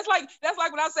 That's like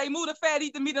when I say move the fat,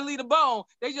 eat the meat, and leave the bone.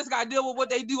 They just gotta deal with what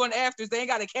they do on the afters. They ain't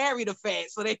gotta carry the fat.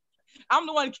 So I'm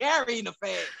the one carrying the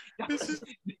fat.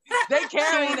 They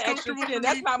carrying the extra skin.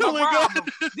 That's not my problem.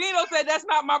 Dino said that's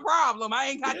not my problem. I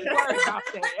ain't got to worry about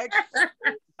that.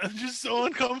 I'm just so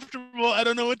uncomfortable. I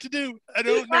don't know what to do. I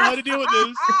don't know how to deal with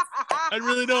this. I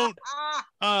really don't.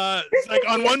 It's like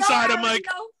on one side, I'm like,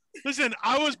 listen,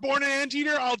 I was born an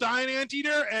Anteater. I'll die an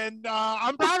Anteater, and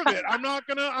I'm proud of it. I'm not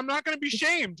gonna be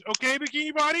shamed. Okay,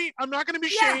 Bikini Body. I'm not gonna be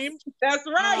shamed. That's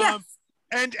right.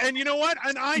 And you know what?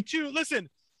 And I too. Listen.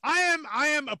 I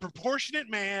am a proportionate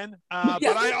man,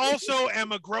 but I also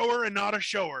am a grower and not a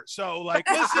shower. So, like,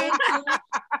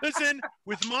 listen.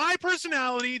 With my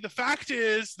personality, the fact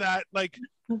is that, like,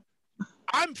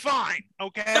 I'm fine,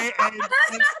 okay?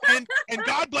 And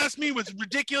God bless me with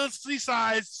ridiculously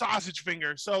sized sausage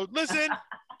fingers. So, listen,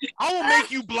 I will make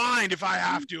you blind if I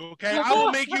have to, okay? I will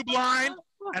make you blind,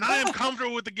 and I am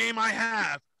comfortable with the game I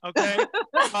have, okay?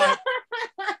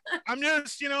 I'm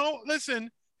just,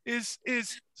 listen. Is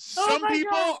some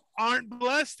people aren't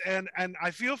blessed, and I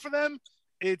feel for them.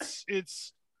 It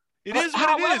is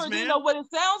what it is, man. You know what it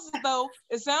sounds as though?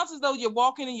 It sounds as though you're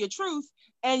walking in your truth,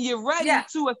 and you're ready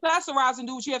to accessorize and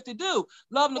do what you have to do.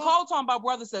 Love Nicole talking about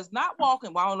brothers that's not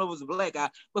walking. Well, I don't know if it was a black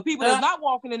guy, but people that's not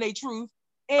walking in their truth,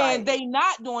 and they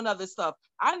not doing other stuff.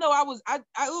 I know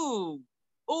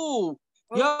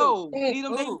leave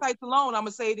them dating sites alone. I'm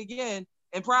gonna say it again.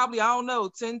 And probably, I don't know,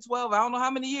 10, 12, I don't know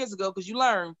how many years ago, because you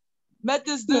learn. Met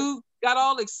this dude, got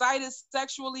all excited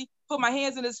sexually, put my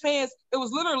hands in his pants. It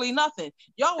was literally nothing.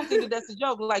 Y'all would think that that's a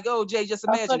joke, like, oh, Jay, just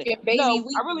imagine it. No,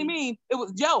 I really mean, it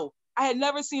was, I had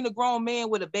never seen a grown man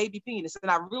with a baby penis,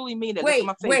 and I really mean that. Look at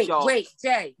my face, y'all. Wait,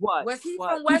 Jay. What? Was he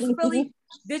from West Philly?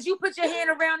 Did you put your hand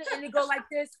around it and it go like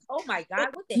this? Oh my God,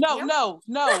 what the hell?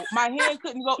 No, my hand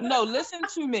couldn't go. No, listen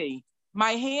to me.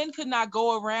 My hand could not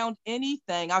go around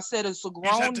anything. I said it's a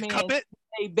grown man,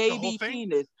 a baby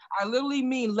penis. I literally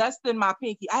mean less than my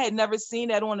pinky. I had never seen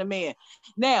that on a man.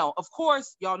 Now, of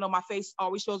course, y'all know my face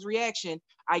always shows reaction.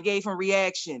 I gave him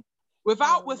reaction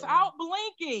without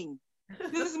blinking.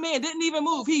 This man didn't even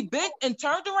move. He bit and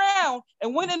turned around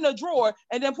and went in the drawer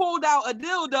and then pulled out a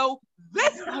dildo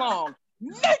this long.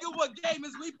 nigga, what game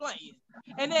is we playing?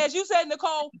 And as you said,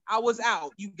 Nicole, I was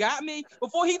out. You got me?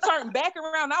 Before he turned back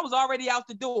around, I was already out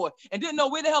the door and didn't know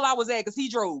where the hell I was at because he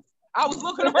drove. I was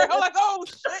looking around like, oh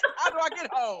shit, how do I get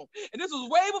home? And this was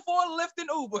way before Lyft and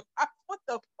Uber. What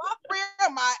the fuck? Where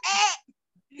am I at?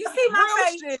 You see my Real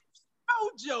face? shit.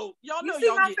 No joke. Y'all know You see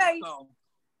y'all my get face? some.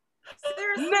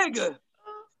 Seriously. Nigga.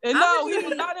 And no, he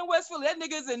was not in West Philly. That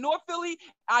nigga is in North Philly.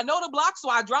 I know the block, so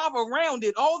I drive around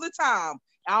it all the time.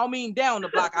 I don't mean down the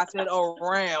block. I said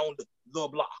around the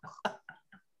block.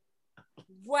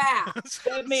 Wow.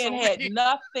 That man had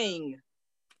nothing.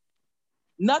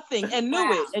 Nothing. And knew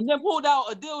Wow. it. And then pulled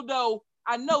out a dildo,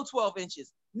 I know 12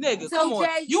 inches. Nigga, So, come on.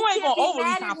 Jay, You ain't can't gonna be overly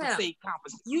mad at him. compensate.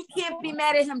 You can't be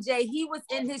mad at him, Jay. He was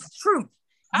in his truth.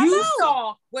 I You know.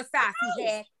 saw what size he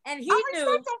had, and he I knew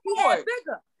respect him he for had it.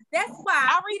 bigger. That's why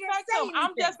I he didn't respect say him. I'm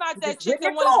anything. just not He that just chick let that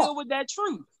it want to go. deal with that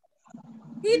truth.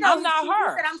 He knows I'm not he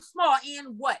her. said I'm small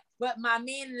and what? But my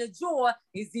man in the drawer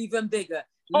is even bigger.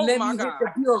 Oh Let my me hit God.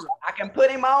 the bureau. I can put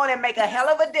him on and make a hell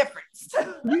of a difference.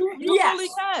 You Yes. really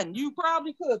can. You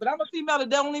probably could, but I'm a female that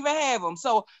don't even have them.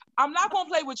 So I'm not gonna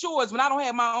play with yours when I don't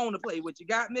have my own to play with. You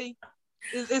got me?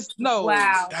 It's no.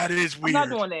 Wow. That is I'm weird. not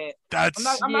doing that. That's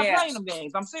I'm not Yeah. playing them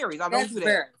games. I'm serious. I don't That's do that.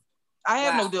 very. I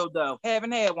have Wow. no dildo.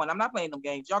 Haven't had one. I'm not playing them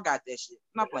games. Y'all got that shit.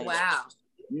 I'm not playing that. Wow.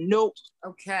 Nope.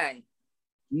 Okay.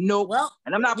 Nope. Well,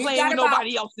 And I'm not we playing got with about-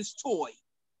 nobody else's toy.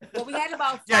 Well, we had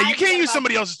about. yeah. You five- can't use about-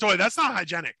 somebody else's toy. That's not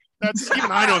hygienic. That's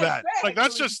even I know that. Like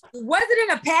that's just Was it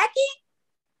in a packet?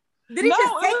 Did he No, just it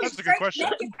take was- it That's a good straight question.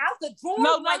 naked out the drawer?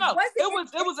 No. Like, was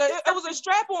It was a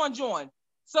strap-on joint.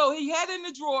 So he had it in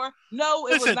the drawer. No,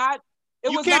 it was Listen, not. It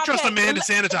you was can't not trust a packed. man to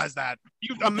sanitize that.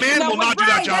 A man No, will not do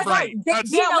that right, job that's right. right.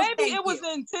 That's, Yeah, No, maybe thank it was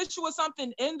you. in tissue or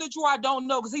something in the drawer. I don't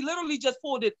know because he literally just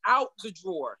pulled it out the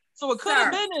drawer. So it could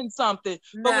have Sir. been in something.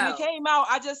 But when No. it came out,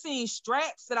 I just seen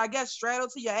straps that I guess straddled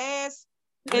to your ass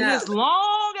and No. this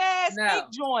long ass No.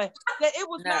 pink joint that it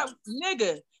was No. not,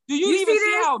 nigga. Do you, You even see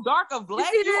see this? how dark of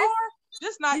black see you this? are?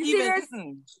 This not You see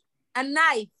even. this? A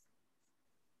knife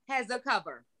has a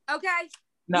cover. Okay.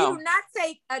 No. You do not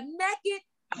take a naked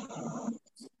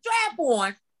strap on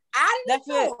out of That's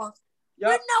the it. drawer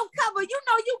Yup. with no cover. You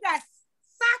know you got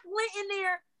sock lint in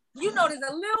there. You know there's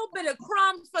a little bit of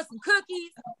crumbs for some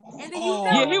cookies, and then you know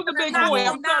Yeah, he was a it's big not boy.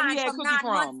 from I'm sorry he nine- had from cookie 9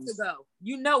 crumbs. months ago.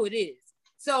 You know it is.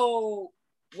 So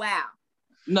wow.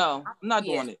 No, I'm not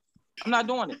Yeah. doing it. I'm not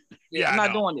doing it. yeah, I'm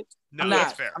not no, doing it. no, I'm that's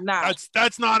not. fair. I'm not.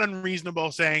 That's not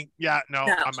unreasonable. Saying, yeah, no,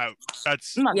 No. I'm out.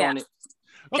 That's I'm not Yeah. doing it.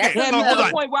 okay. That's It had No, me to hold the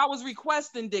on. point where I was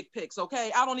requesting dick pics,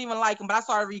 okay? I don't even like them, but I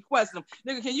started requesting them.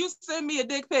 Nigga, can you send me a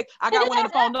dick pic? I got one in the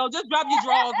phone. No, just drop your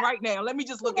drawers right now. Let me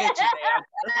just look at you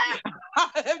now.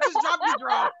 Just drop your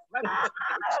drawers. Let me look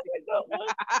at you.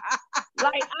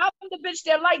 Like, I'm the bitch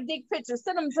that like dick pictures.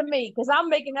 Send them to me because I'm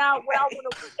making out what I want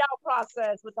to work out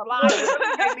process with a lot of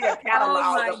Give me a Oh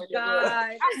catalog my of it.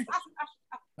 God.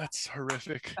 That's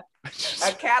horrific.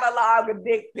 A catalog of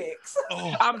dick pics.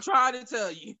 Oh, I'm trying to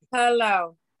tell you.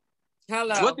 Hello.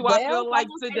 Hello. What do I feel like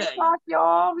almost 8 today? o'clock,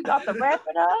 y'all. We got to wrap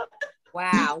it up.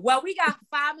 Wow. Well, we got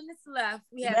 5 minutes left.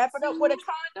 We have Wrap it up with a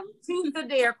condom. truth or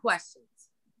dare questions.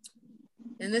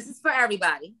 And this is for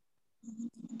everybody.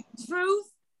 Truth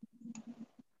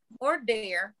or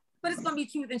dare, but it's going to be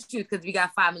truth and truth because we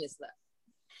got 5 minutes left.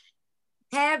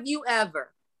 Have you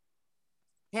ever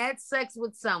had sex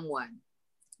with someone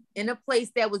in a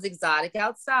place that was exotic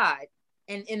outside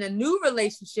and in a new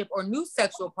relationship or new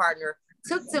sexual partner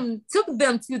took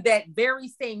them to that very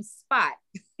same spot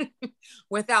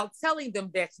without telling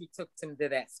them that you took them to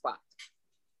that spot?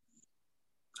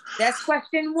 That's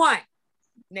question 1.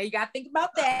 Now you got to think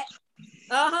about that.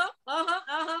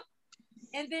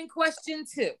 And then question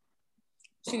 2,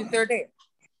 truth or dare.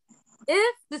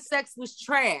 If the sex was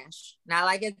trash, not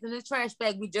like it's in the trash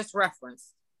bag we just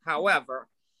referenced, however,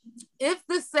 if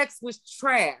the sex was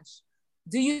trash,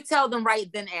 do you tell them right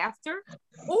then after?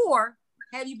 Or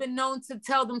have you been known to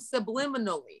tell them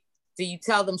subliminally? Do you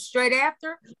tell them straight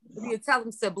after? Or do you tell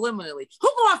them subliminally? Who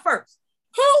going first?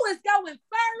 Who is going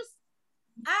first?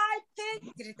 I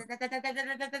think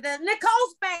Nicole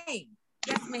Spain.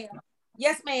 Yes, ma'am.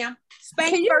 Yes, ma'am. Spain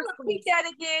Can you first, repeat please.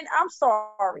 that again? I'm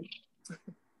sorry.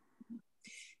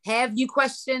 Have you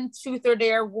questioned truth or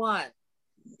dare 1?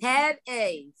 Had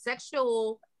a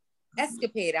sexual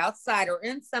escapade outside or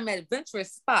in some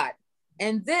adventurous spot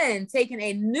and then taken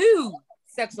a new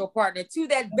sexual partner to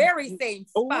that very same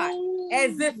spot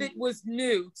as if it was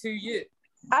new to you?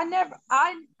 I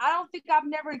don't think I've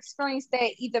never experienced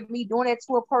that, either me doing that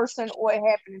to a person or it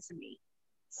happening to me.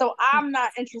 So I'm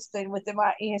not interested within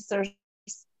my answers.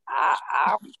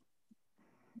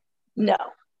 No.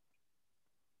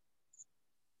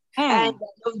 I ain't got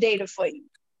no data for you.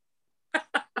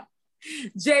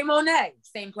 Jay Monet,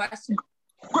 same question.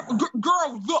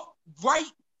 Girl, look,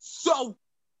 right? So,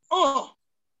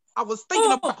 I was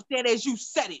thinking about that as you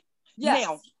said it. Yes.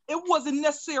 Now, it wasn't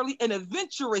necessarily an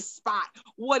adventurous spot.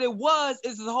 What it was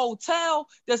is a hotel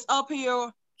that's up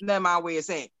here. Never mind where it's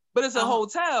at, but it's a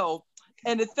hotel.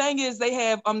 And the thing is, they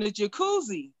have the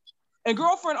jacuzzi. And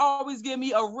girlfriend always give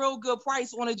me a real good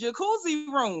price on a jacuzzi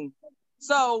room.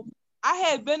 So I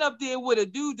had been up there with a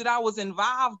dude that I was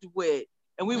involved with,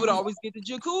 and we would always get the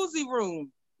jacuzzi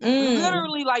room.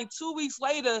 Literally, like 2 weeks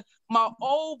later, my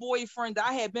old boyfriend that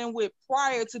I had been with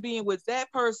prior to being with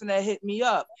that person that hit me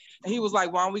up. And he was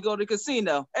like, why don't we go to the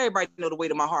casino? Everybody know the weight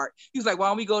of my heart. He was like, why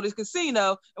don't we go to the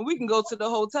casino and we can go to the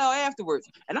hotel afterwards?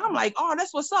 And I'm like, oh,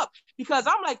 that's what's up. Because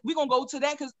I'm like, we're going to go to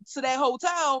that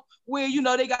hotel where,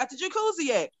 they got the jacuzzi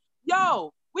at.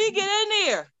 Yo, we get in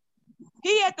there.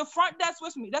 He at the front desk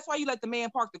with me. That's why you let the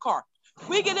man park the car.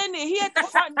 We get in there. He at the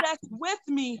front desk with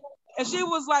me. And she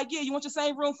was like, yeah, you want your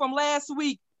same room from last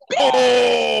week? Bitch!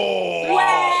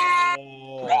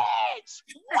 Oh. Bitch!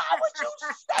 Why would you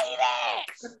say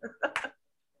that?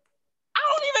 I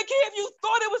don't even care if you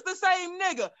thought it was the same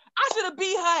nigga. I should have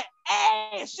beat her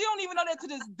ass. She don't even know that to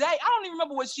this day. I don't even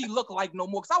remember what she looked like no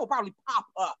more because I would probably pop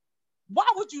up. Why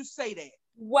would you say that?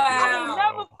 Wow. I will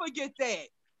never forget that.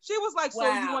 She was like, so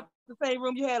you want the same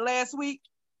room you had last week?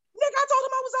 Nigga, I told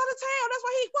him I was out of town. That's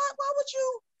why why would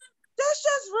you? That's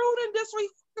just rude and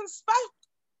disrespectful.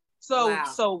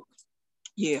 So,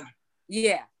 yeah.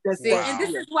 Yeah. See, and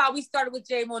this is why we started with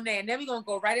Jay Monet, and then we're going to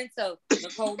go right into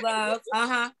Nicole Love.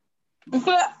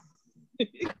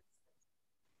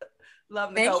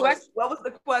 Love Nicole. What was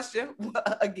the question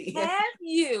again? Have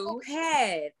you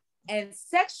had a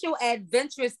sexual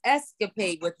adventurous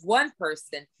escapade with one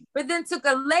person, but then took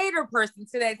a later person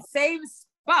to that same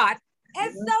spot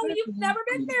as though you've never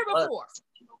been there before?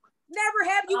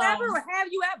 Never. Have you ever, or have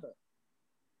you ever?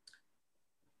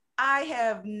 I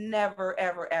have never,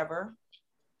 ever, ever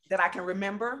that I can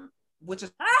remember, which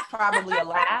is probably a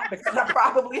lie because I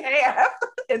probably have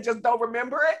and just don't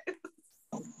remember it.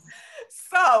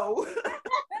 So,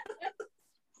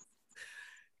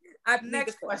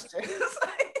 next question.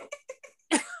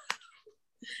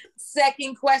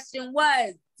 Second question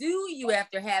was, do you,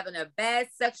 after having a bad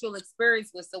sexual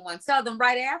experience with someone, tell them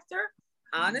right after,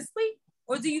 honestly?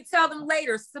 Or do you tell them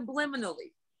later,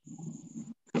 subliminally?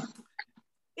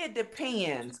 It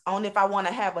depends on if I want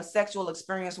to have a sexual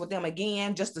experience with them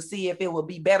again, just to see if it will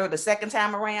be better the second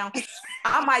time around.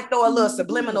 I might throw a little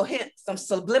subliminal hit, some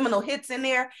subliminal hits in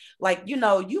there. Like, you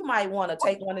might want to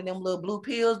take one of them little blue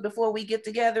pills before we get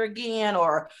together again,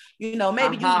 or,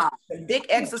 maybe do some dick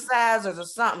exercises or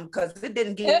something, because it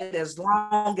didn't get as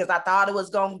long as I thought it was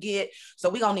going to get. So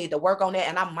we're going to need to work on that.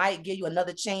 And I might give you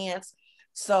another chance.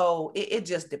 So it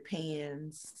just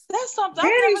depends. That's something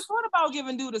I never thought about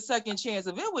giving dude a second chance.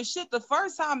 If it was shit the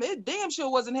first time, it damn sure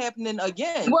wasn't happening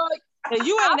again. Well, and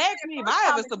you ain't asked me if I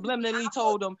ever subliminally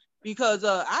told him, because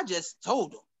I just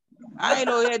told him. I ain't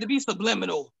know it had to be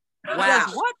subliminal. Wow.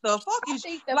 What the fuck is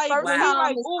like? When he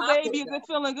like, oh baby, is it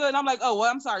feeling good? And I'm like, oh,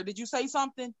 well, I'm sorry. Did you say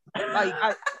something?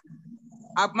 Like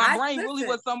my brain really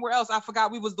was somewhere else. I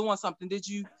forgot we was doing something. Did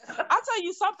you? I'll tell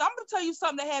you something. I'm gonna tell you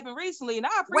something that happened recently, and I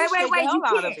appreciate the hell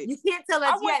out of it. You can't tell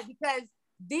us yet because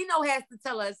Dino has to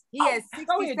tell us. He has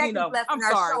 60 seconds left in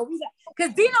our show.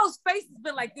 Because Dino's face has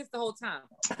been like this the whole time.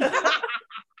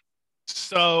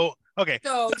 So, okay.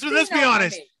 So let's be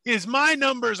honest. Is my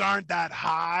numbers aren't that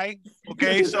high.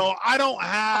 Okay. So I don't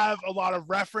have a lot of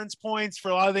reference points for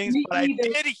a lot of things, but I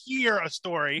did hear a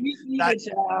story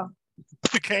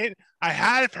okay. I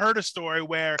had heard a story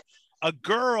where a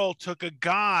girl took a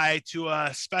guy to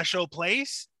a special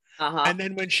place. And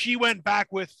then when she went back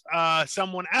with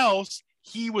someone else,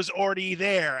 he was already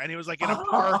there. And it was like in a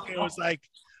park. It was like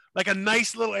a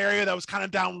nice little area that was kind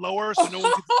of down lower, so no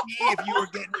one could see if you were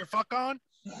getting your fuck on.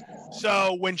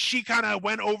 So when she kind of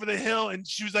went over the hill and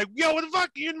she was like, yo, what the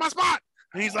fuck? You in my spot?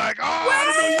 And he's like, oh, I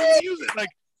didn't know you were going to use it. Like,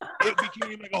 it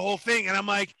became like a whole thing. And I'm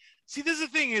like, see, this is the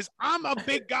thing is, I'm a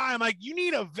big guy. I'm like, you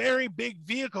need a very big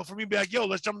vehicle for me to be like, yo,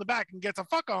 let's jump in the back and get some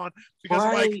fuck on. Because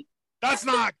I'm like, that's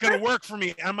not going to work for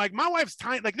me. And I'm like, my wife's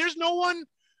tiny. Like, there's no one.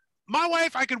 My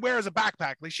wife, I could wear as a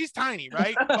backpack. Like, she's tiny,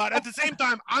 right? But at the same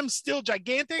time, I'm still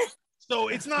gigantic. So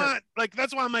it's not like,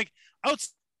 that's why I'm like,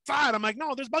 outside outside. I'm like,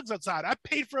 no, there's bugs outside. I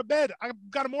paid for a bed. I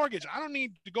got a mortgage. I don't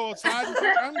need to go outside.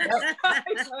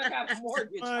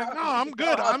 No, I'm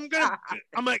good.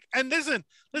 I'm like, and listen,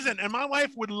 and my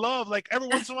wife would love, like, every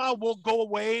once in a while we'll go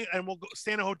away and we'll go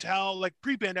stay in a hotel. Like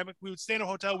pre-pandemic, we would stay in a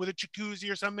hotel with a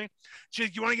jacuzzi or something. She's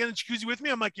like, you want to get in the jacuzzi with me?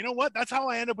 I'm like, you know what? That's how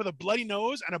I end up with a bloody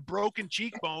nose and a broken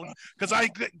cheekbone, because I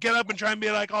get up and try and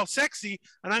be like all sexy,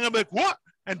 and I'm gonna be like, what?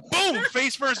 And boom,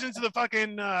 face first into the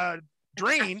fucking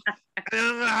drain, and then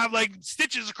I'm gonna have like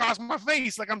stitches across my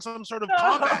face like I'm some sort of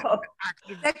combat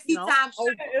active. Sexy time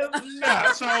over.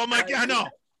 Yeah, so I'm like, yeah, no,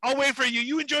 I'll wait for you.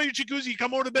 You enjoy your jacuzzi,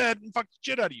 come over to bed and fuck the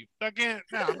shit out of you. I can't.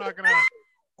 No, I'm not gonna.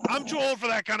 I'm too old for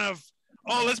that kind of.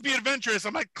 Oh, let's be adventurous.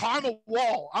 I'm like, climb a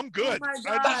wall. I'm good. Oh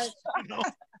my God. You know?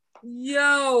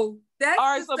 Yo, that's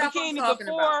all right. So stuff Bikini, I'm talking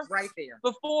about right there.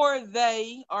 Before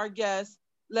they, our guests,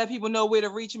 let people know where to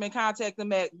reach them and contact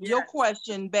them at. Yes. Your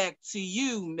question back to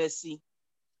you, Missy.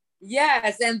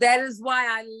 Yes, and that is why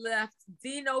I left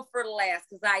Dino for last,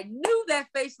 because I knew that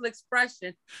facial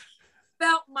expression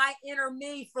felt my inner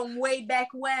me from way back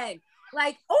when.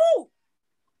 Like, so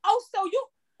you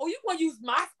want to use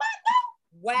my spot now?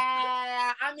 Wow.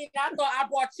 I mean, I thought I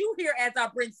brought you here as I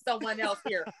bring someone else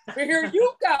here. But here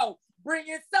you go,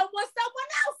 bringing someone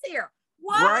else here.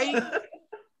 What? Right?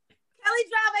 Kelly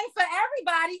Drive ain't for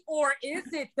everybody, or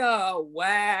is it though?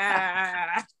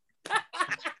 Wow.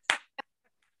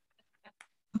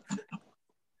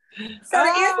 So to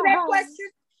answer that question,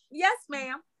 yes,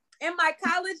 ma'am. In my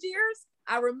college years,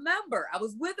 I remember I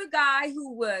was with a guy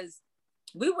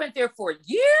we went there for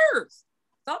years.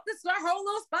 Thought this was our whole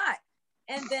little spot.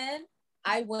 And then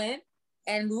I went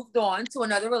and moved on to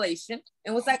another relation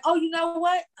and was like, oh, you know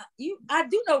what? I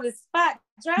do know this spot.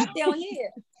 Drive down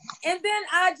here. And then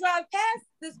I drive past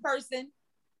this person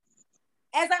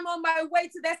as I'm on my way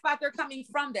to that spot. They're coming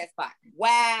from that spot.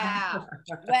 Wow.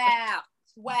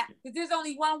 Because there's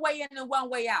only one way in and one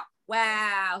way out.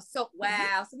 Wow. So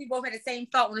we both had the same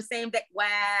thought on the same day.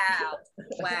 Wow.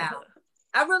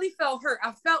 I really felt hurt.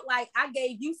 I felt like I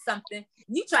gave you something.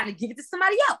 You trying to give it to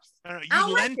somebody else.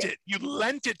 You lent it. You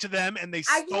lent it to them and they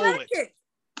stole it.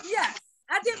 Yes.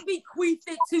 I didn't bequeath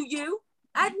it to you.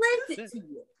 I lent it to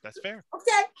you. That's fair.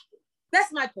 Okay.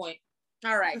 That's my point.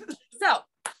 All right. So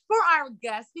for our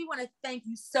guests, we want to thank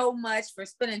you so much for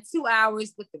spending 2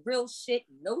 hours with the Real Shit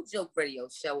No Joke radio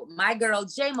show with my girl,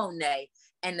 Jay Monet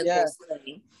and Nicole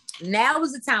Slade. Now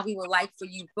is the time we would like for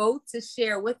you both to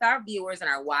share with our viewers and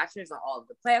our watchers on all of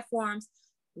the platforms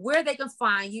where they can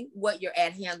find you, what your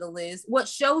ad handle is, what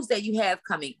shows that you have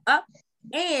coming up,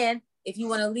 and if you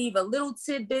want to leave a little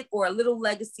tidbit or a little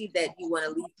legacy that you want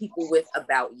to leave people with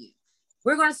about you.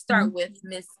 We're going to start with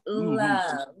Miss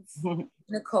Love,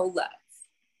 Nicole Love.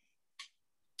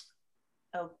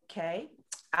 Okay.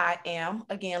 I am,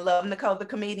 again, Love Nicole, the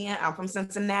comedian. I'm from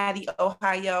Cincinnati,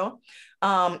 Ohio.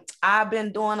 I've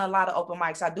been doing a lot of open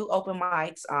mics. I do open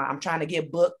mics. I'm trying to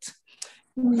get booked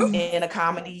in a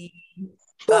comedy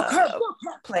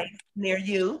place near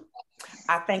you.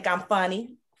 I think I'm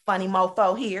funny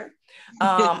mofo here.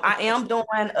 I am doing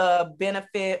a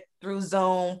benefit through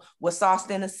Zoom with Sauce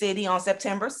in the City on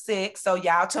September 6th. So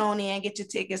y'all tune in, get your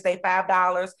tickets. They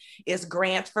 $5. It's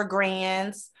Grants for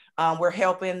Grands. We're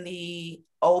helping the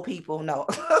old people. No,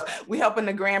 we're helping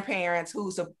the grandparents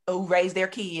who raise their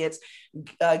kids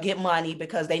get money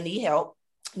because they need help.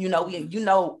 You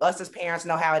know, us as parents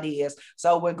know how it is.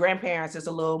 So with grandparents, it's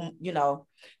a little,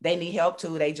 they need help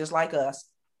too. They just like us.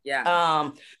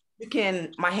 Yeah.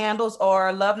 My handles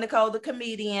are Love Nicole the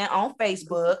Comedian on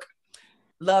Facebook,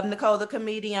 Love Nicole the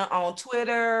Comedian on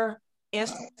Twitter,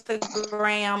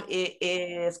 Instagram. It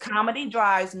is Comedy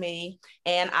Drives Me,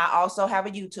 and I also have a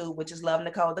YouTube, which is Love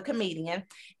Nicole the Comedian,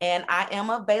 and I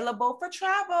am available for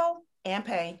travel and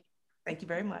pay. Thank you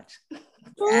very much.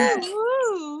 Yes.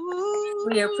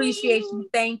 We appreciate you.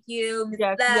 Thank you.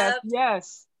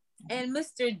 Yes. And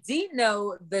Mr.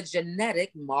 Dino, the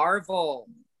genetic marvel.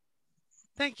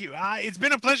 Thank you. It's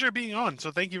been a pleasure being on.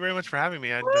 So thank you very much for having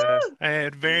me. I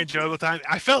had a very enjoyable time.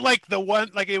 I felt like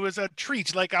it was a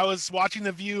treat. Like I was watching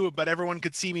The View, but everyone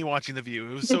could see me watching The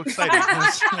View. It was so exciting.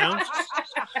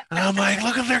 And I'm like,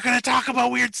 look, if they're going to talk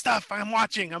about weird stuff. I'm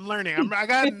watching, I'm learning. I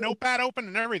got a notepad open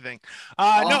and everything.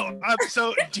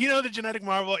 So Dino, the genetic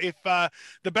marvel, if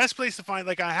the best place to find,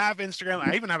 like I have Instagram,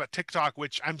 I even have a TikTok,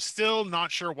 which I'm still not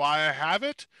sure why I have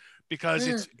it because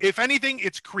it's, if anything,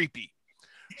 it's creepy.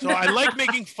 So I like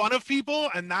making fun of people,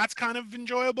 and that's kind of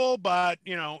enjoyable, but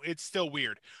it's still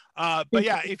weird. But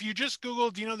yeah, if you just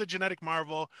Google Dino the Genetic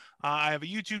Marvel, I have a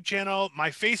YouTube channel. My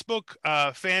Facebook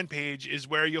fan page is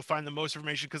where you'll find the most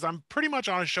information because I'm pretty much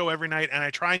on a show every night and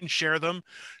I try and share them.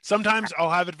 Sometimes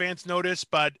I'll have advance notice,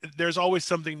 but there's always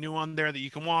something new on there that you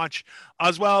can watch.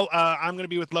 As well, I'm going to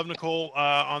be with Love Nicole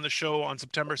on the show on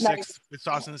September 6th with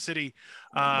Sauce in the City,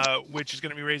 which is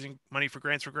going to be raising money for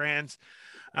Grants for Grands.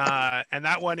 And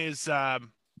that one is...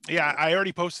 yeah, I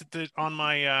already posted it on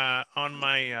my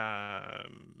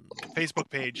Facebook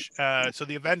page. So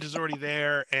the event is already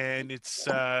there, and it's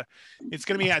going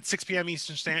to be at 6 p.m.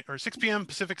 Eastern Standard or 6 p.m.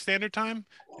 Pacific Standard Time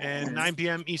and 9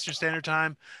 p.m. Eastern Standard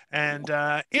Time. And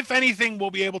if anything, we'll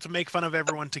be able to make fun of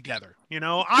everyone together. You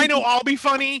know, I know I'll be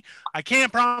funny. I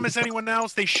can't promise anyone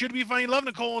else. They should be funny. Love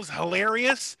Nicole is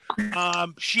hilarious.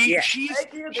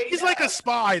 She's like a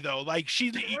spy though. Like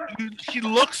she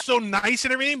looks so nice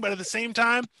and everything, but at the same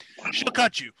time, she'll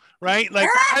cut you, right? Like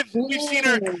we've seen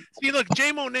her. See, look,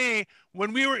 Jay Monet,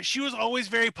 when she was always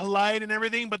very polite and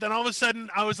everything, but then all of a sudden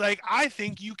I was like, I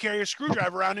think you carry a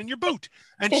screwdriver around in your boot.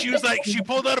 And she was like, she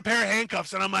pulled out a pair of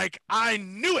handcuffs and I'm like, I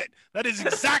knew it. That is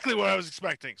exactly what I was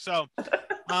expecting. So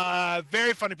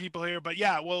very funny people here, but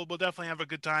yeah, we'll definitely have a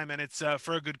good time, and it's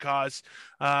for a good cause.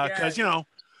 Because you know,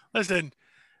 listen,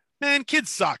 man, kids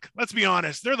suck. Let's be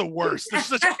honest. They're the worst. They're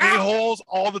such a-holes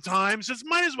all the time. So it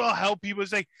might as well help people.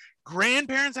 It's like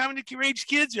grandparents having to raise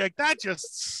kids. You're like, that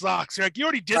just sucks. You're like, you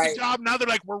already did the job. Now they're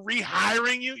like, we're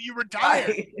rehiring you. You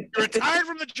retired. You're retired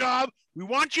from the job. We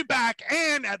want you back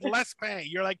and at less pay.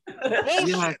 You're like, bullshit.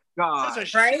 Yes, God. That's a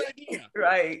shit idea.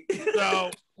 Right. So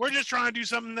we're just trying to do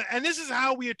something. And this is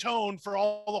how we atone for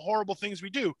all the horrible things we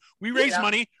do. We raise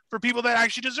money for people that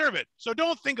actually deserve it. So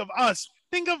don't think of us.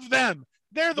 Think of them.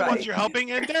 They're the ones you're helping,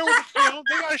 and they're, you know,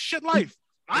 they got a shit life.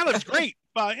 I live's great,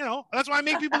 but you know, that's why I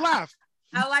make people laugh.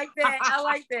 I like that. I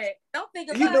like that. Don't think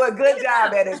about you do a good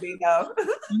job at it, Dino.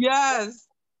 Yes.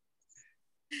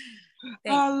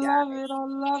 Thank I you, love guys. it. I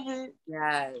love it.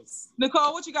 Yes.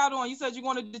 Nicole, what you got on? You said you're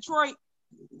going to Detroit.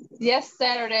 Yes,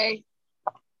 Saturday.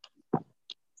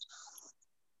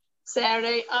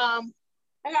 I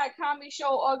got a comedy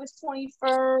show August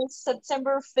 21st,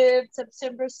 September 5th,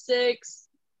 September 6th.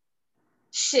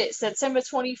 September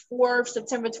 24th,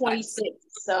 September 26th.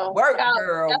 So work,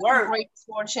 girl, work. Break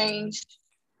for a change.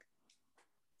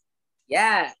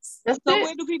 Yes. That's So it.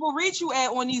 where do people reach you at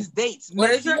on these dates?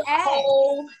 What is your ad?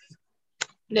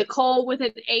 Nicole with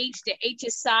an H. The H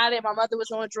is silent. My mother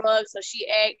was on drugs, so she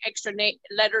add extra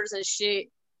letters and shit.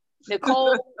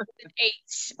 Nicole with an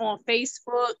H on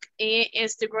Facebook and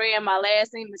Instagram. My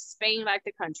last name is Spain like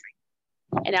the country.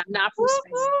 And I'm not from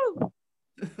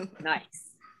Spain. Nice.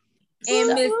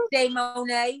 And Miss Jay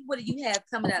Monet, what do you have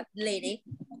coming up, lady?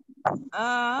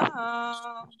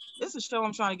 It's a show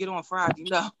I'm trying to get on Friday.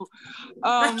 No.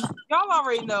 Y'all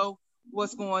already know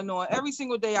what's going on. Every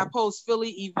single day I post Philly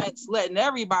events, letting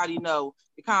everybody know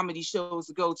the comedy shows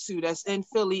to go to that's in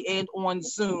Philly and on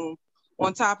Zoom.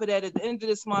 On top of that, at the end of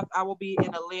this month, I will be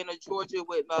in Atlanta, Georgia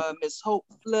with Miss Hope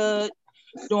Flood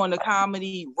doing the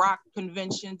comedy rock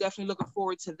convention. Definitely looking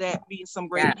forward to that, meeting some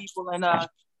great people and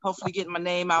hopefully getting my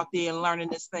name out there and learning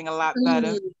this thing a lot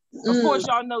better. Of course,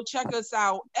 y'all know, check us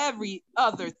out every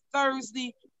other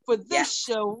Thursday for this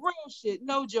show, Real Shit,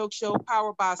 No Joke Show,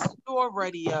 powered by Store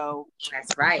Radio.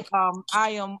 That's right. I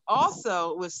am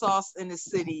also with Sauce in the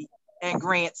City and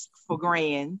Grants for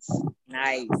Grands.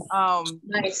 Nice.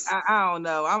 Nice. I don't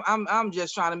know. I'm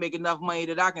just trying to make enough money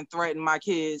that I can threaten my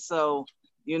kids. So,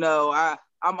 you know,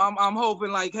 I'm hoping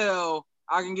like hell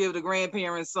I can give the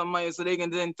grandparents some money so they can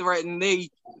then threaten their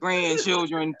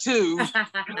grandchildren too. That's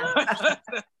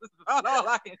about all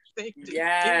I can think to do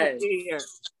here.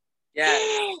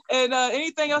 Yes. And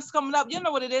anything else coming up, you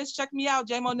know what it is. Check me out,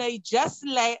 Jay Monet Just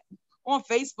Lat on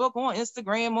Facebook, on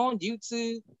Instagram, on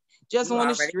YouTube, just on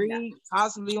the street,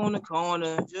 possibly on the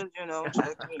corner. Just, you know,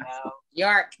 check me out.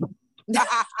 Yark.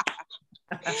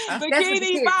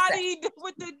 Bikini body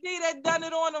with the D that done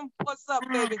it on them. What's up,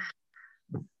 baby?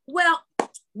 Well,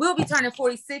 we'll be turning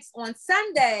 46 on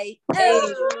Sunday.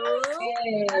 Hey,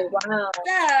 wow.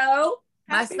 So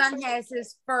my son has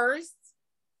his first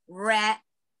rap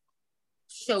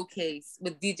showcase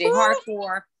with DJ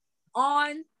Hardcore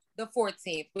on the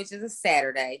 14th, which is a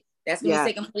Saturday. That's going to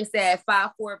be taking place at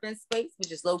 5-4 Event Space,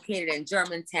 which is located in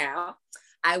Germantown.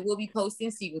 I will be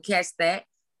posting so you can catch that.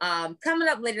 Coming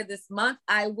up later this month,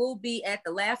 I will be at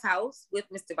the Laugh House with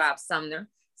Mr. Bob Sumner.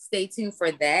 Stay tuned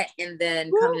for that. And then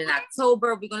coming in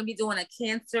October, we're going to be doing a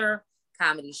cancer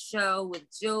comedy show with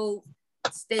Joe.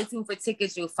 Stay tuned for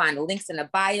tickets. You'll find the links in the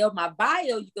bio. My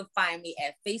bio, you can find me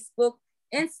at Facebook,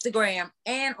 Instagram,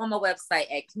 and on my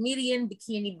website at Comedian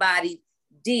Bikini Body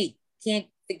D.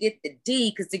 to get the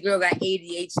D because the girl got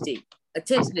ADHD.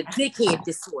 Attention to dickhead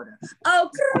disorder. Oh,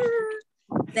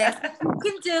 that's what you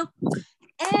can do.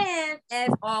 And as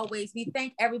always, we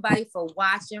thank everybody for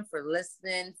watching, for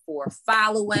listening, for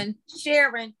following,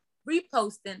 sharing,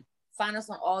 reposting. Find us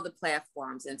on all the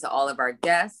platforms, and to all of our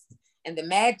guests and the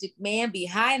magic man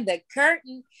behind the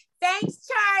curtain. Thanks,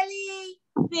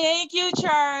 Charlie. Thank you,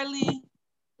 Charlie.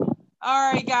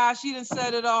 All right, guys, she done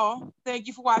said it all. Thank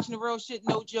you for watching the Real Shit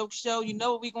No Joke show. You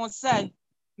know what we're going to say.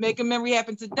 Make a memory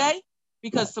happen today,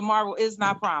 because tomorrow is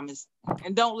not promised.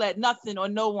 And don't let nothing or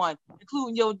no one,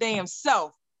 including your damn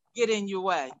self, get in your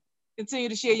way. Continue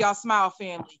to share y'all smile,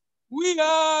 family. We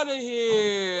out of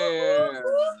here.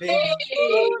 Hey.